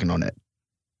be speaking on that.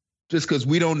 Just because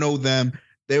we don't know them,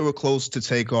 they were close to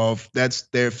Takeoff. That's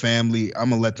their family. I'm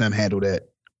gonna let them handle that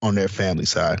on their family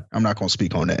side. I'm not gonna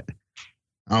speak on that.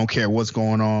 I don't care what's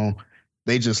going on.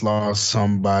 They just lost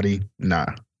somebody. Nah,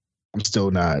 I'm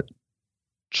still not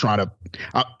trying to.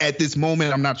 At this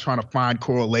moment, I'm not trying to find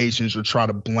correlations or try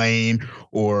to blame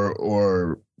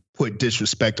or put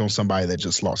disrespect on somebody that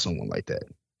just lost someone like that.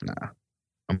 Nah,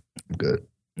 I'm good.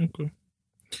 Okay.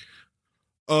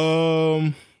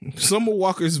 Summer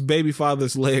Walker's baby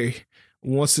father's Larry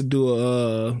wants to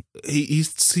do he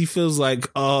feels like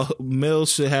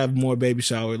males should have more baby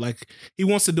shower. Like he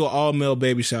wants to do an all male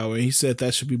baby shower, and he said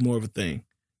that should be more of a thing.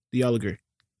 Do y'all agree?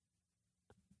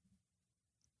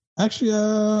 Actually,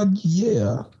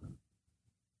 yeah.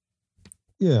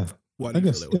 Why do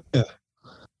you feel that way? Yeah.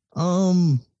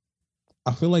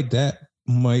 I feel like that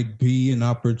might be an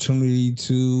opportunity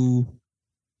to,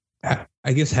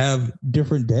 I guess, have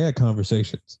different dad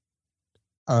conversations.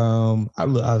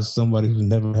 As somebody who's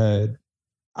never had,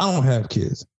 I don't have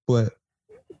kids, but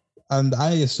I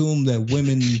assume that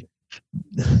women.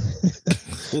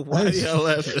 Why are y'all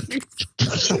laughing?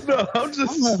 No, I'm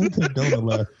having condona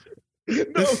laugh.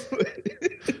 No,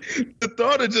 the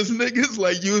thought of just niggas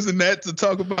like using that to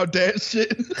talk about dad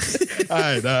shit.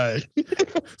 All right.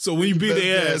 So when you beat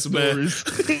their ass, man,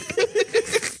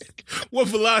 what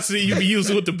velocity you be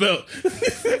using with the belt?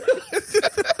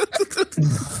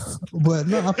 But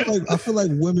no, I feel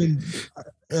like women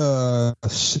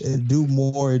do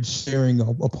more in sharing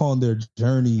upon their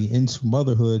journey into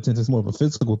motherhood, since it's more of a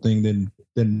physical thing than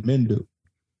men do.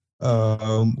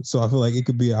 So I feel like it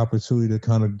could be an opportunity to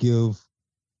kind of give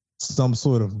some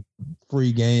sort of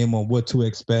free game on what to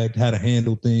expect, how to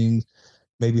handle things,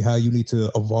 maybe how you need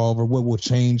to evolve or what will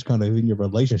change kind of in your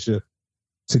relationship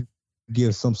to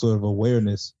give some sort of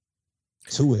awareness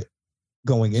to it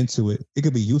going into it. It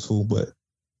could be useful, but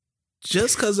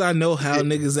just because I know how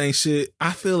niggas ain't shit,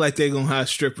 I feel like they gonna have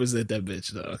strippers at that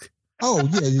bitch, dog. Oh,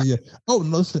 yeah. Oh,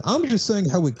 no, listen, I'm just saying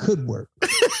how it could work.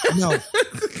 No.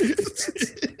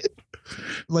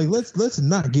 Like, let's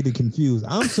not get it confused.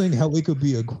 I'm saying how it could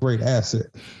be a great asset.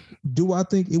 Do I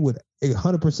think it would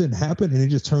 100% happen and it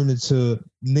just turned into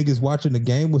niggas watching the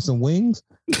game with some wings?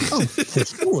 Oh, for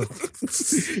sure.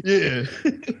 Yeah.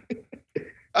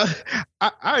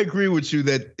 I agree with you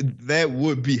that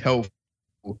would be helpful.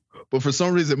 But for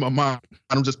some reason, in my mind,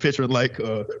 I'm just picturing like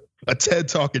a TED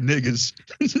talking niggas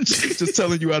just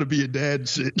telling you how to be a dad and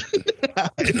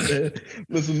shit.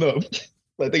 Listen up.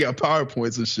 Like they got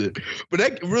PowerPoints and shit. But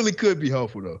that really could be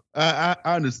helpful though. I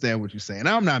understand what you're saying.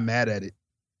 I'm not mad at it.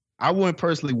 I wouldn't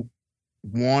personally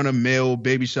want a male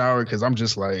baby shower because I'm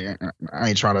just like, I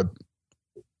ain't trying to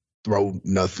throw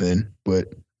nothing,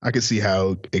 but I can see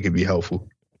how it could be helpful.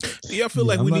 Yeah, I feel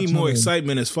like we need more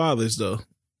excitement as fathers though.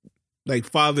 Like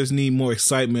fathers need more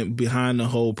excitement behind the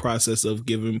whole process of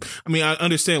giving. I mean, I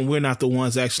understand we're not the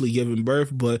ones actually giving birth,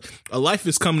 but a life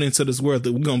is coming into this world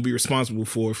that we're going to be responsible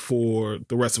for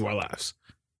the rest of our lives.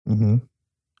 Mm-hmm.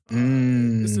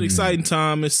 It's an exciting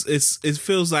time. It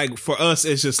feels like for us,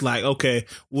 it's just like, okay,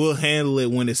 we'll handle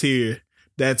it when it's here.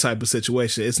 That type of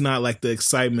situation. It's not like the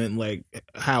excitement, like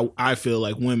how I feel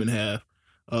like women have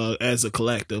as a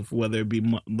collective, whether it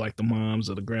be like the moms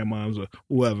or the grandmoms or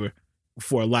whoever,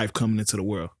 for a life coming into the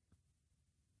world.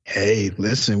 Hey,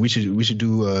 listen, we should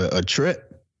do a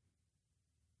trip,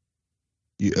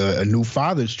 a new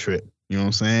father's trip. You know what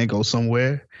I'm saying? Go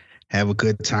somewhere, have a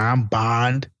good time,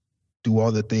 bond, do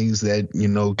all the things that,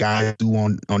 guys do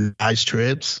on nice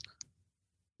trips,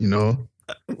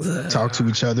 talk to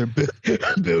each other,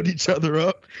 build each other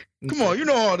up. Come on, you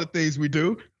know all the things we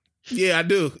do. Yeah, I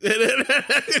do.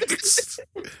 That's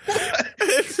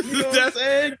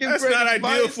not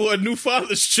ideal for a new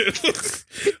father's trip.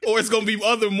 Or it's going to be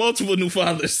multiple new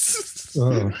fathers.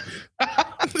 So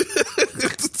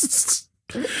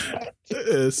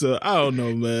I don't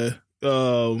know, man.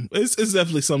 It's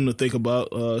definitely something to think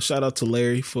about. Shout out to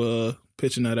Larry for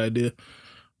pitching that idea.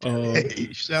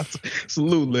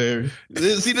 Salute, Larry.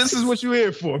 See, this is what you're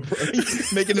here for, bro.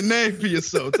 Making a name for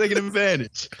yourself, taking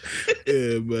advantage.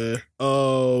 Yeah, man.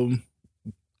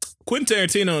 Quentin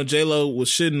Tarantino and J-Lo was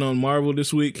shitting on Marvel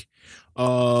this week.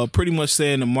 Pretty much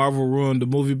saying that Marvel ruined the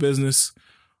movie business.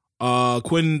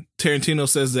 Quentin Tarantino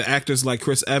says that actors like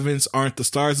Chris Evans aren't the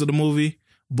stars of the movie,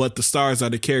 but the stars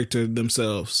are the character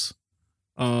themselves.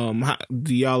 Do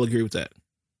y'all agree with that?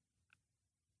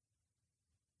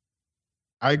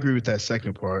 I agree with that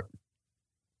second part.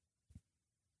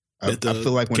 I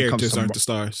feel like when characters aren't the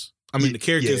stars. I mean, the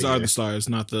characters are the stars,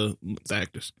 not the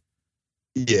actors.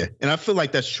 Yeah, and I feel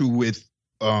like that's true with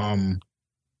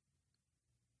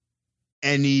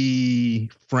any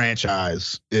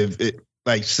franchise. If it,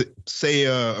 like, say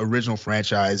a original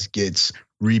franchise gets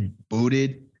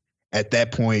rebooted, at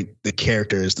that point the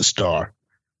character is the star,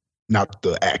 not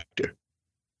the actor.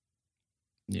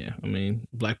 Yeah, I mean,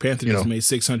 Black Panther just made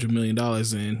 $600 million,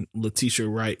 and Letitia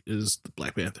Wright is the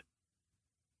Black Panther.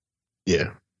 Yeah.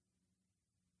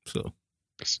 So,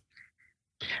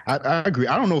 I agree.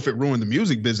 I don't know if it ruined the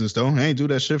music business, though. I ain't do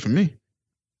that shit for me.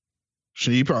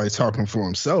 He probably talking for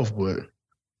himself, but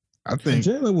I think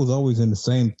J-Lo was always in the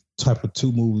same type of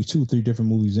 2 or 3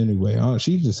 different movies anyway.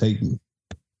 She's just hating.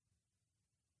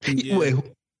 Yeah. Wait,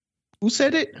 who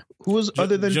said it? Who was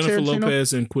other than Jennifer Tarantino?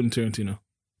 Lopez and Quentin Tarantino?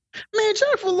 Man,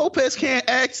 Jennifer Lopez can't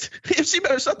act. If she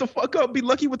better shut the fuck up, be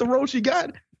lucky with the role she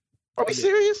got. Are we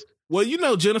serious?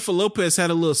 Well, Jennifer Lopez had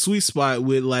a little sweet spot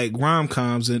with like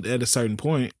rom-coms at a certain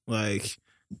point, like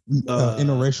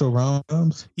interracial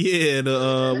rom-coms. Yeah,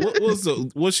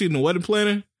 was she in The Wedding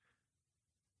Planner?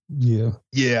 Yeah.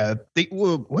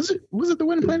 Was it The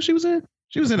Wedding Planner she was in?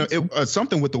 She was in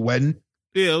something with the wedding.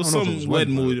 Yeah, it was some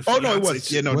wedding movie. Oh no, it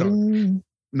was. Yeah, no.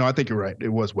 No, I think you're right. It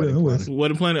was Wedding Planner.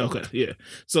 Wedding Planner? Okay, yeah.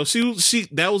 So she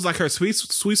that was like her sweet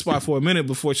spot for a minute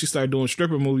before she started doing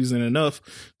stripper movies and enough.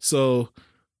 So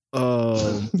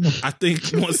I think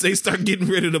once they start getting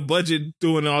rid of the budget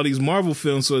doing all these Marvel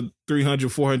films for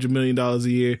 $300-400 million a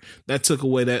year, that took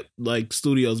away that like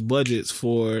studio's budgets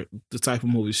for the type of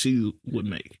movies she would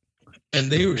make. And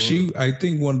I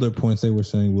think one of the points they were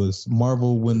saying was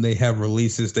Marvel, when they have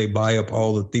releases, they buy up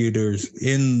all the theaters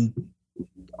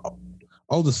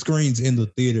all the screens in the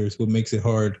theaters, what makes it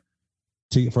hard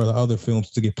for the other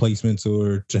films to get placements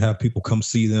or to have people come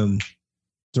see them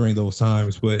during those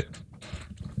times. But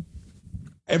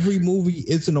every movie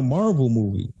isn't a Marvel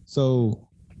movie. So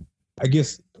I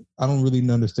guess I don't really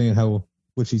understand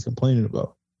what she's complaining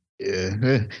about.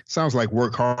 Yeah, sounds like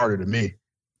work harder to me.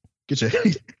 Get your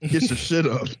shit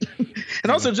up.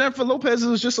 And also Jennifer Lopez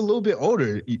is just a little bit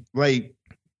older. Like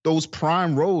those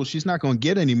prime roles, she's not going to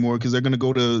get anymore because they're going to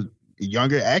go to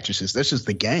younger actresses. That's just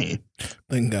the game.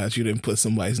 Thank God you didn't put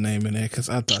somebody's name in there because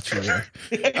I thought you were.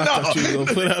 I thought you were going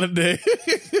to put out a day.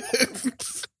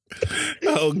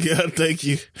 Oh God, thank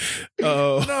you.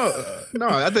 No.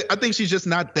 I think she's just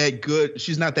not that good.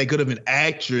 She's not that good of an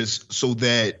actress, so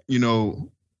that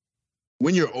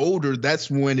when you're older, that's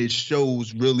when it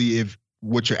shows really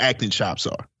what your acting chops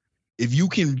are. If you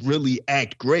can really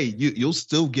act great, you'll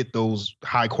still get those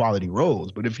high quality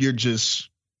roles. But if you're just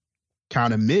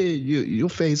kind of mid, you'll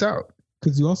phase out.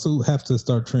 Because you also have to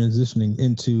start transitioning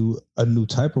into a new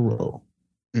type of role.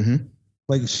 Mm-hmm.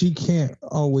 Like she can't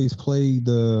always play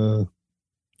the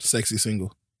sexy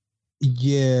single.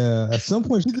 Yeah, at some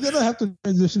point she's gonna have to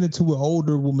transition into an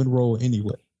older woman role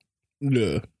anyway.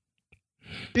 Yeah.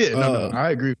 Yeah, no,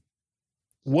 I agree.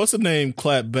 What's the name?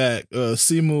 Clap back.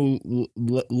 Simu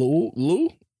Liu?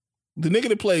 The nigga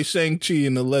that plays Shang-Chi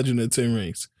in The Legend of Ten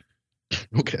Rings.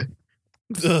 Okay.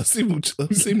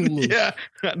 Simu Liu. Yeah,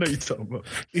 I know you're talking about.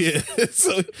 Yeah,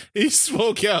 so he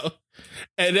spoke out,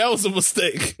 and that was a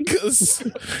mistake because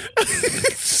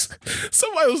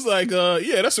somebody was like,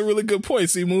 "Yeah, that's a really good point,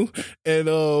 Simu," and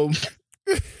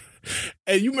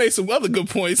you made some other good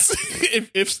points.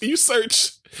 If you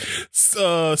search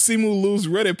Simu Liu's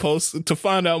Reddit post to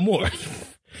find out more,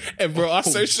 and bro, I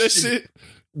searched that shit,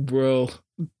 bro.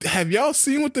 Have y'all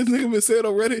seen what this nigga been said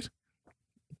on Reddit?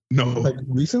 No, like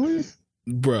recently.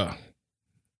 Bruh,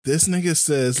 This nigga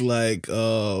says like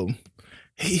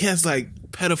he has like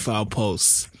pedophile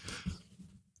posts,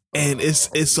 and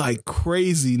it's like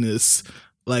craziness.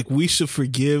 Like we should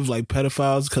forgive like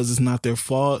pedophiles because it's not their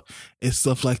fault and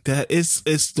stuff like that.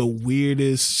 It's the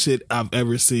weirdest shit I've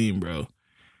ever seen, bro.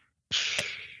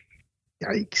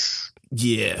 Yikes.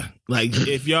 Yeah, like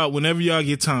if y'all, whenever y'all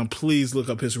get time, please look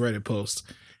up his Reddit post.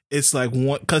 It's like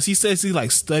one because he says he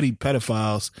like studied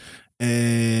pedophiles,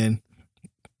 and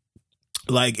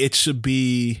like it should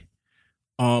be,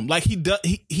 like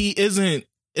he isn't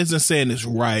saying it's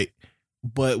right,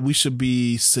 but we should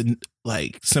be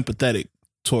like sympathetic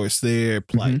towards their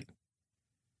plight.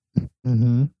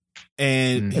 Mm-hmm.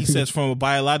 And he says from a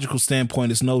biological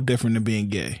standpoint, it's no different than being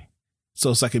gay.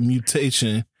 So it's like a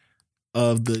mutation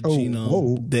of the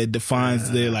genome that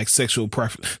defines their like sexual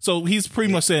preference. So he's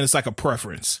pretty much saying it's like a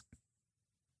preference.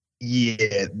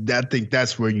 Yeah, I think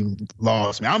that's where you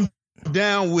lost me. I'm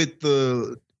down with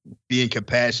the being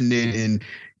compassionate and,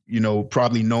 you know,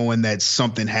 probably knowing that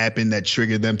something happened that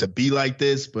triggered them to be like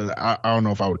this, but I don't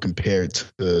know if I would compare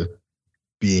it to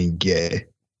being gay.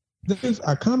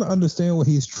 I kind of understand what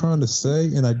he's trying to say,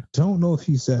 and I don't know if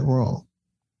he's that wrong.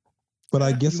 But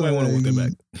I guess I want to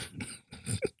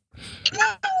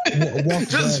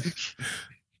walk back.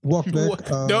 Walk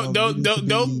back.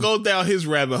 Don't go down his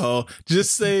rabbit hole.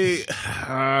 Just say,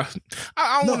 I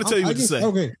don't want to tell you what to say.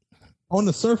 Okay, on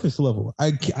the surface level, I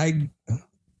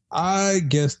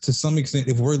guess to some extent,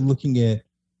 if we're looking at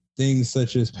things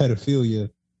such as pedophilia,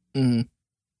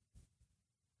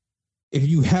 if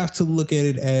you have to look at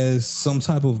it as some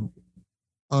type of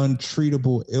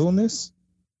untreatable illness,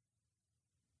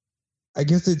 I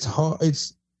guess it's hard.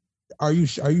 Are you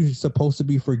supposed to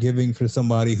be forgiving for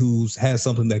somebody who's has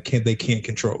something that they can't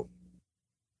control,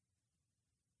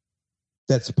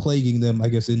 that's plaguing them, I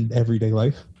guess, in everyday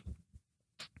life?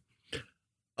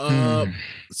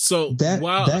 So that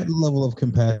level of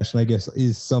compassion, I guess,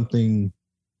 is something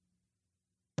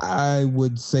I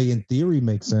would say in theory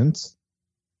makes sense.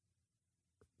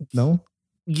 No?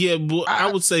 Yeah, but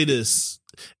I would say this.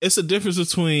 It's a difference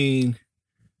between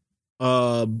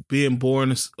being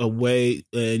born a way,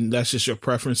 and that's just your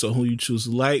preference on who you choose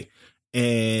to like,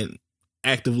 and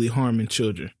actively harming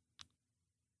children.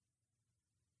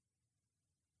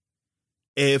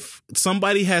 If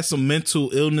somebody has some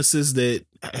mental illnesses that,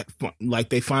 like,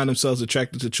 they find themselves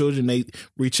attracted to children, they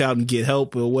reach out and get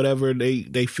help or whatever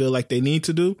they feel like they need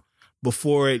to do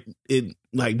before it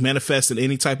like manifests in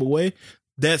any type of way.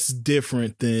 That's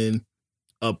different than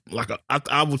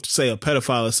I would say a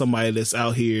pedophile is somebody that's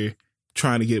out here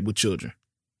trying to get with children.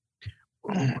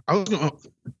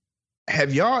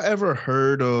 Have y'all ever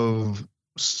heard of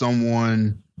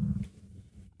someone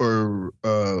or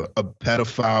a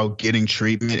pedophile getting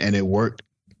treatment and it worked?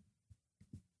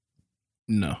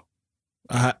 No,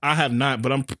 I have not,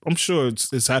 but I'm sure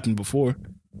it's happened before.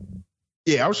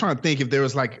 Yeah, I was trying to think if there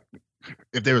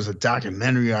was a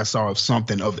documentary I saw of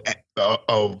something of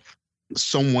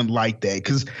someone like that,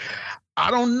 because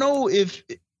I don't know if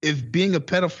being a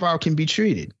pedophile can be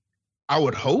treated. I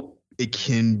would hope it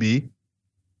can be,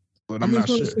 but I'm not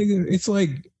sure. It's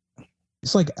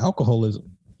like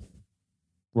alcoholism,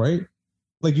 right?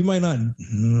 Like you might not.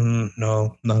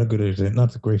 No, not a good example.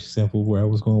 Not a great example of where I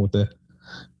was going with that.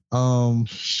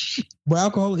 But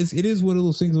alcohol it is one of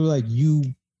those things where like you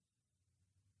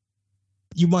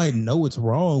might know it's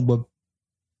wrong, but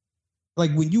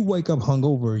like when you wake up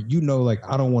hungover, you know, like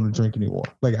I don't want to drink anymore.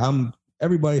 Like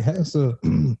everybody has to.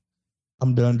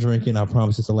 I'm done drinking. I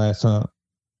promise it's the last time.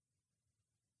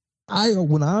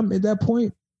 When I'm at that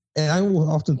point, and I will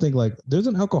often think like, there's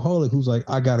an alcoholic who's like,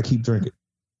 I gotta keep drinking,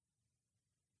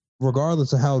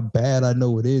 regardless of how bad I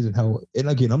know it is, and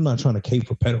again, I'm not trying to cape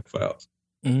for pedophiles.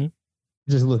 Mm-hmm.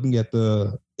 Just looking at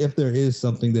if there is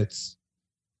something that's,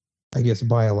 I guess,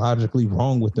 biologically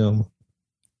wrong with them.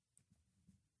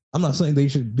 I'm not saying they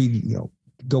should be,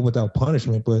 go without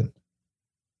punishment, but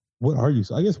what are you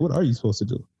supposed to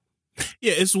do?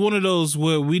 Yeah, it's one of those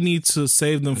where we need to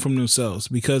save them from themselves,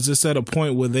 because it's at a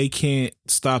point where they can't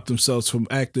stop themselves from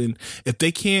acting. If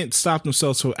they can't stop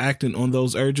themselves from acting on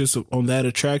those urges, on that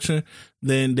attraction,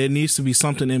 then there needs to be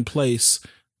something in place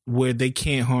where they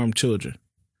can't harm children.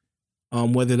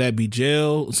 Whether that be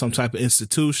jail, some type of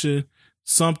institution,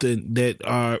 something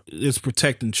that is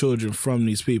protecting children from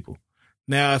these people.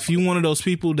 Now, if you're one of those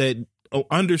people that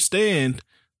understand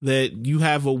that you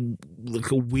have a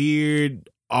weird,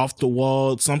 off the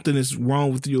wall, something is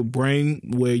wrong with your brain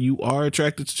where you are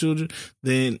attracted to children,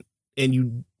 and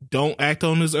you don't act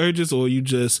on those urges, or you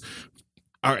just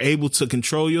are able to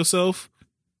control yourself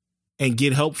and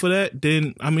get help for that,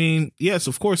 then I mean, yes,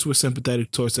 of course we're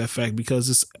sympathetic towards that fact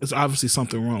because it's obviously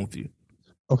something wrong with you.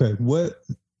 Okay, what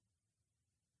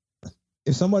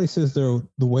if somebody says the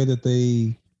way that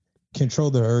they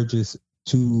control their urges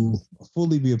to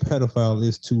fully be a pedophile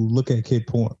is to look at kid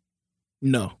porn?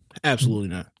 No, absolutely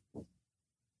not.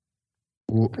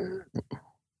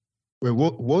 Wait,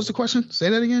 what was the question? Say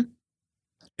that again.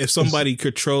 If somebody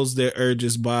controls their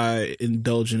urges by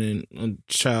indulging in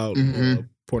child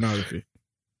pornography.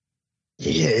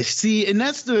 Yeah, see, and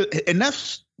that's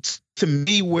to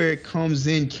me where it comes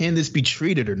in. Can this be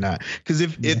treated or not? Because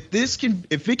if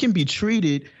it can be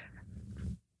treated,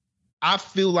 I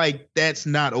feel like that's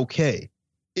not okay.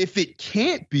 If it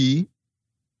can't be,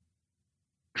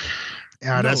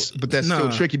 that's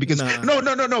still tricky because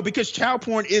no, because child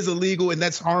porn is illegal and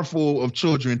that's harmful of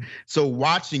children. So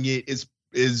watching it is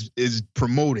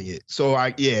promoting it. So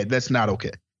that's not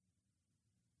okay.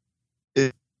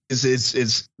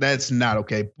 It's that's not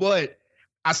okay. But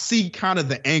I see kind of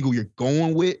the angle you're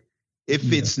going with.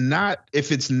 If it's not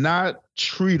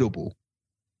treatable,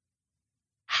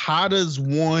 how does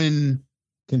one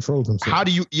control themselves? How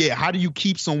do you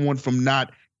keep someone from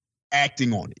not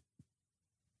acting on it?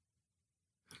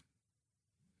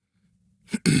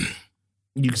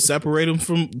 You separate them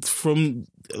from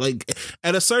like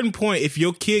at a certain point. If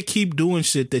your kid keep doing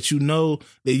shit that you know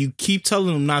that you keep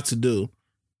telling them not to do,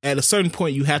 at a certain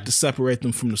point you have to separate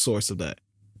them from the source of that.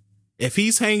 If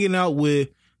he's hanging out with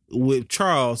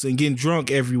Charles and getting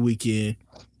drunk every weekend,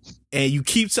 and you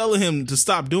keep telling him to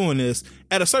stop doing this,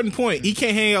 at a certain point he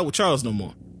can't hang out with Charles no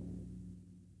more.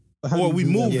 Or we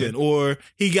moving, or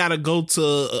he got to go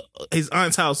to his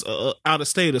aunt's house out of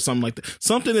state or something like that.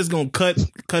 Something is going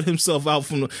to cut himself out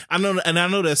from I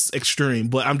know that's extreme,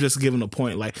 but I'm just giving a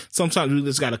point. Like sometimes we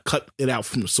just got to cut it out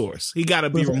from the source. He got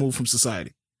to be removed from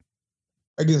society.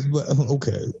 I guess, but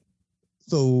okay.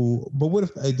 So, but what if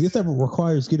I guess that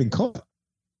requires getting caught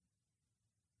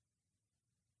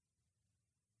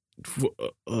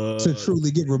to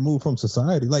truly get removed from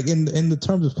society? Like in the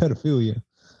terms of pedophilia.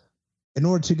 In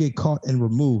order to get caught and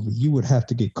removed, you would have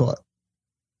to get caught.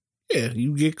 Yeah,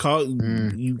 you get caught.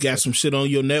 You got some shit on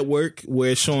your network where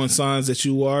it's showing signs that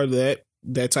you are that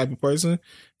type of person,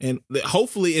 and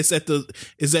hopefully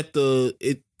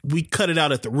we cut it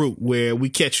out at the root where we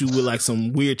catch you with like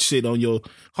some weird shit on your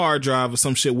hard drive or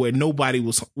some shit where nobody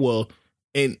was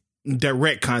in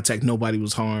direct contact. Nobody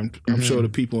was harmed. I'm sure the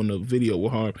people in the video were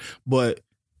harmed, but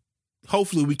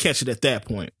hopefully we catch it at that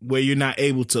point where you're not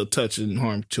able to touch and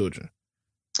harm children.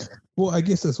 Well, I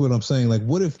guess that's what I'm saying. Like,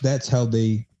 what if that's how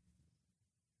they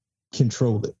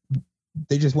control it?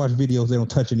 They just watch videos. They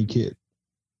don't touch any kid.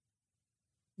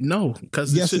 No,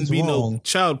 because there shouldn't be no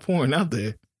child porn out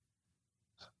there.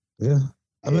 Yeah.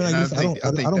 I mean, I guess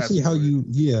I don't see how you.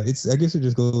 Yeah, I guess it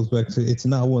just goes back to it's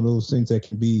not one of those things that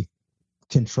can be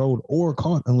controlled or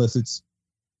caught unless it's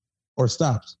or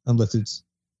stopped unless it's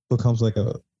becomes like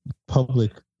a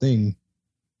public thing.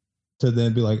 To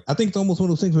then be like, I think it's almost one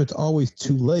of those things where it's always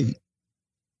too late.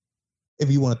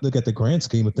 If you want to look at the grand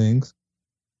scheme of things,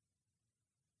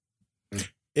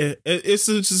 it's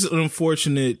just an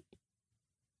unfortunate.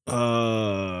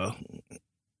 I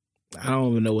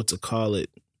don't even know what to call it.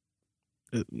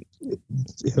 I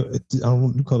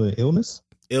don't call it an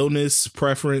illness,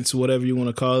 preference, whatever you want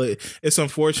to call it. It's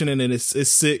unfortunate and it's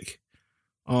sick,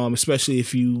 especially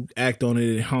if you act on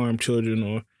it and harm children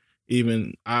or.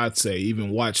 Even I'd say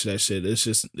even watch that shit. It's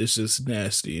just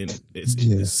nasty and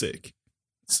it's sick.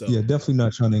 So yeah, definitely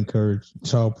not trying to encourage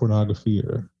child pornography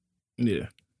or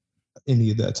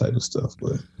any of that type of stuff.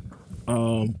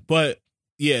 But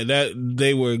yeah, that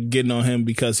they were getting on him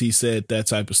because he said that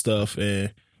type of stuff,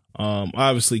 and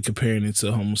obviously comparing it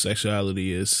to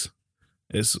homosexuality is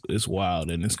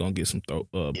wild, and it's gonna get some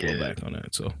blowback on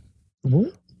that. So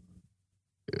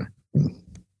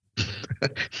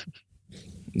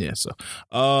yeah, so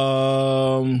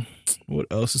what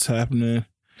else is happening?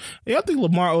 Yeah, I think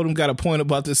Lamar Odom got a point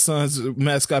about this Suns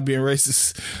mascot being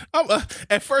racist.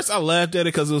 At first, I laughed at it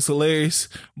because it was hilarious,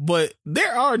 but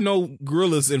there are no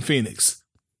gorillas in Phoenix.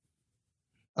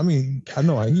 I mean, I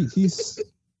know I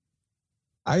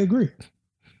agree.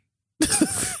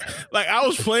 Like I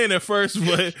was playing at first,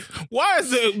 but why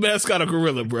is the mascot a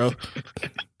gorilla, bro?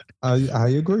 I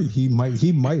agree. He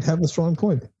might have a strong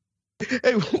point.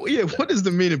 Hey, yeah, what is the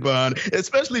meaning behind it?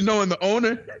 Especially knowing the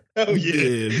owner. Oh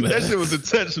yeah, that shit was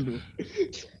intentional.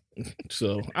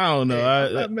 So I don't know.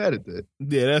 I'm not mad at that.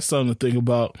 Yeah, that's something to think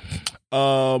about.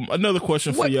 Another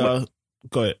question for y'all.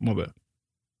 Go ahead, my bad.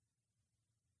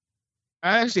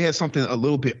 I actually had something a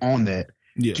little bit on that.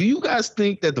 Yeah. Do you guys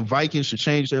think that the Vikings should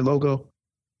change their logo?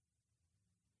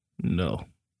 No.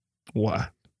 Why?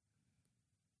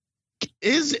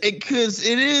 Is it because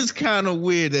it is kind of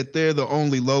weird that they're the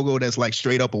only logo that's like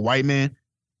straight up a white man?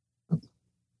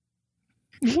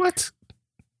 What?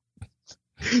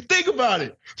 Think about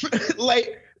it.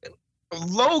 Like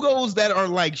logos that are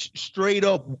like straight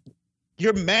up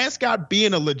your mascot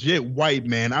being a legit white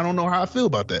man. I don't know how I feel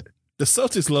about that. The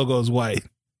Celtics logo is white.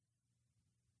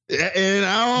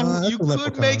 And you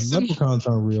could make some leprechauns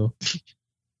aren't real.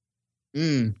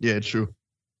 Yeah, true.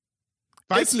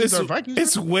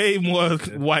 It's way more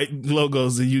white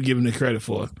logos than you giving it credit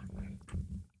for.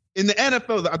 In the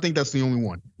NFL, I think that's the only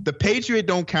one. The Patriot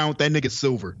don't count. That nigga's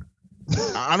silver.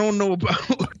 I don't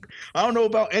know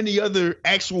about any other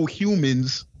actual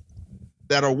humans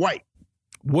that are white.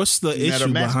 What's the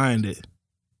issue behind it?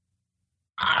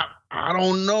 I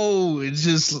don't know. It's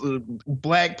just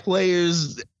black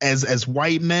players as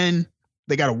white men.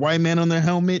 They got a white man on their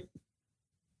helmet.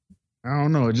 I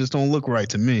don't know. It just don't look right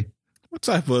to me. What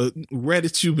type of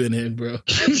Reddit you been in, bro?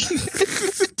 I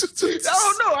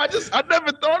don't know. I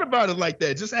never thought about it like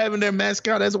that. Just having their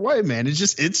mascot as a white man.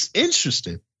 It's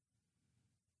interesting.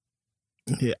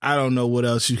 Yeah, I don't know what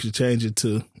else you could change it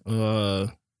to.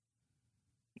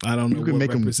 I don't know what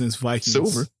represents Vikings.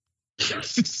 Silver.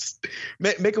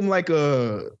 make them like I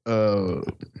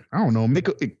don't know.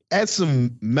 Add some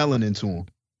melanin to him.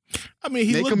 I mean,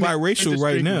 he look biracial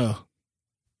right now.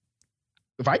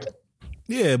 Viking?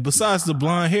 Yeah. Besides the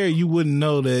blonde hair, you wouldn't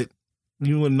know that.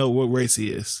 You wouldn't know what race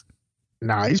he is.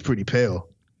 Nah, he's pretty pale.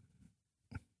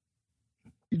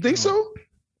 You think so?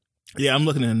 Yeah, I'm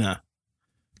looking at it now.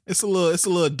 It's a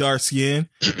little dark skin.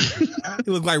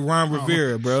 He look like Ron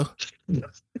Rivera, bro.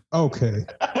 Okay.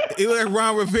 He look like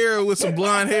Ron Rivera with some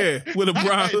blonde hair, with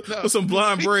some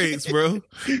blonde braids, bro.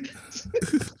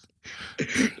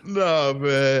 No,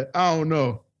 man. I don't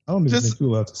know. I don't even think you're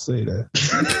allowed to say that.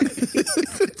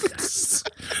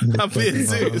 I'm being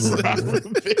serious.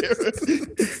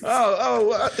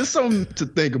 It's something to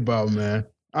think about, man.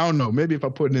 I don't know. Maybe if I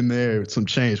put it in there, some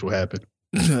change will happen.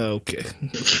 Okay.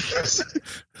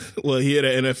 Well, here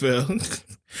at the NFL,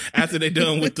 after they're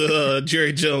done with the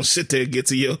Jerry Jones shit, they get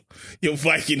to your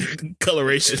Viking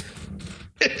coloration.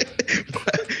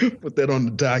 Put that on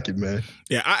the docket, man.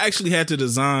 Yeah, I actually had to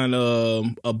design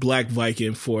a black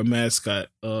Viking for a mascot,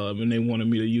 and they wanted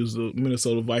me to use the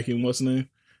Minnesota Viking. What's the name?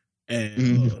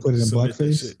 And put it in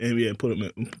blackface, and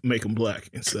make him black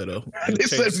instead of. They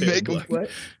said make him black.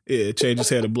 Yeah, change his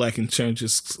hair to black and change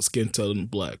his skin tone to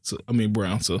black. So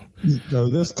brown. So no,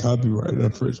 that's copyright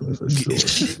infringement for sure.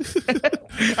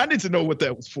 I need to know what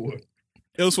that was for.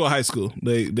 It was for high school.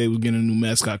 They were getting a new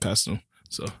mascot costume.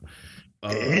 So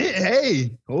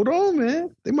hey, hold on,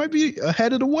 man. They might be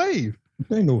ahead of the wave.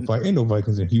 Ain't no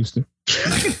Vikings in Houston.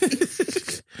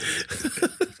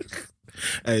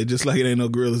 Hey, just like it ain't no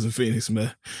gorillas in Phoenix,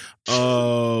 man.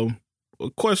 A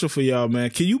question for y'all, man.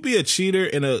 Can you be a cheater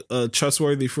and a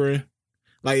trustworthy friend?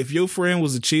 Like if your friend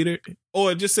was a cheater,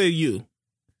 or just say you.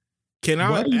 Can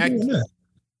I act? That?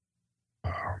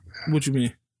 What you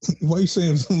mean? Why are you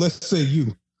saying, let's say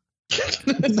you?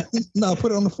 No,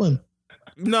 put it on the friend.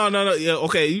 No. Yeah,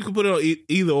 okay. You can put it on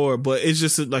either or, but it's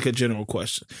just like a general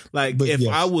question. Like if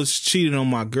I was cheating on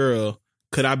my girl,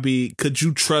 could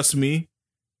you trust me?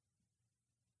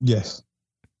 Yes.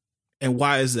 And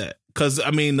why is that? Because,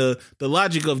 I mean, the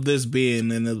logic of this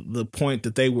being and the point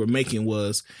that they were making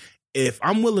was if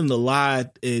I'm willing to lie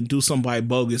and do somebody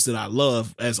bogus that I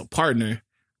love as a partner,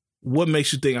 what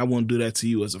makes you think I won't do that to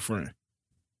you as a friend?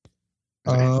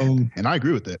 And I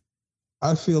agree with that.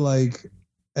 I feel like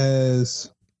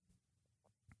as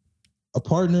a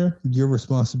partner, your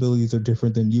responsibilities are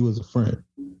different than you as a friend.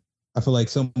 I feel like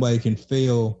somebody can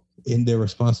fail in their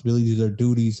responsibilities or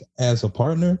duties as a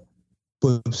partner,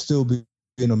 but still be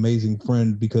an amazing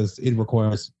friend because it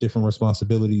requires different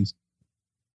responsibilities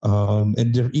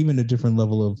and even a different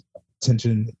level of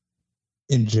attention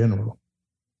in general.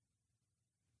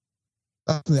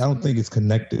 I don't think it's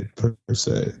connected per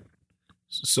se.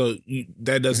 So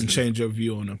that doesn't change your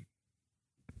view on them.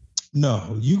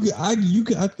 No, I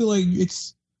feel like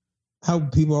it's how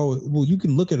people are. Well, you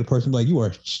can look at a person like you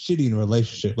are shitty in a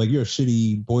relationship. Like you're a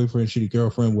shitty boyfriend, shitty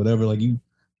girlfriend, whatever. Like you're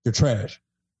trash,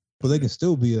 but they can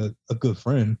still be a good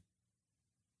friend.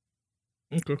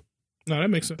 Okay, no, that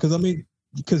makes sense.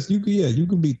 Because you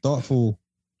can be thoughtful.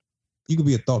 You can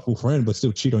be a thoughtful friend, but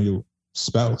still cheat on your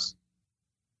spouse.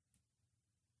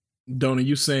 Donnie,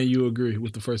 you saying you agree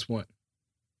with the first point?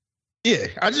 Yeah,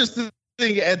 I just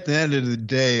think at the end of the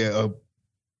day,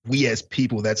 we as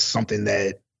people, that's something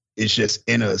that is just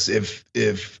in us. If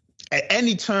at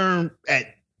any turn,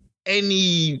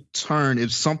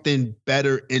 if something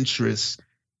better interests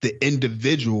the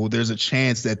individual, there's a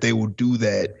chance that they will do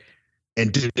that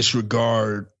and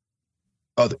disregard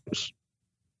others.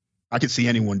 I could see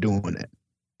anyone doing that.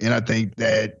 And I think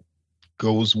that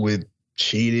goes with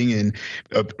cheating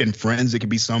and friends. It could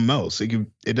be something else.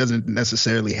 It doesn't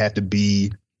necessarily have to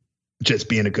be just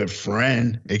being a good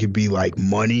friend. It could be like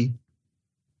money,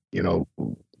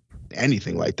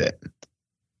 anything like that.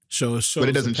 But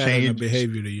it doesn't change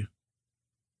behavior to you.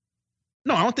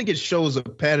 No, I don't think it shows a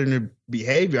pattern of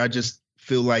behavior. I just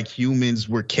feel like humans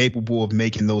were capable of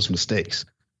making those mistakes.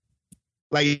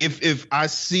 Like if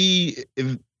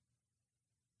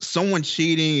someone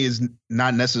cheating is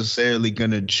not necessarily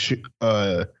going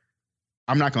to,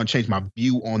 I'm not going to change my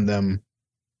view on them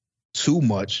too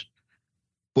much,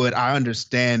 but I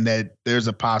understand that there's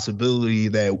a possibility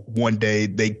that one day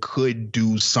they could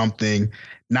do something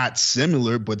not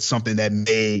similar, but something that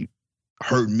may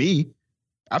hurt me.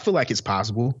 I feel like it's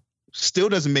possible. Still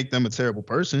doesn't make them a terrible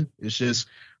person. It's just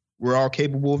we're all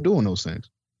capable of doing those things.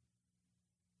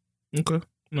 Okay.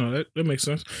 No, that makes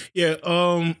sense. Yeah.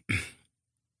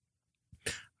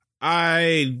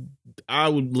 I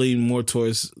would lean more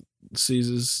towards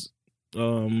Caesar's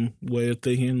way of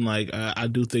thinking. Like I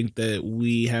do think that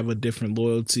we have a different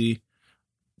loyalty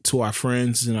to our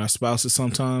friends and our spouses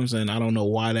sometimes, and I don't know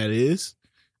why that is,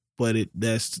 but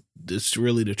that's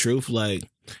really the truth. Like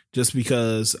just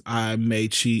because I may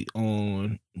cheat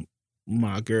on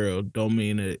my girl don't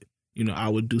mean that I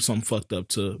would do something fucked up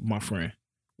to my friend,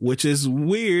 which is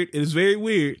weird. It's very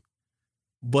weird,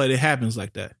 but it happens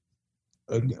like that.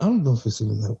 I don't know if it's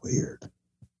even that weird.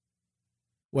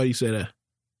 Why do you say that?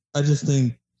 I just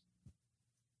think,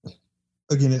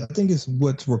 again, I think it's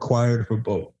what's required for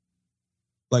both.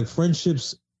 Like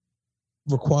friendships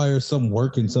require some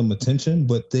work and some attention,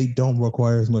 but they don't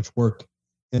require as much work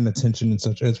and attention and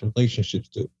such as relationships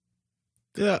do.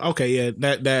 Yeah. Okay. Yeah.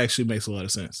 That actually makes a lot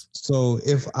of sense. So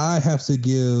if I have to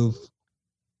give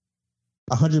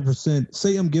 100%,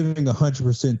 say I'm giving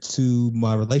 100% to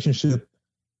my relationship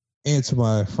and to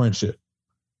my friendship,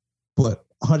 but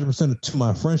 100% to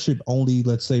my friendship only,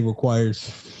 let's say, requires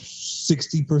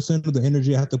 60% of the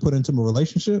energy I have to put into my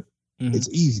relationship. Mm-hmm. It's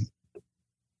easy.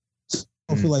 So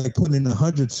I feel like putting in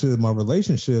 100 to my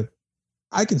relationship,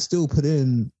 I can still put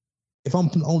in, if I'm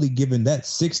only giving that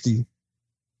 60,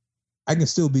 I can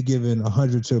still be giving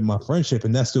 100 to my friendship,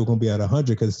 and that's still going to be at 100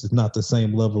 because it's not the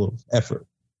same level of effort.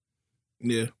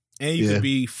 Yeah. And you can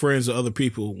be friends with other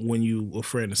people when you a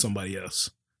friend of somebody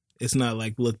else. It's not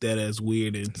like looked at as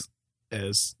weird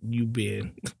as you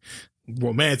being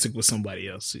romantic with somebody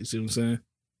else. You see what I'm saying?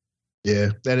 Yeah,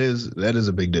 that is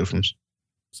a big difference.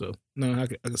 So no, I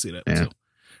can see that. Yeah.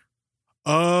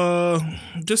 So,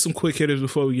 just some quick hitters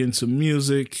before we get into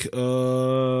music.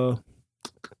 Y'all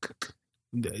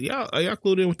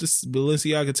clued in with this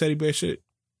Balenciaga teddy bear shit?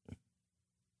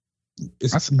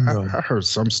 I heard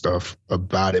some stuff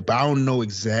about it, but I don't know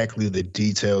exactly the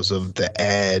details of the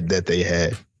ad that they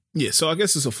had. Yeah, so I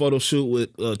guess it's a photo shoot with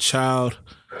a child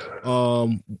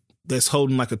that's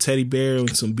holding like a teddy bear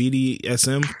and some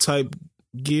BDSM type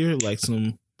gear, like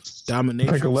some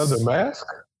domination. Like a leather mask?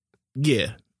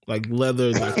 Yeah, like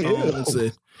leather like arms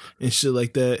and shit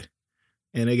like that.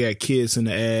 And they got kids in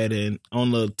the ad, and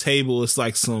on the table it's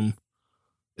like some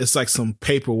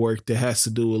paperwork that has to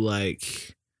do with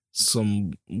like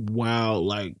some wild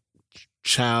like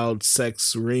child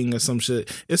sex ring or some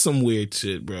shit. It's some weird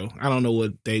shit, bro. I don't know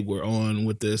what they were on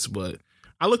with this, but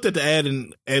I looked at the ad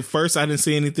and at first I didn't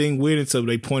see anything weird until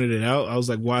they pointed it out. I was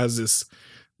like, why does this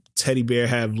teddy bear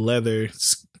have leather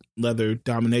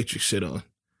dominatrix shit on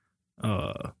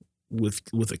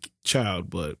with a child?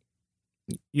 But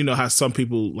you know how some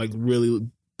people like really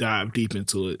dive deep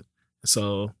into it.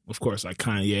 So of course, like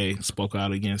Kanye spoke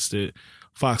out against it.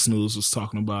 Fox News was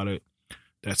talking about it,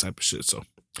 that type of shit. So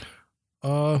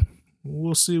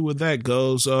we'll see where that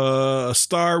goes. A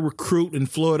star recruit in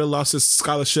Florida lost his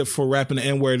scholarship for rapping the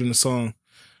N-word in the song.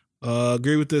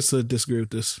 Agree with this or disagree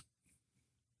with this?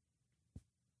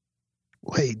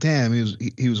 Wait, damn,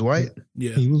 he was white?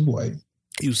 Yeah. He was white.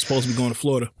 He was supposed to be going to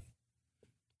Florida.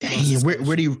 Dang,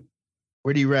 where do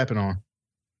you rapping on?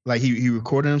 Like he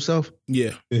recorded himself?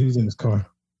 Yeah. He was in his car.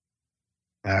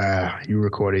 You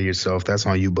recorded yourself. That's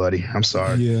on you, buddy. I'm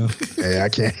sorry. Yeah. Hey, I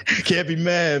can't be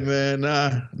mad, man.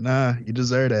 Nah, you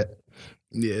deserve that.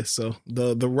 Yeah, so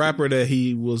the rapper that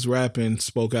he was rapping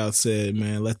spoke out, said,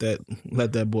 man, let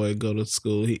that boy go to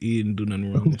school. He didn't do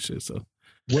nothing wrong and shit. So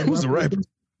what was the rapper?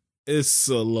 It's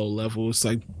a low level. It's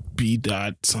like B.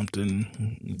 Dot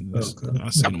something. Okay. I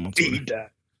seen him on Twitter. B.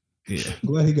 Dot. Yeah.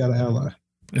 Glad he got an ally.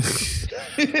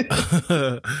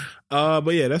 But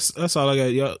yeah, that's all I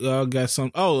got. Y'all got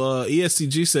some.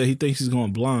 ESTG said he thinks he's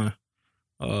going blind.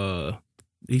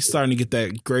 He's starting to get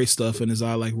that gray stuff in his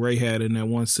eye, like Ray had in that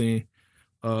one scene.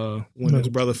 When his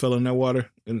brother fell in that water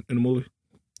in the movie.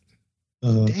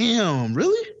 Damn,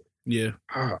 really? Yeah.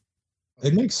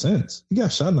 It makes sense. He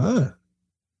got shot in the eye.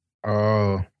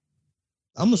 Oh.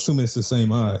 I'm assuming it's the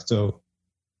same eye, so.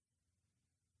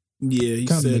 Yeah, he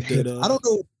said that. I don't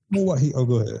know what he. Oh,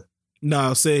 go ahead.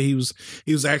 No, I said he was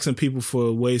asking people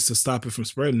for ways to stop it from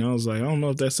spreading. I was like, I don't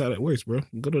know if that's how that works, bro.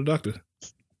 Go to the doctor.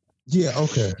 Yeah,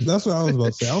 okay. That's what I was about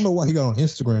to say. I don't know why he got on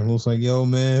Instagram. It was like, yo,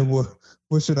 man,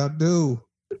 what should I do?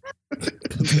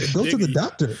 Go to the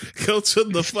doctor. Go to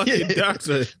the fucking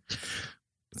doctor.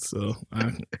 So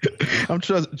I'm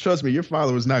trust me, your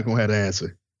follower's not gonna have to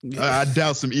answer. I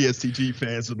doubt some ESTG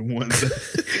fans are the ones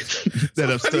that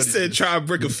have studied. He said, "Try a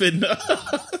brick of fentanyl."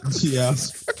 Yeah.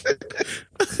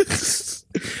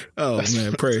 Oh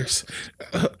man, prayers.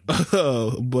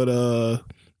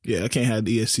 Yeah, I can't have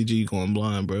the ESTG going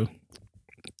blind, bro.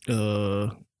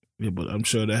 Yeah, but I'm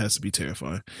sure that has to be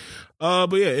terrifying.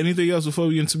 But yeah, anything else before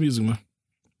we get into music, man?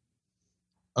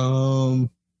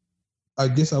 I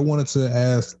guess I wanted to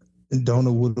ask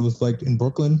Donna what it was like in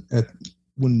Brooklyn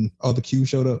when all the Qs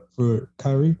showed up for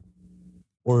Kyrie,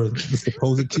 or the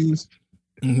supposed Qs.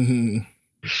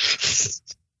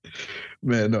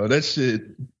 Man, no, that shit.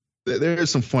 There is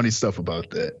some funny stuff about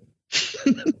that.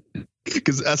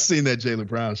 Because I seen that Jaylen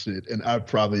Brown shit, and I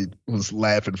probably was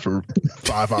laughing for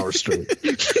 5 hours straight. I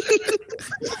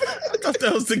thought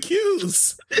that was the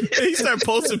Qs. He started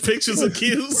posting pictures of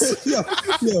Qs. Yeah,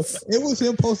 it was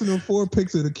him posting them 4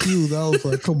 pics of the Qs. I was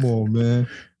like, come on, man.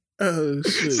 Oh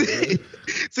shit!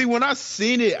 See, when I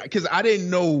seen it, because I didn't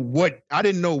know what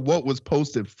was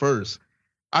posted first.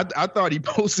 I thought he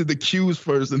posted the Qs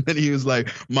first, and then he was like,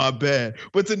 "My bad."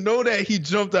 But to know that he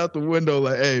jumped out the window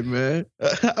like, "Hey, man,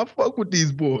 I fuck with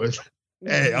these boys."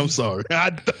 Hey, I'm sorry.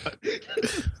 And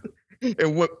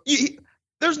what?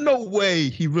 There's no way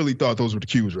he really thought those were the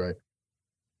Qs, right?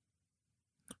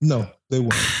 No, they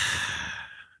weren't.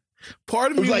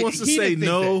 Part of me wants to say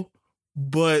no,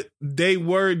 but they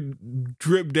were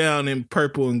dripped down in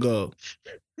purple and gold.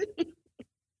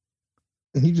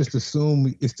 And he just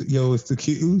assumed it's the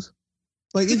Qs.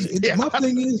 Like, my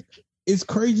thing is, it's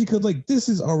crazy because like this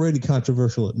is already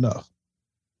controversial enough.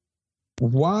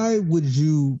 Why would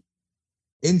you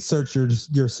insert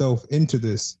yourself into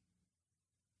this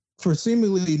for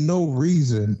seemingly no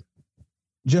reason,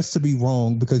 just to be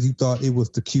wrong because you thought it was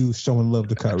the Qs showing love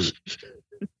to Kyrie?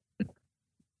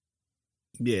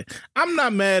 Yeah, I'm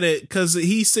not mad at because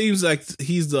he seems like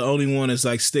he's the only one that's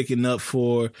like sticking up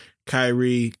for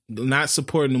Kyrie, not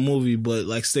supporting the movie, but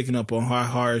like sticking up on how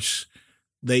harsh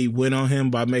they went on him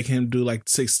by making him do like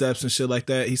 6 steps and shit like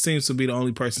that. He seems to be the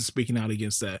only person speaking out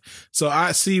against that. So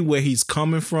I see where he's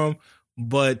coming from,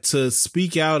 but to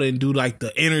speak out and do like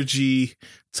the energy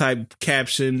type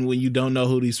caption when you don't know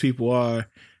who these people are,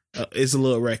 it's a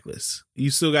little reckless.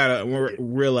 You still gotta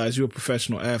realize you're a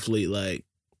professional athlete. Like,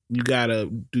 you gotta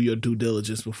do your due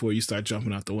diligence before you start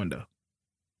jumping out the window.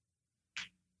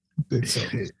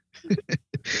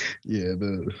 Yeah,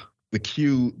 the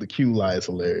Q lie is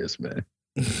hilarious, man.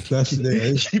 That's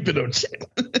there. Keep it on check.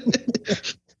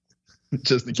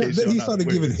 Just in case. Then he started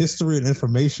giving history and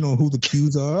information on who the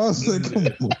Qs are. I was like, come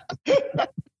on.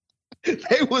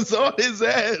 They was on his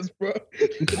ass, bro.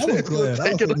 I was glad.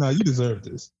 I was like, no, you deserve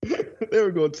this. They were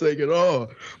gonna take it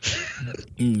all.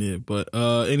 Yeah, but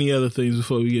any other things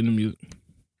before we get into music?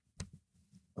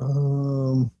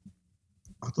 I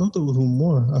thought there was one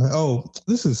more.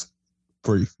 This is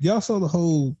brief. Y'all saw the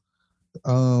whole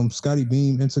Scotty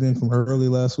Beam incident from early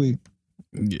last week?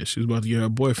 Yeah, she was about to get her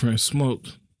boyfriend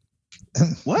smoked.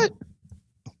 What?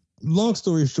 Long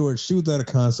story short, she was at a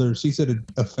concert. She said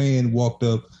a fan walked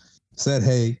up, said,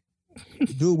 "Hey."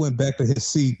 Dude went back to his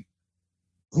seat,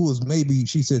 who was maybe,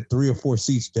 she said, 3 or 4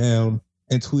 seats down,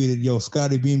 and tweeted, "Yo,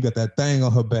 Scotty Beam got that thing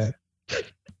on her back."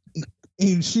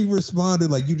 And she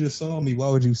responded like, "You just saw me. Why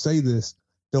would you say this?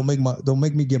 Don't make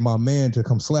me get my man to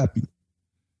come slap you."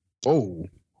 Oh,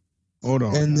 hold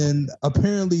on. And then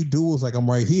apparently dude was like, "I'm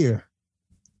right here."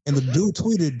 And the dude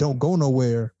tweeted, "Don't go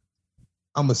nowhere.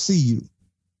 I'ma see you."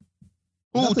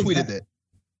 Who tweeted that?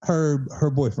 Her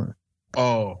boyfriend.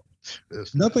 Oh.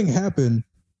 Nothing happened,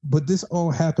 but this all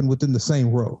happened within the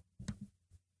same row.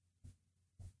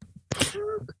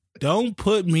 Don't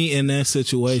put me in that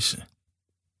situation.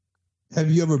 Have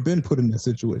you ever been put in that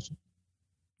situation?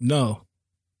 No.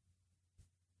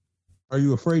 Are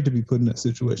you afraid to be put in that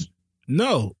situation?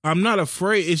 No, I'm not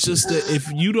afraid. It's just that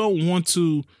if you don't want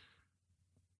to,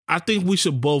 I think we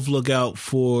should both look out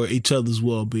for each other's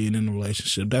well-being in a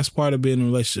relationship. That's part of being in a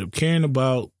relationship, caring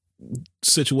about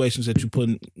situations that you put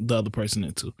the other person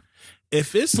into.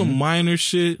 If it's some minor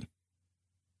shit,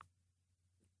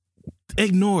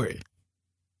 ignore it.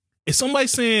 If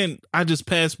somebody's saying, I just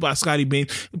passed by Scotty Beam,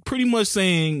 pretty much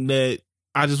saying that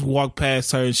I just walked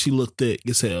past her and she looked thick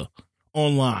as hell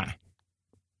online.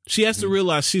 She has to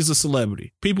realize she's a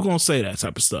celebrity. People gonna say that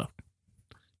type of stuff.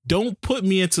 Don't put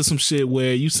me into some shit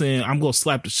where you saying I'm gonna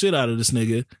slap the shit out of this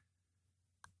nigga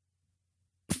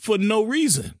for no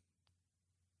reason.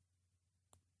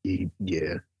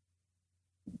 Yeah.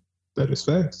 That is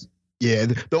facts. Yeah.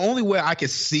 The only way I could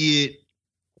see it.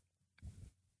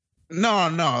 No.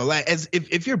 Like, as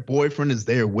if your boyfriend is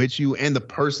there with you and the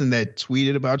person that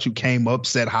tweeted about you came up,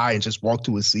 said hi, and just walked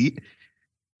to a seat.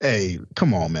 Hey,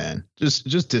 come on, man.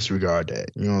 Just disregard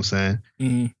that. You know what I'm saying?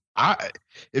 Mm-hmm.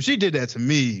 If she did that to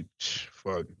me,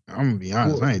 fuck, I'm gonna be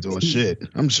honest. I ain't doing shit.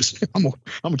 I'm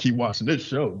gonna keep watching this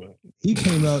show, man. He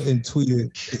came out and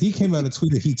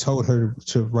tweeted. He told her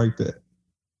to write that.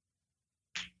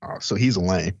 Oh, so he's a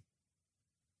lame.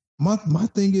 My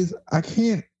thing is, I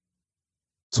can't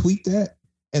tweet that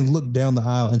and look down the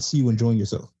aisle and see you enjoying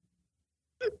yourself.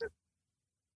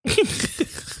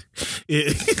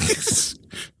 Yeah.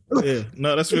 Yeah,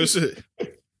 no, that's real shit.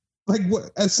 Like, what?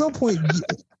 At some point,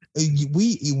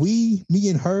 me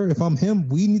and her, if I'm him,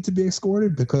 we need to be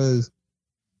escorted, because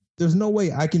there's no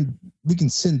way we can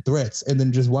send threats and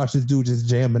then just watch this dude just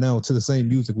jamming out to the same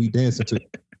music we dancing to.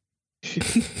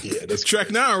 Yeah, that's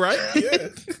track now, right? Yeah.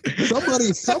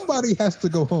 Somebody has to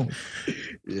go home.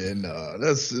 Yeah, no,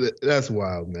 that's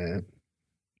wild, man.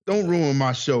 Don't ruin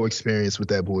my show experience with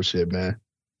that bullshit, man.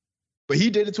 But he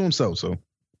did it to himself, so.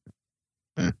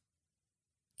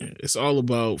 It's all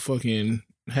about fucking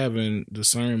having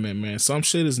discernment, man. Some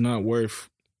shit is not worth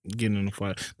getting in a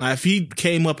fight. Now, if he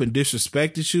came up and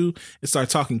disrespected you and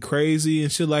started talking crazy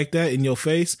and shit like that in your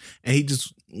face, and he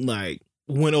just like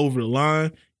went over the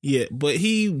line, yeah. But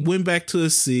he went back to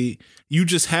his seat. You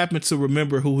just happened to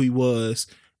remember who he was,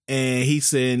 and he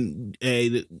said,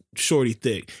 "Hey, shorty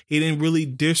thick." He didn't really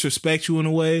disrespect you in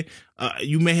a way.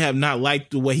 You may have not liked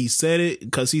the way he said it,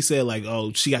 because he said like,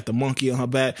 "Oh, she got the monkey on her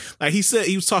back." Like he said,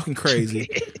 he was talking crazy.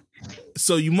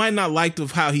 So you might not like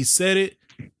how he said it,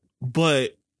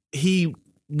 but he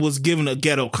was giving a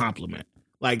ghetto compliment.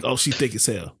 Like, "Oh, she thick as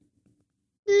hell."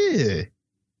 Yeah.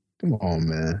 Come on,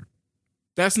 man.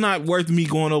 That's not worth me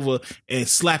going over and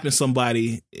slapping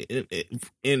somebody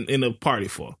in a party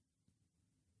for.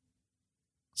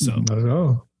 So not at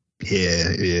all.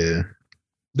 Yeah.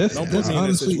 That's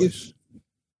honestly,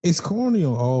 it's corny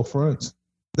on all fronts.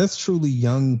 That's truly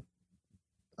young.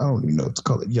 I don't even know what to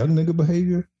call it. Young nigga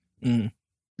behavior.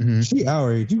 Mm-hmm. She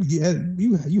our age.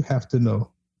 You have to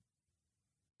know.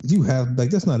 You have, like,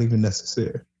 that's not even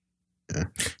necessary. Yeah.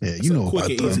 That's You know quick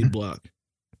about and easy block.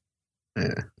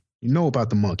 Yeah. You know about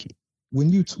the monkey.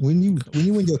 When you in your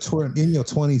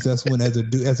 20s, that's when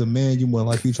as a man you more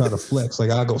likely try to flex. Like,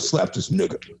 I'll go slap this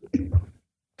nigga.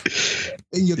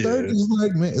 In your 30s,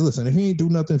 like, man, listen, if he ain't do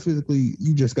nothing physically,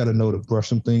 you just got to know to brush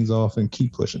some things off and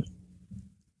keep pushing.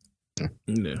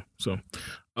 Yeah. So,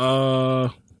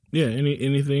 yeah.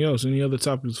 Anything else? Any other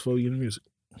topics before we get into music?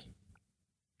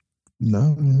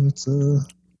 No, it's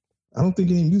I don't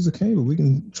think any music came, but we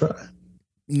can try.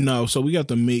 No. So we got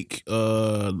the Meek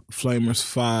Flamers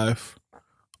 5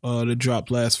 that dropped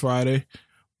last Friday.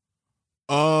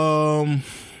 How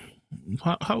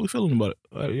we feeling about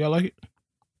it? Y'all like it?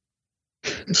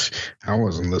 I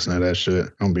wasn't listening to that shit.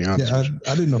 I'm be honest. Yeah,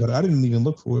 I didn't know that. I didn't even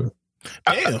look for it.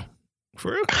 Damn,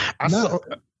 for real?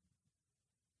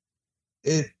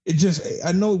 It just,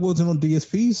 I know it wasn't on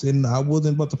DSPs, and I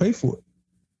wasn't about to pay for it.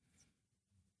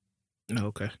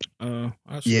 Okay.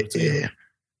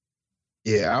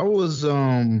 Yeah. I was.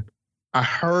 I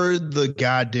heard the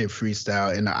guy did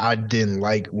freestyle, and I didn't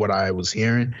like what I was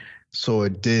hearing, so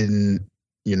it didn't,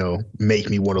 make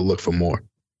me want to look for more.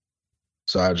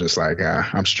 So I was just like,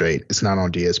 I'm straight. It's not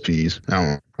on DSPs.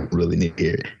 I don't really need to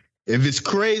hear it. If it's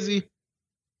crazy,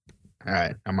 all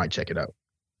right, I might check it out.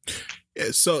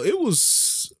 Yeah, so it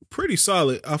was pretty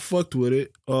solid. I fucked with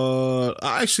it.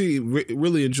 I actually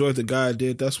really enjoyed the guy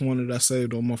did. That's one that I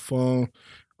saved on my phone.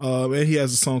 And he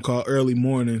has a song called Early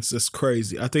Mornings. That's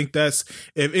crazy. I think that's,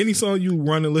 if any song you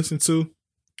run and listen to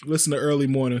Early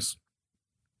Mornings.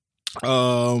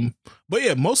 But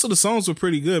yeah, most of the songs were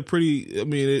pretty good.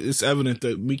 It's evident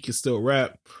that Meek can still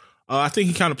rap. I think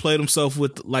he kind of played himself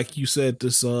with, like you said,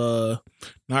 this not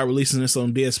releasing this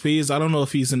on DSPs. I don't know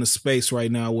if he's in a space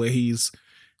right now where he's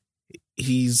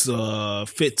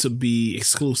fit to be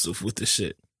exclusive with this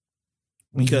shit.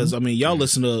 Because I mean, y'all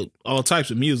listen to all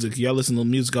types of music. Y'all listen to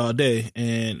music all day,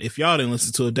 and if y'all didn't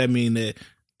listen to it, that means that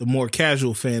the more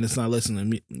casual fan is not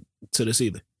listening to this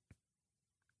either.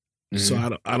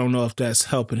 So I don't know if that's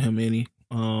helping him any.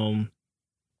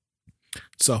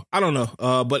 So I don't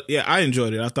know. But yeah, I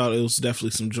enjoyed it. I thought it was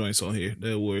definitely some joints on here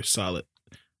that were solid.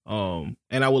 And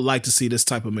I would like to see this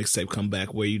type of mixtape come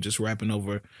back where you just rapping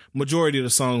over majority of the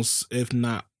songs, if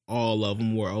not all of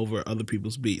them, were over other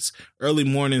people's beats. Early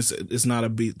Mornings is not a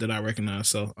beat that I recognize,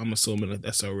 so I'm assuming that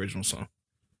that's the original song.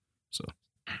 So,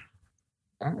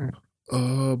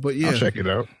 but yeah, I'll check it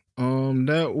out.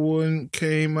 That one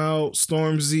came out.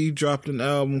 Stormzy dropped an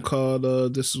album called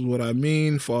 "This Is What I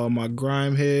Mean" for all my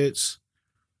grime heads.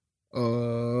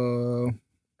 No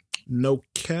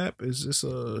Cap, is this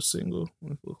a single?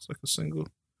 It looks like a single.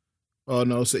 Oh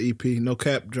no, it's an EP. No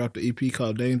Cap dropped an EP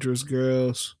called "Dangerous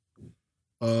Girls."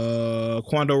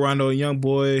 Quando Rondo and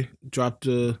Youngboy dropped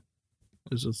is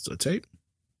this a tape?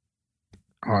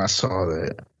 Oh, I saw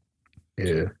that.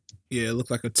 Yeah. Yeah, it looked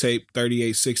like a tape,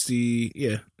 3860.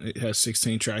 Yeah, it has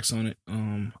 16 tracks on it. I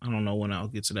don't know when I'll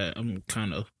get to that. I'm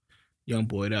kind of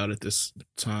Youngboyed out at this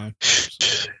time.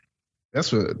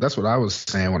 That's what I was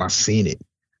saying when I seen it.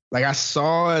 Like, I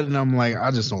saw it and I'm like, I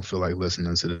just don't feel like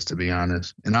listening to this, to be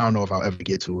honest. And I don't know if I'll ever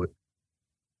get to it.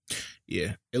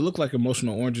 Yeah, it looked like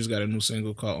Emotional Oranges got a new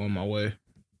single called "On My Way."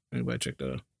 Anybody check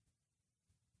that out?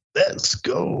 Let's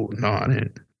go. No, I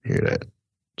didn't hear that.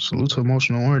 Salute to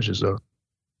Emotional Oranges, though.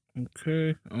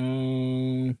 Okay.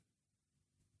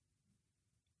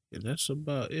 Yeah, that's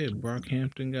about it.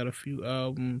 Brockhampton got a few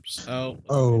albums out.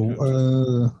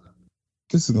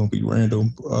 This is gonna be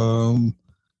random.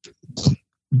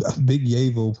 Big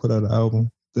Yavo put out an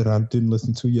album that I didn't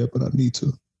listen to yet, but I need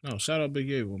to. No, shout out Big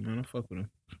Yavo, man. I fuck with him.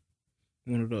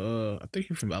 One of the I think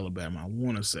he's from Alabama. I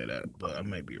want to say that, but I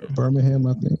may be wrong. Birmingham,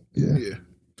 I think. Yeah.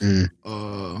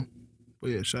 But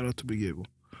yeah, shout out to Big Yavo.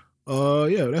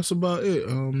 Yeah, that's about it.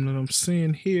 That I'm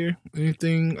seeing here.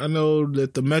 Anything? I know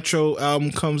that the Metro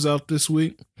album comes out this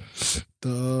week. What's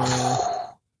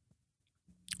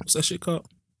that shit called?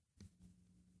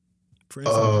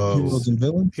 Heroes and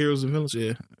Villains. Heroes and Villains.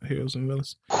 Yeah, Heroes and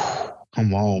Villains.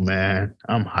 Come on, man.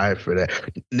 I'm hyped for that,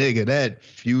 nigga. That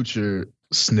Future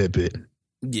snippet.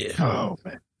 Yeah. Oh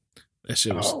man, that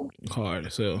shit was hard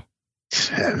as hell.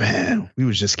 Yeah, man, we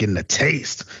was just getting a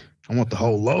taste. I want the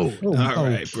whole load. All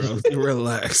right, bro.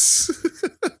 Relax.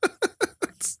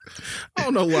 I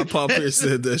don't know why Paul Pierce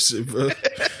said that shit, bro.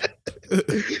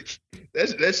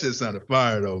 that shit sounded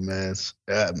fire though, man.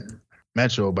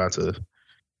 Metro about to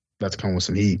come with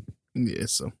some heat. Yeah,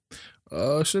 so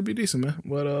should be decent, man.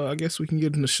 But I guess we can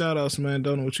get into shout outs, man.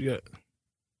 Don't know what you got.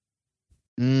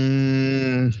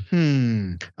 I'm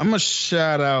gonna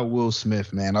shout out Will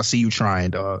Smith, man. I see you trying,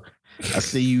 dog. I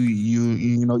see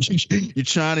you know, you're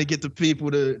trying to get the people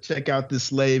to check out this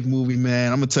Slave movie,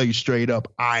 man. I'm gonna tell you straight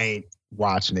up, I ain't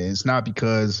watching it. It's not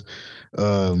because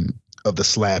of the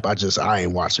slap. I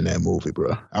ain't watching that movie,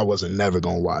 bro. I wasn't never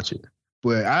gonna watch it.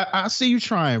 But I see you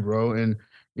trying, bro, and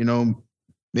you know,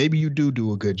 maybe you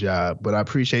do a good job. But I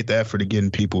appreciate the effort of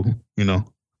getting people, you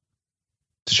know,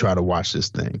 to try to watch this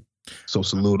thing. So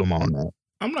salute them on that.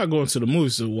 I'm not going to the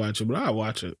movies to watch it, but I'll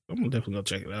watch it. I'm definitely gonna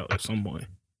check it out at some point.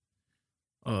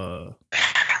 I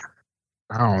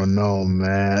don't know,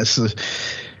 man.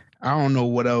 I don't know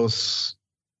what else,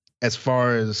 as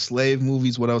far as slave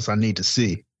movies, what else I need to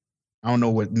see. I don't know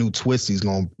what new twist he's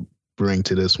gonna bring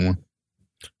to this one.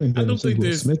 I don't think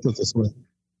there's Smith with this one.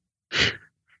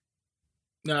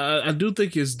 No, I do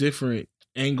think it's different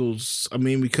angles. I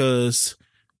mean, because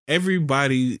every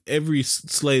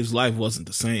slave's life wasn't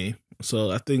the same.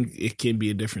 So I think it can be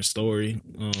a different story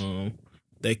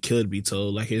that could be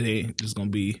told. Like, it ain't just going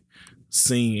to be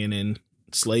singing and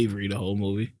slavery the whole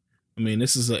movie. I mean,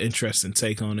 this is an interesting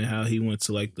take on it, how he went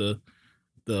to like the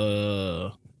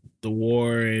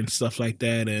war and stuff like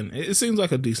that. And it seems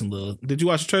like a decent little. Did you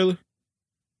watch the trailer?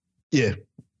 Yeah.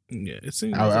 Yeah, it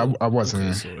seems. I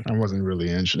wasn't really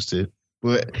interested,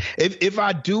 but if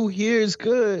I do hear it's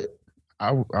good,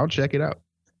 I'll check it out.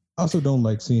 I also don't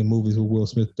like seeing movies with Will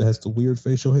Smith that has the weird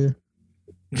facial hair.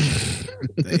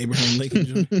 The Abraham Lincoln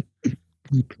joint.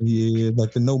 Yeah,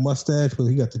 like the no mustache, but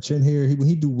he got the chin hair. When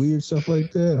he do weird stuff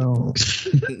like that,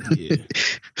 yeah,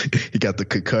 he got the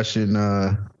concussion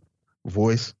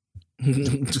voice.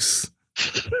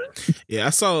 Yeah, I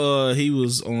saw he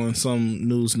was on some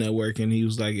news network and he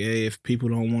was like, "Hey, if people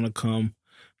don't want to come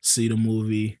see the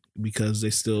movie because they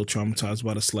still traumatized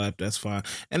by the slap, that's fine.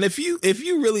 And if you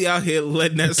really out here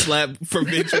letting that slap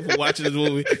prevent you from watching this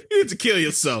movie, you need to kill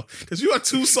yourself because you are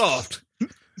too soft.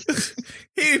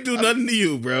 He didn't do nothing to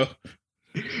you, bro."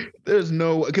 There's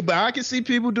no, but I can see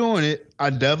people doing it. I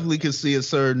definitely can see a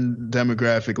certain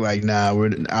demographic like, nah,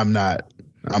 I'm not.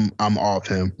 I'm off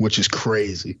him, which is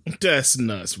crazy. That's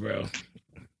nuts, bro.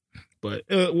 But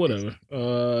whatever.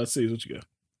 Let's see what you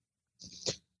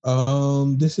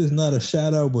got. This is not a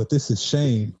shout out, but this is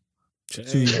shame.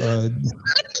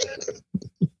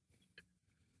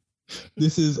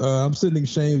 This is I'm sending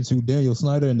shame to Daniel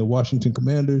Snyder and the Washington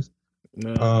Commanders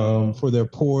for their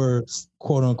poor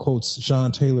quote unquote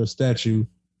Sean Taylor statue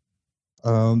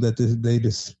that they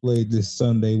displayed this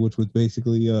Sunday, which was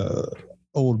basically a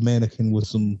old mannequin with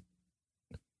some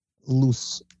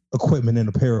loose equipment and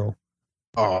apparel.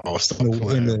 Oh, stop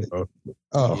playing, yeah.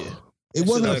 It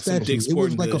wasn't a statue.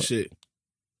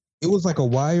 It was like a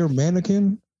wire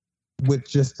mannequin with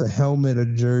just a helmet, a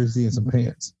jersey, and some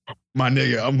pants. My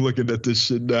nigga, I'm looking at this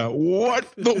shit now.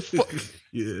 What the fuck?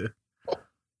 Yeah.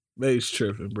 May's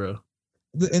tripping, bro.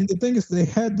 And the thing is, they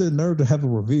had the nerve to have a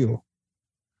reveal,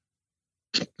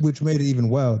 which made it even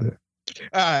wilder.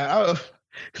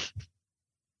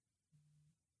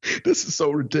 This is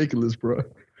so ridiculous, bro.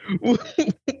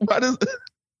 Why does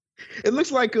it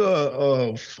looks like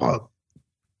fuck?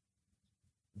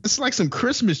 It's like some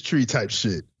Christmas tree type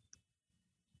shit.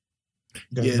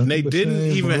 Yeah, and they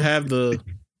didn't even have the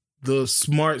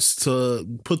smarts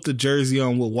to put the jersey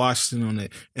on with Washington on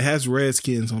it. It has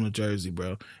Redskins on the jersey,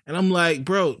 bro. And I'm like,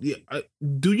 bro,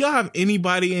 do y'all have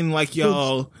anybody in like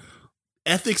y'all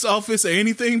ethics office or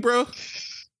anything, bro?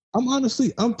 I'm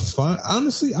fine.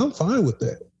 Honestly, I'm fine with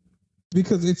that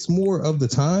because it's more of the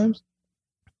times.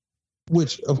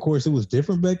 Which, of course, it was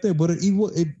different back then. But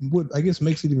what I guess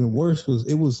makes it even worse was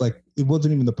it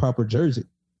wasn't even the proper jersey.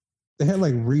 They had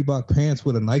like Reebok pants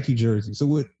with a Nike jersey.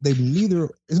 So it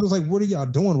was like, what are y'all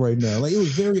doing right now? Like, it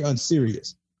was very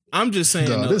unserious. I'm just saying,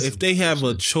 if they have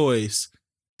a choice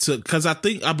to, because I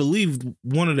believe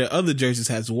one of their other jerseys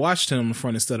has Washington on the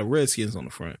front instead of Redskins on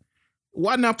the front.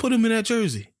 Why not put him in that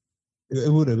jersey? It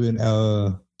would have been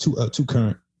too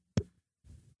current.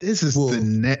 This is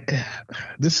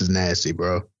this is nasty,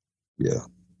 bro. Yeah,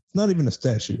 it's not even a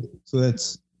statue, so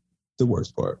that's the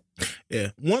worst part. Yeah,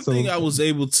 one thing I was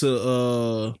able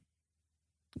to,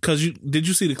 because did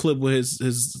you see the clip with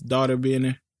his daughter being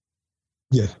there?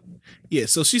 Yeah.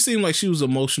 So she seemed like she was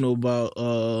emotional about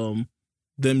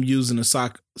them using the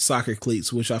soccer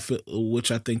cleats, which I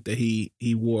think that he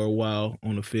wore a while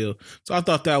on the field. So I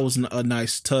thought that was a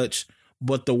nice touch.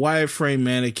 But the wireframe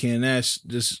mannequin, that's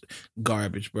just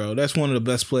garbage, bro. That's one of the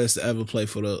best players to ever play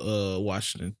for the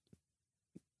Washington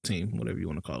team, whatever you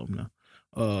want to call them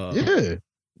now. Yeah.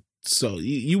 So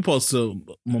you supposed to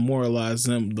memorialize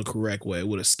them the correct way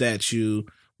with a statue,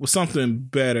 with something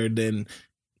better than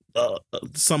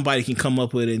somebody can come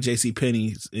up with in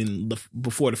JCPenney's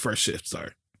before the first shift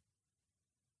start.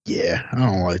 Yeah, I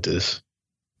don't like this.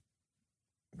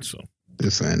 So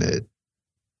this ain't it.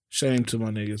 Shame to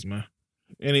my niggas, man.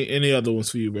 Any other ones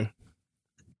for you, bro?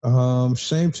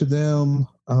 Shame to them.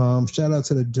 Shout out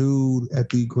to the dude at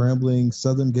the Grambling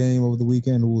Southern game over the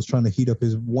weekend who was trying to heat up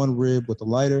his one rib with a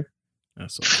lighter.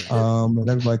 That's okay. And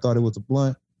everybody thought it was a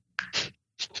blunt.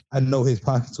 I know his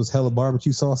pockets was hella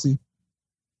barbecue saucy.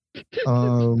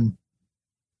 And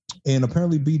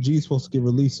apparently BG is supposed to get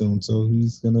released soon, so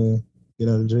he's gonna get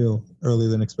out of jail earlier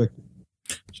than expected.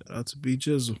 Shout out to B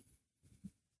Jizzle.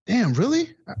 Damn,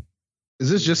 really? Is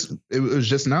this just? It was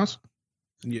just announced.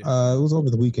 Yeah, it was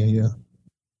over the weekend. Yeah.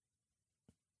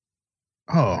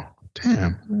 Oh,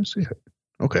 damn! Let me see.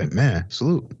 Okay, man,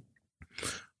 salute.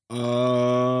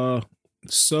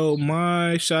 So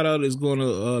my shout out is going to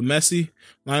Messi,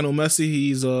 Lionel Messi.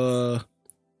 He's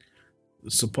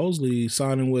supposedly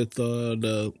signing with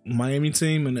the Miami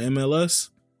team in the MLS.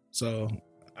 So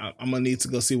I'm gonna need to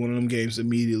go see one of them games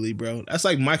immediately, bro. That's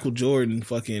like Michael Jordan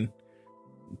fucking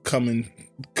coming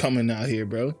out here,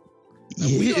 bro.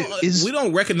 Yeah, we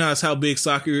don't recognize how big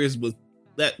soccer is, but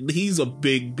that he's a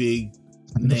big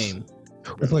name.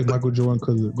 It's like Michael Jordan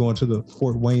going to the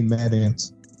Fort Wayne Mad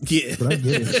Ants. Yeah, but I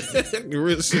get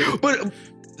it. But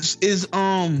is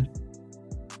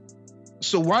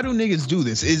so why do niggas do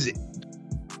this? Is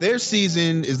their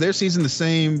season the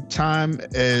same time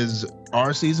as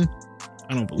our season?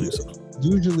 I don't believe so.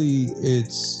 Usually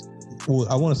it's, well,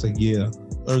 I want to say yeah,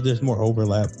 or there's more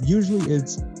overlap. Usually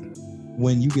it's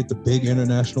when you get the big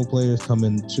international players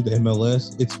coming to the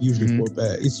MLS, it's usually for a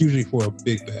bag. It's usually for a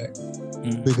big bag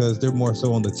because they're more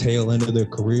so on the tail end of their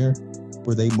career,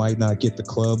 where they might not get the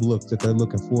club look that they're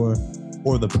looking for,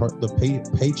 or the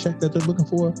paycheck that they're looking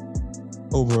for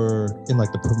over in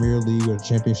like the Premier League or the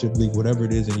Championship League, whatever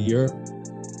it is in Europe.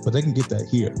 But they can get that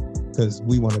here because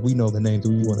we know the names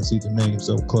and we want to see the names.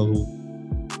 So club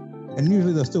and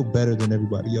usually they're still better than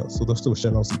everybody else, so they'll still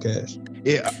shut out some cash.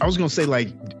 Yeah, I was gonna say, like,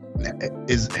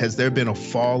 has there been a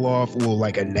fall off or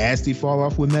like a nasty fall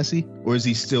off with Messi, or is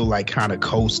he still like kind of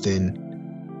coasting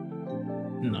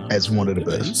as one of the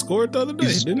best? He scored the other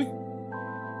day, didn't he?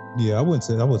 Yeah, I would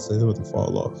say there was a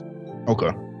fall off.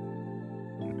 Okay.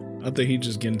 I think he's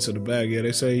just getting to the bag. Yeah,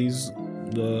 they say he's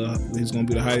gonna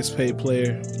be the highest paid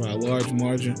player by a large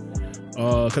margin.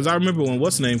 Because I remember when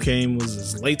what's name came,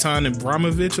 was Zlatan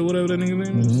Ibrahimovic or whatever that nigga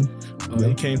name was.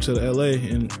 He came to the LA,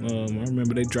 and I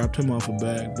remember they dropped him off a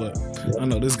bag. But I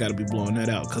know this got to be blowing that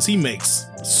out because he makes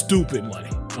stupid money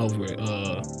over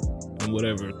in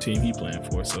whatever team he playing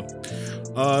for. So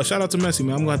shout out to Messi,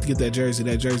 man. I'm gonna have to get that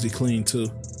jersey clean too.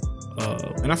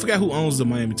 And I forgot who owns the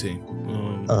Miami team.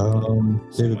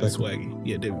 David Beckham. Swaggy.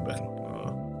 Yeah, David Beckham.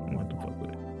 I'm gonna have to fuck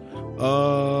with it.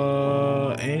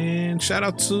 And shout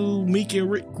out to Meek and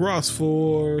Rick Ross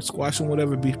for squashing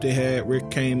whatever beef they had. Rick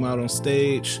came out on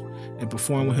stage and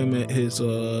performed with him at his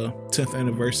 10th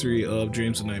anniversary of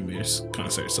Dreams and Nightmares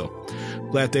concert. So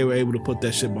glad they were able to put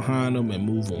that shit behind them and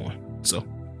move on. So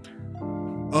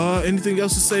anything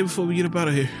else to say before we get up out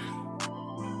of here?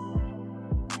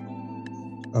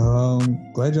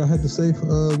 Glad y'all had the safe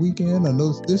weekend. I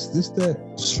know this that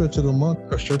stretch of the month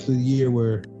or stretch of the year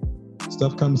where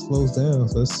stuff kind of slows down,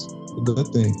 so that's a good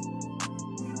thing.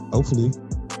 Hopefully.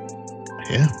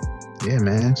 Yeah,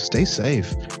 man. Stay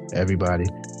safe, everybody.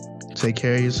 Take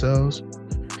care of yourselves,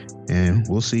 and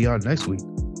we'll see y'all next week.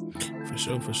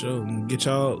 For sure. And get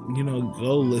y'all,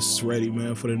 goal lists ready,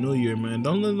 man, for the new year, man.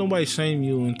 Don't let nobody shame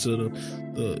you into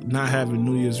the not having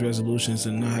New Year's resolutions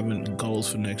and not having goals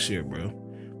for next year, bro.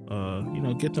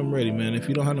 Get them ready, man. If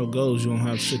you don't have no goals, you don't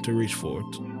have shit to reach for.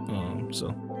 That's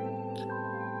about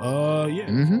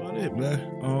it, man.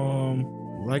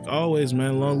 Like always,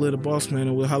 man, long live the boss, man,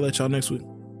 and we'll holler at y'all next week.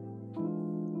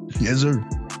 Yes, sir.